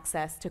have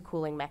access to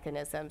cooling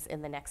mechanisms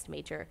in the next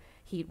major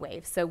heat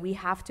wave. So we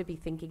have to be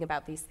thinking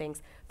about these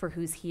things for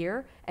who's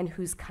here and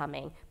who's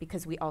coming,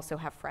 because we also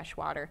have fresh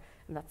water,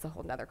 and that's a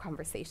whole nother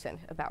conversation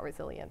about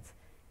resilience.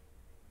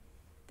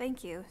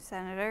 Thank you,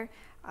 Senator.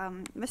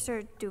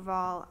 Mr.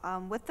 Duvall,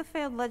 with the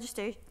failed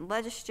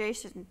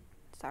legislation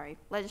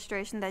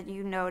legislation that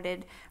you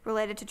noted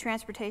related to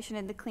transportation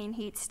and the clean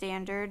heat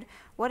standard.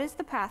 What is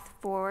the path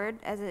forward?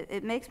 As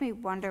it makes me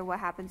wonder what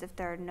happens if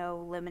there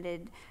are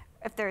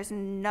if there's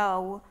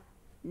no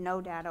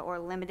data or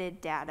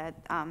limited data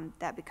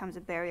that becomes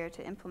a barrier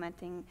to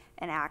implementing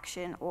an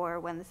action, or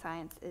when the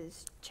science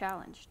is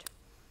challenged.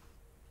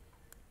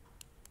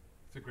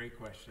 It's a great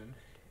question.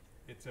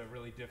 It's a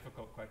really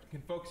difficult question.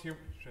 Can folks hear?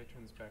 Should I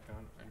turn this back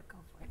on? Go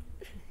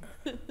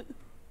for it.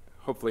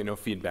 Hopefully no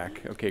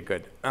feedback. Okay,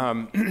 good.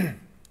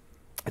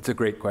 It's a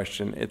great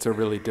question. It's a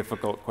really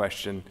difficult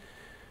question.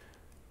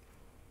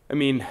 I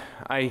mean,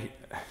 I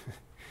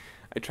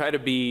try to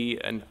be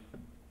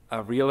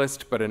a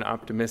realist, but an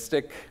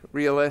optimistic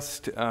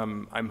realist.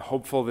 I'm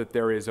hopeful that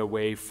there is a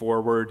way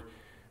forward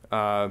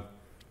for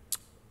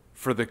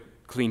the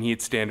clean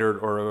heat standard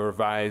or a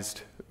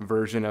revised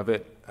version of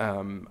it.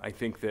 I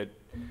think that,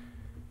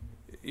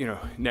 you know,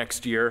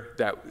 next year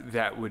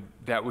that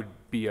would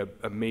be a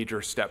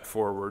major step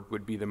forward,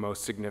 would be the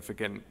most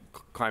significant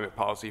climate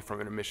policy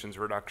from an emissions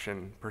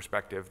reduction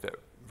perspective that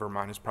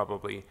Vermont has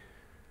probably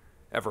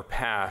ever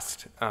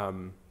passed.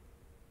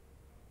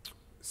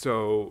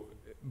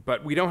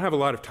 But we don't have a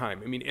lot of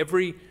time. I mean,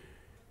 I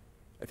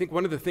think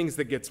one of the things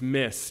that gets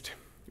missed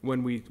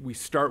when we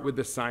start with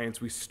the science,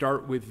 we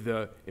start with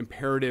the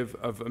imperative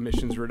of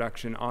emissions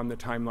reduction on the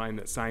timeline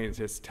that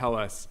scientists tell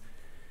us.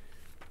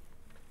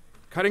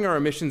 Cutting our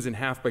emissions in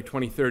half by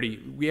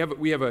 2030, we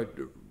have a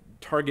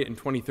target in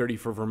 2030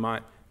 for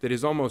Vermont that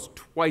is almost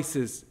twice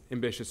as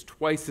ambitious,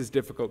 twice as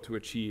difficult to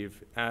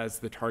achieve as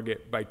the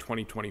target by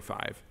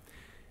 2025.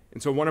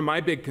 And so one of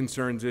my big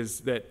concerns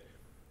is that,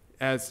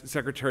 as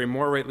Secretary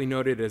Moore rightly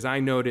noted, as I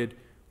noted,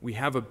 we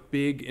have a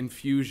big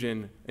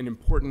infusion, an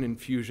important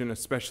infusion,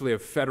 especially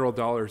of federal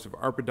dollars, of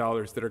ARPA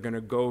dollars, that are going to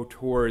go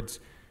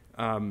towards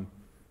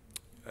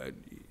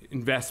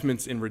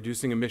investments in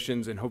reducing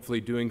emissions and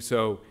hopefully doing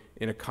so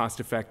in a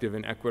cost-effective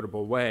and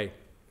equitable way.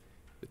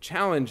 The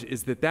challenge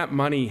is that that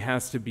money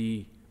has to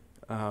be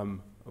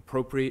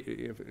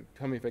appropriated,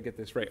 tell me if I get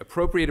this right,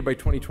 appropriated by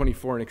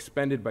 2024 and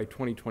expended by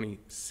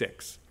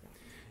 2026.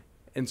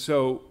 And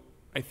so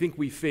I think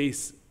we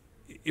face,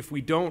 if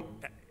we don't,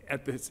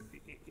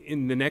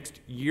 in the next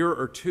year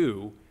or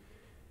two,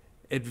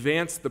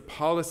 advance the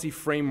policy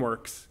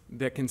frameworks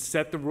that can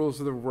set the rules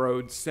of the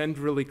road, send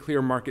really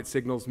clear market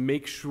signals,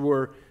 make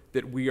sure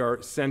that we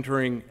are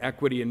centering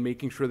equity and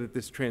making sure that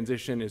this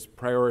transition is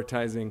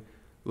prioritizing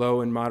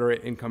low and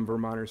moderate income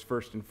Vermonters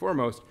first and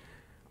foremost,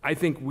 I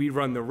think we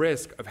run the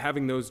risk of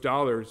having those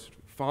dollars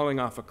falling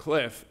off a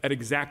cliff at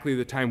exactly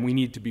the time we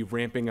need to be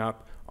ramping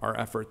up our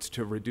efforts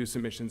to reduce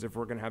emissions if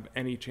we're going to have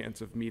any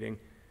chance of meeting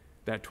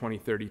that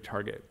 2030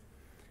 target.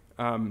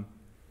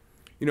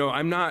 You know,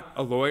 I'm not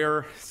a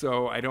lawyer,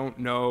 so I don't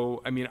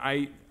know. I mean,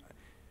 I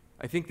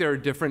think there are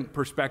different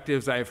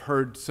perspectives. I've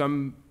heard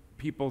some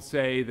people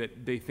say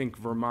that they think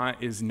Vermont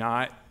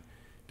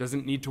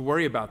doesn't need to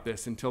worry about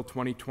this until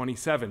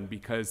 2027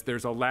 because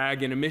there's a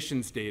lag in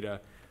emissions data,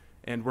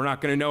 and we're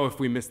not going to know if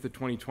we miss the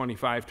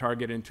 2025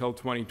 target until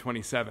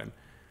 2027.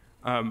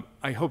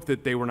 I hope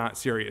that they were not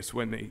serious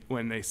when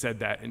they said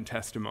that in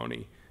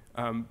testimony.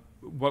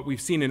 What we've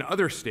seen in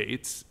other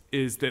states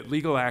is that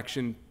legal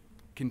action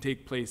can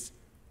take place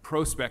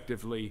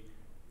prospectively,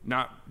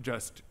 not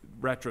just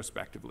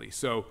retrospectively.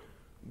 So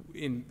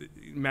in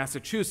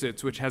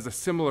Massachusetts, which has a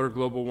similar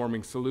Global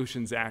Warming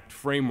Solutions Act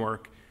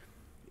framework,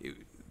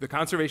 the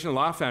Conservation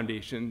Law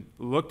Foundation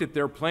looked at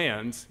their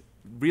plans,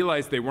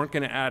 realized they weren't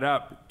going to add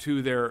up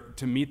to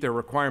meet their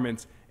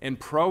requirements, and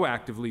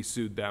proactively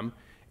sued them.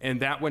 And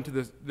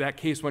that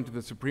case went to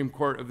the Supreme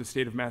Court of the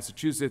state of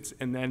Massachusetts,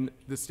 and then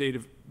the state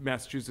of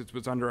Massachusetts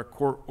was under a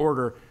court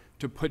order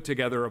to put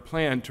together a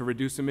plan to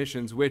reduce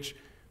emissions, which,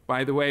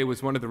 by the way,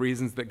 was one of the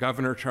reasons that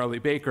Governor Charlie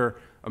Baker,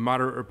 a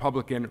moderate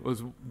Republican,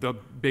 was the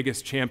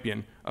biggest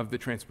champion of the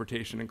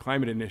Transportation and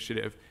Climate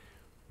Initiative,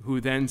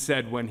 who then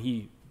said when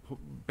he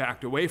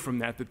backed away from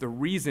that, that the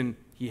reason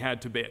he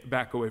had to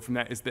back away from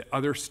that is that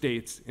other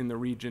states in the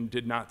region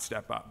did not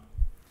step up.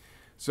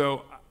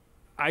 So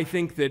I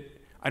think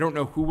that, I don't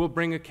know who will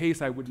bring a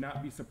case. I would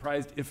not be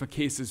surprised if a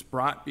case is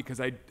brought, because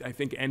I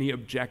think any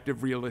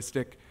objective,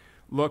 realistic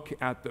look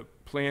at the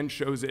plan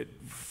shows it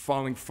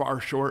falling far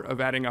short of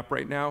adding up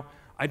right now.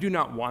 I do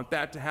not want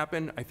that to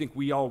happen. I think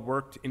we all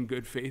worked in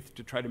good faith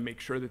to try to make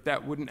sure that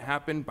that wouldn't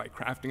happen by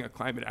crafting a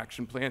climate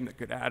action plan that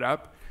could add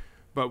up.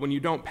 But when you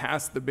don't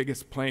pass the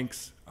biggest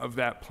planks of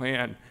that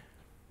plan,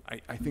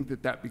 I think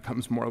that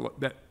becomes more,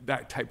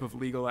 that type of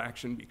legal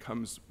action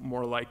becomes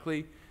more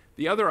likely.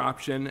 The other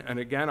option, and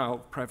again, I'll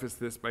preface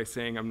this by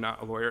saying I'm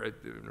not a lawyer,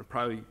 I'd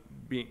probably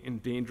be in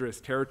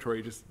dangerous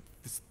territory just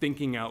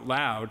thinking out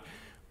loud,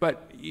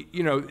 but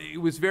you know,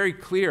 it was very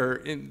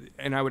clear,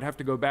 and I would have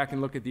to go back and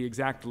look at the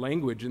exact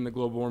language in the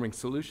Global Warming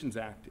Solutions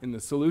Act, in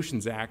the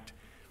Solutions Act,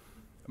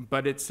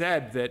 but it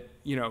said that,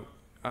 you know,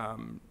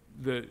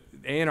 the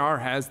ANR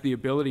has the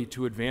ability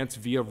to advance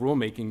via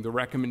rulemaking the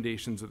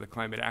recommendations of the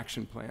Climate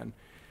Action Plan.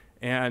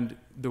 And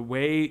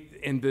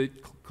the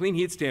Clean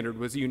Heat Standard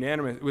was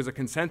a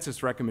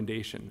consensus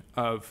recommendation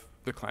of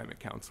the Climate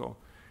Council.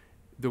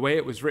 the way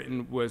it was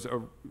written was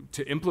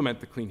to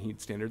implement the clean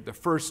heat standard. The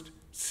first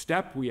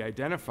step we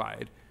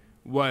identified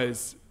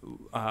was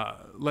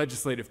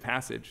legislative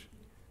passage.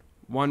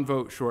 1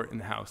 vote short in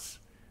the House,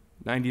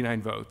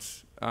 99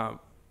 votes.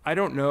 I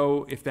don't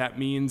know if that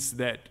means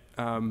that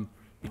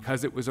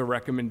because it was a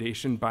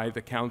recommendation by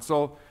the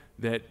council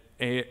that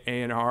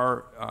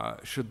A&R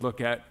should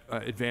look at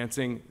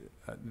advancing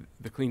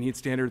the clean heat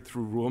standard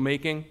through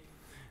rulemaking.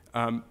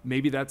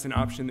 Maybe that's an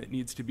option that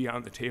needs to be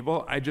on the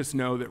table. I just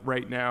know that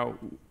right now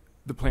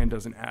the plan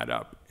doesn't add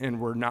up and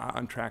we're not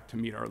on track to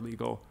meet our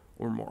legal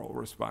or moral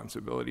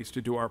responsibilities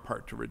to do our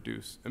part to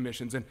reduce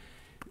emissions. And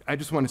I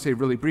just want to say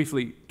really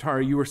briefly,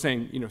 Tara, you were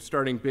saying,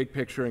 starting big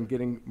picture and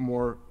getting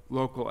more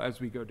local as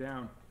we go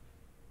down.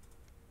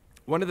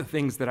 One of the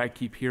things that I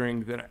keep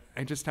hearing that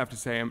I just have to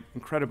say I'm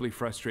incredibly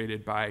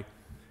frustrated by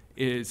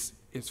is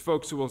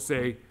folks who will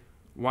say,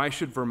 why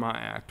should Vermont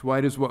act?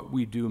 Why does what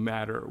we do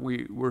matter?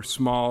 We're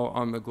small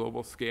on the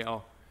global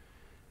scale.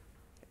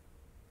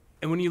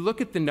 And when you look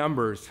at the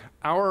numbers,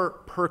 our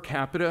per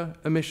capita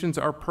emissions,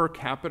 our per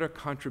capita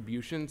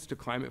contributions to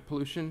climate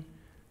pollution,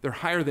 they're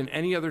higher than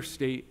any other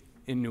state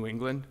in New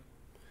England.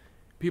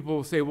 People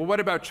will say, well, what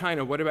about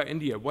China? What about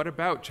India? What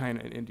about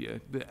China and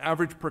India? The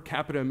average per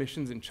capita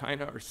emissions in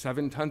China are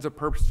 7 tons a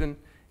person.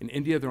 In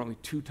India, they're only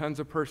 2 tons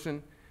a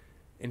person.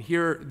 And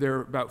here,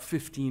 they're about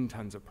 15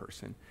 tons a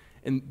person.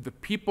 And the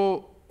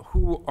people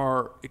who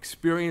are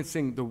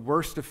experiencing the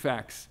worst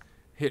effects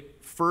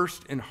hit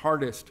first and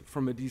hardest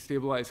from a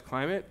destabilized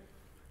climate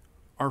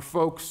are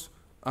folks,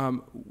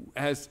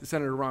 as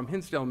Senator Rahm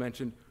Hinsdale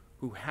mentioned,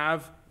 who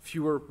have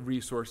fewer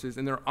resources,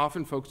 and they're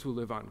often folks who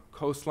live on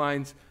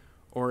coastlines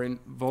or in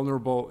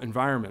vulnerable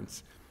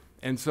environments.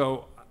 And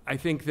so I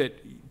think that,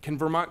 can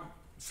Vermont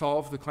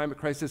solve the climate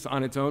crisis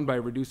on its own by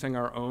reducing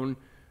our own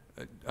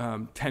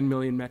 10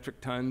 million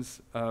metric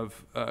tons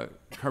of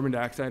carbon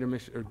dioxide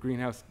emission, or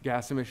greenhouse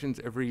gas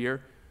emissions every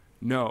year?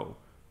 No,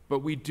 but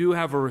we do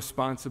have a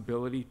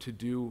responsibility to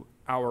do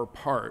our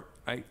part.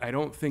 I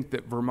don't think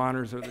that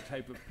Vermonters are the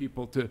type of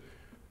people to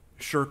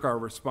shirk our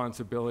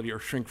responsibility or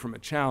shrink from a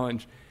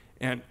challenge.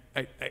 And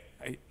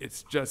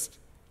it's just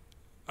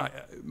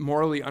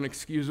morally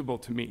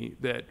unexcusable to me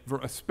that,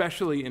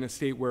 especially in a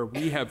state where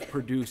we have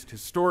produced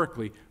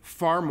historically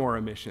far more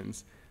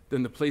emissions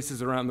than the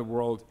places around the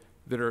world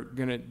that are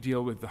going to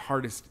deal with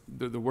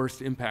the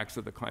worst impacts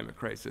of the climate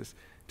crisis,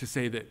 to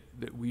say that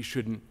we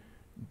shouldn't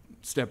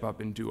step up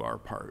and do our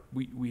part.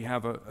 We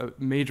have a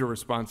major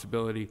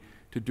responsibility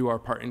to do our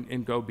part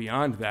and go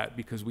beyond that,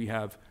 because we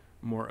have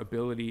more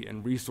ability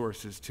and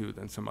resources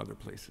than some other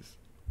places.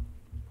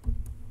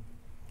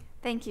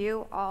 Thank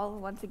you all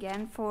once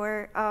again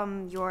for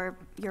your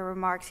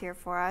remarks here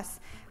for us.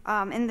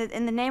 In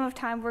the name of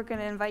time, we're going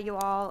to invite you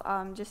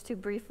all just to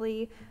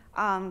briefly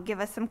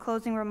give us some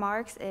closing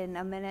remarks in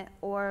a minute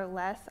or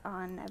less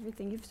on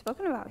everything you've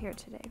spoken about here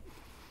today.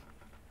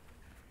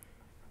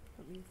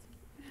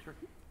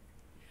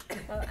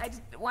 Well, I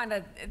just want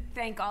to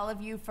thank all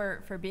of you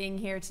for being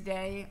here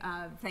today.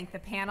 Thank the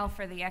panel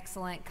for the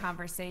excellent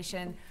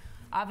conversation.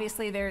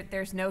 Obviously,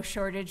 there's no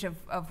shortage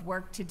of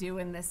work to do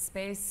in this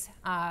space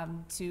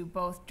to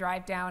both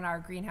drive down our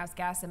greenhouse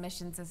gas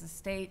emissions as a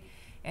state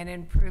and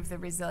improve the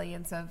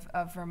resilience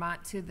of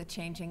Vermont to the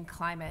changing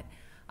climate.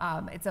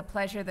 It's a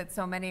pleasure that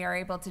so many are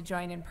able to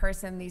join in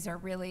person. These are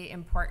really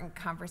important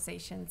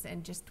conversations,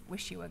 and just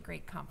wish you a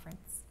great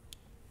conference.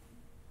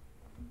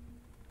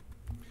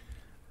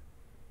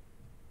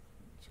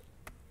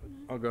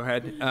 I'll go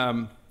ahead.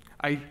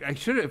 I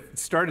should have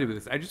started with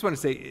this. I just want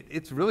to say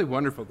it's really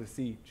wonderful to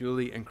see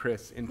Julie and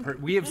Chris in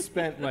person. We have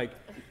spent like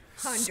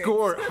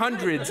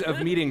hundreds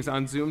of meetings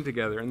on Zoom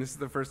together, and this is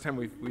the first time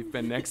we've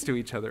been next to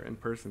each other in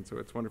person. So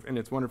it's wonderful, and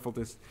it's wonderful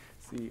to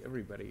see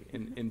everybody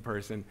in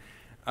person.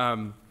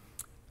 I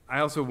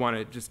also want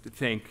to just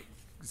thank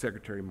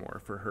Secretary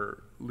Moore for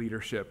her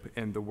leadership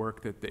and the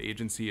work that the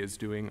agency is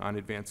doing on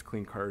advanced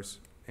clean cars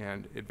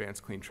and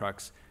advanced clean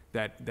trucks.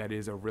 That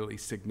is a really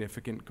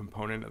significant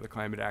component of the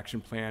climate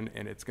action plan,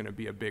 and it's going to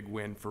be a big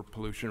win for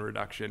pollution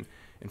reduction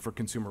and for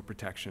consumer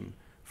protection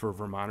for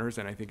Vermonters.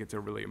 And I think it's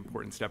a really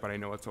important step, and I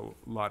know it's a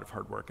lot of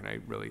hard work, and I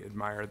really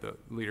admire the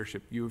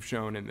leadership you have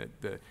shown and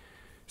that the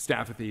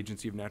staff at the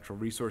Agency of Natural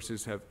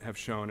Resources have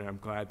shown, and I'm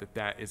glad that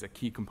that is a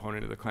key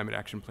component of the climate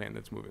action plan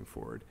that's moving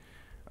forward.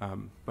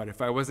 But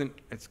if I wasn't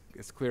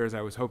as clear as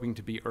I was hoping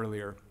to be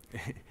earlier,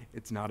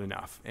 it's not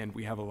enough, and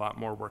we have a lot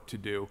more work to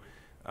do.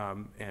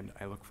 And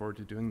I look forward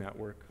to doing that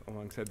work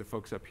alongside the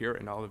folks up here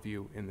and all of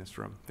you in this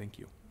room. Thank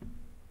you.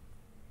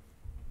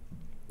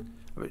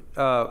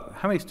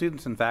 How many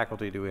students and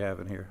faculty do we have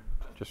in here?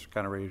 Just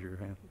kind of raise your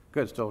hand.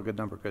 Good, still a good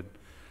number, good.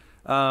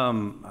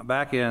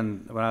 Back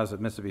when I was at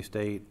Mississippi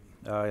State,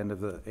 end of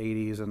the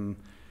 80s and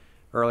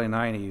early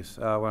 90s,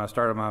 when I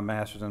started my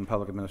master's in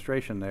public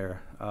administration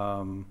there,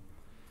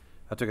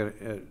 I took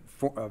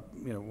one of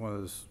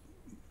those.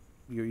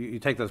 You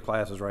take those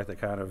classes, right, that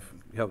kind of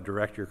help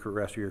direct your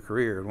rest of your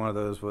career. And one of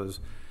those was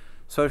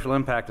social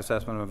impact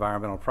assessment of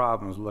environmental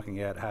problems, looking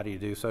at how do you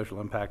do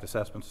social impact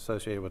assessments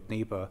associated with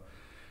NEPA.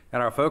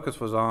 And our focus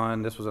was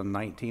on, this was in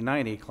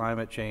 1990,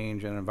 climate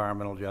change and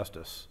environmental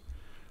justice.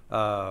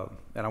 And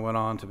I went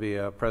on to be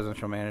a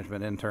presidential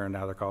management intern,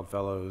 now they're called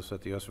fellows,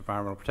 at the U.S.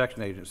 Environmental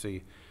Protection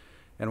Agency.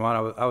 And when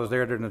I was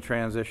there during the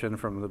transition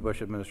from the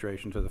Bush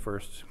administration to the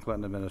first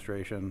Clinton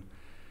administration.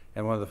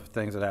 And one of the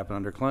things that happened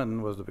under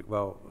Clinton was,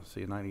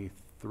 in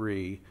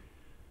 93,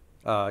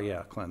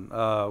 Clinton,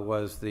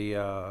 was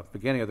the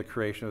beginning of the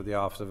creation of the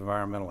Office of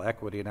Environmental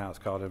Equity. Now it's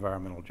called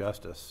Environmental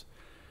Justice.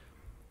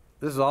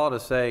 This is all to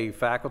say,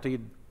 faculty,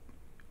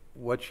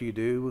 what you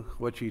do,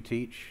 what you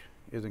teach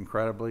is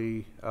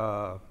incredibly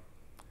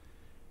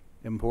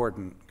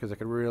important, because it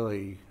can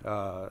really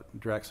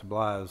direct some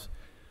lives.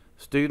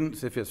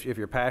 Students, if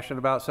you're passionate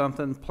about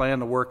something, plan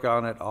to work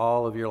on it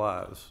all of your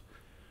lives.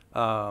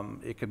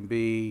 It can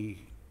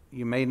be,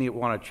 you may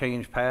want to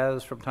change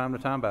paths from time to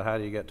time about how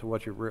do you get to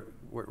what you're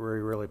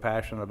really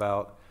passionate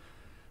about.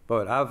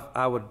 But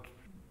I would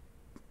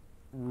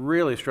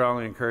really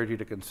strongly encourage you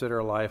to consider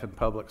a life in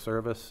public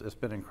service. It's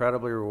been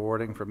incredibly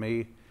rewarding for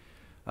me.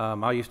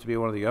 I used to be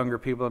one of the younger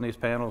people in these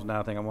panels.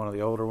 Now I think I'm one of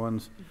the older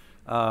ones.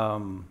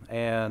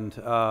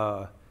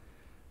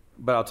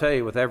 But I'll tell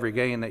you, with every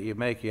gain that you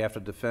make, you have to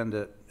defend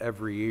it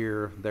every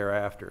year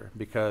thereafter,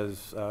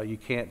 because you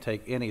can't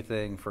take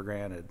anything for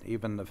granted,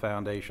 even the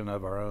foundation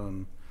of our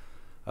own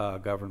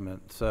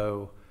government.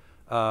 So,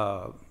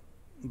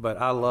 but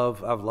I've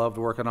loved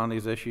working on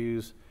these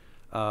issues.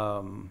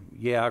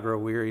 I grow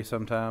weary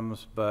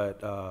sometimes, but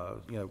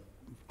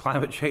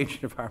climate change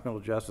and environmental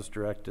justice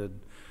directed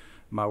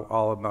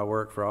all of my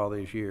work for all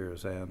these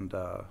years, and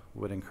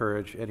would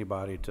encourage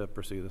anybody to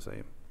pursue the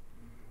same.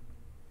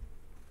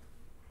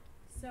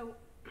 So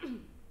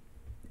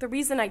the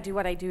reason I do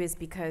what I do is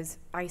because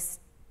I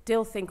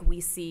still think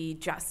we see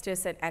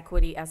justice and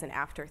equity as an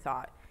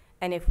afterthought.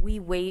 And if we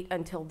wait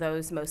until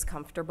those most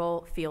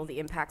comfortable feel the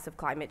impacts of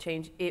climate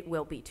change, it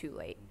will be too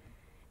late.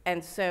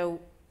 And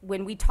so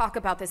when we talk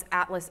about this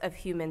atlas of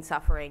human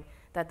suffering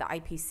that the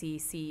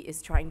IPCC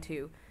is trying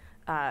to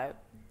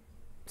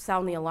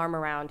sound the alarm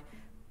around,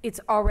 it's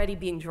already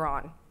being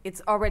drawn.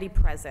 It's already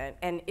present.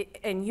 And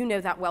you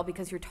know that well,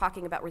 because you're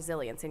talking about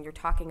resilience, and you're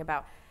talking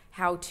about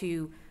how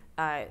to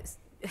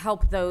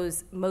help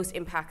those most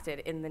impacted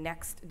in the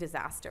next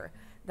disaster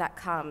that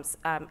comes.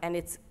 And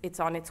it's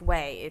on its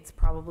way. It's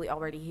probably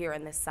already here,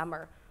 and this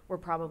summer we're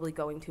probably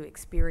going to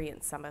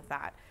experience some of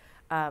that.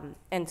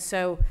 And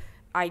so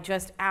I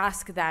just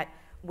ask that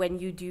when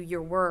you do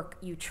your work,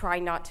 you try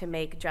not to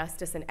make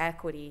justice and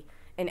equity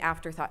an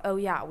afterthought. Oh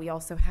yeah, we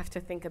also have to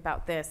think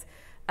about this,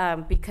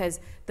 because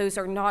those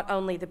are not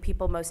only the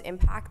people most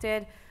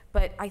impacted,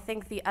 but I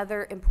think the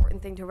other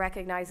important thing to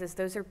recognize is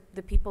those are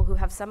the people who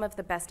have some of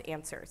the best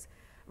answers,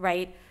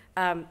 right?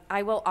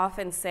 I will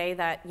often say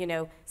that,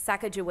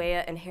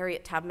 Sacagawea and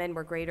Harriet Tubman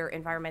were greater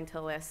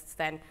environmentalists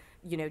than,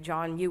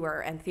 John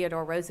Muir and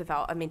Theodore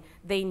Roosevelt. I mean,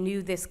 they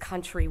knew this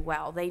country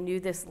well. They knew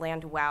this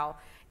land well.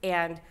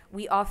 And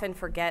we often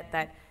forget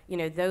that,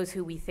 those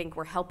who we think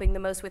were helping the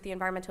most with the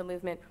environmental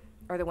movement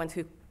are the ones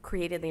who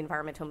created the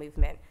environmental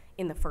movement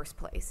in the first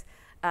place.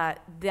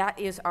 That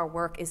is our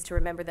work, is to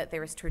remember that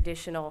there is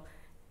traditional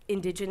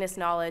indigenous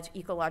knowledge,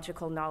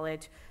 ecological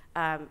knowledge,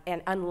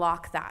 and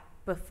unlock that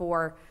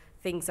before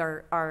things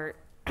are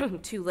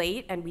too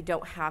late and we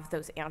don't have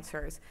those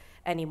answers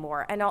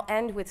anymore. And I'll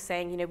end with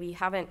saying, we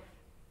haven't,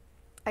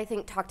 I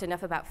think, talked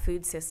enough about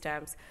food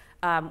systems,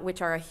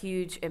 which are a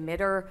huge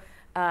emitter,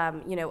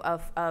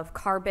 of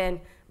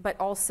carbon, but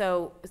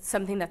also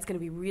something that's going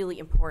to be really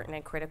important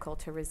and critical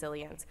to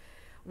resilience.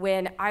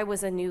 When I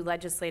was a new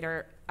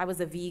legislator, I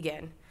was a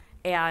vegan,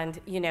 and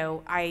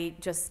I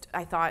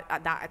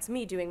thought that's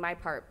me doing my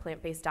part,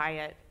 plant-based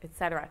diet,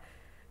 etc.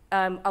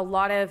 A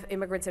lot of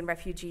immigrants and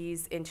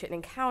refugees in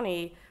Chittenden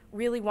County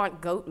really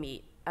want goat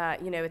meat.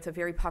 It's a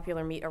very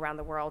popular meat around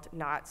the world,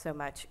 not so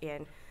much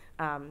in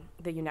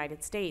the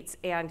United States,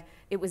 and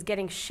it was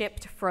getting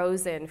shipped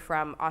frozen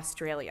from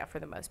Australia for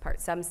the most part.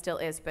 Some still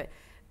is, but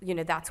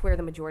that's where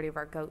the majority of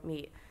our goat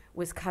meat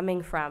was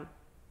coming from.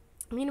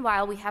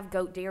 Meanwhile, we have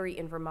goat dairy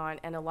in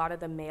Vermont, and a lot of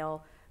the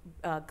male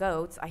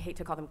goats, I hate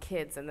to call them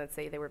kids and then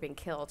say they were being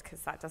killed,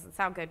 because that doesn't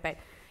sound good, but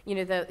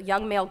the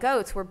young male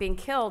goats were being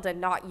killed and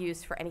not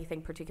used for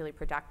anything particularly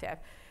productive.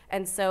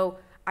 And so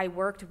I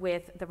worked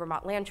with the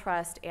Vermont Land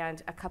Trust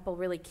and a couple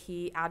really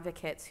key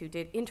advocates who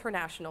did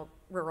international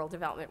rural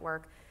development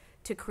work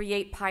to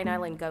create Pine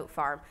Island Goat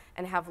Farm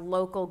and have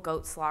local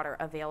goat slaughter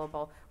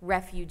available,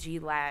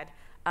 refugee-led,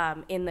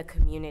 in the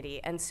community.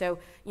 And so,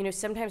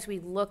 sometimes we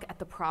look at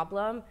the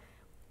problem.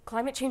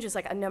 Climate change is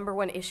like a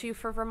 #1 issue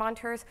for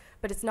Vermonters,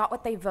 but it's not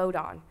what they vote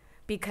on,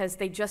 because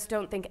they just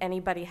don't think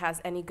anybody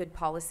has any good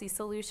policy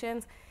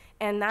solutions.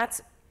 And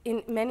that's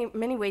in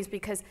many ways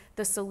because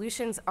the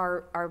solutions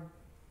are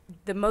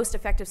the most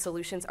effective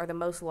solutions are the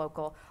most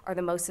local, are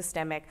the most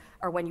systemic,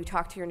 are when you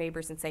talk to your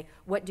neighbors and say,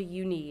 what do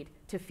you need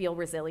to feel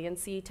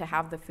resiliency, to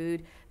have the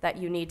food that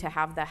you need, to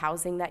have the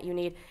housing that you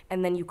need,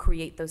 and then you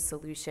create those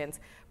solutions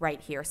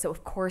right here. So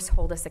of course,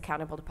 hold us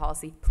accountable to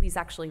policy. Please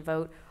actually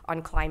vote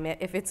on climate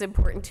if it's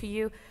important to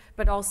you,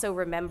 but also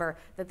remember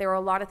that there are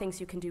a lot of things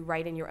you can do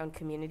right in your own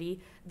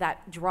community that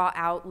draw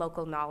out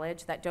local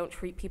knowledge, that don't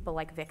treat people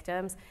like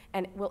victims,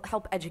 and will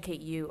help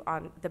educate you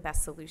on the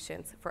best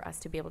solutions for us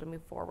to be able to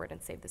move forward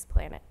and save this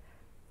planet.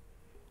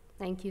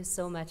 Thank you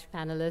so much,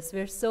 panelists.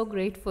 We're so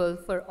grateful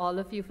for all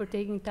of you for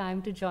taking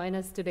time to join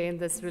us today in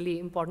this really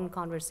important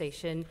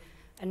conversation.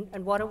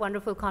 And what a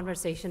wonderful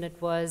conversation it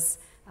was.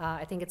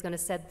 I think it's going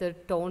to set the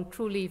tone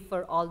truly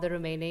for all the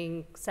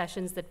remaining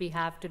sessions that we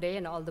have today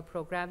and all the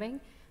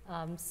programming.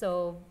 So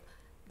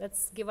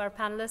let's give our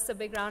panelists a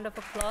big round of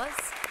applause.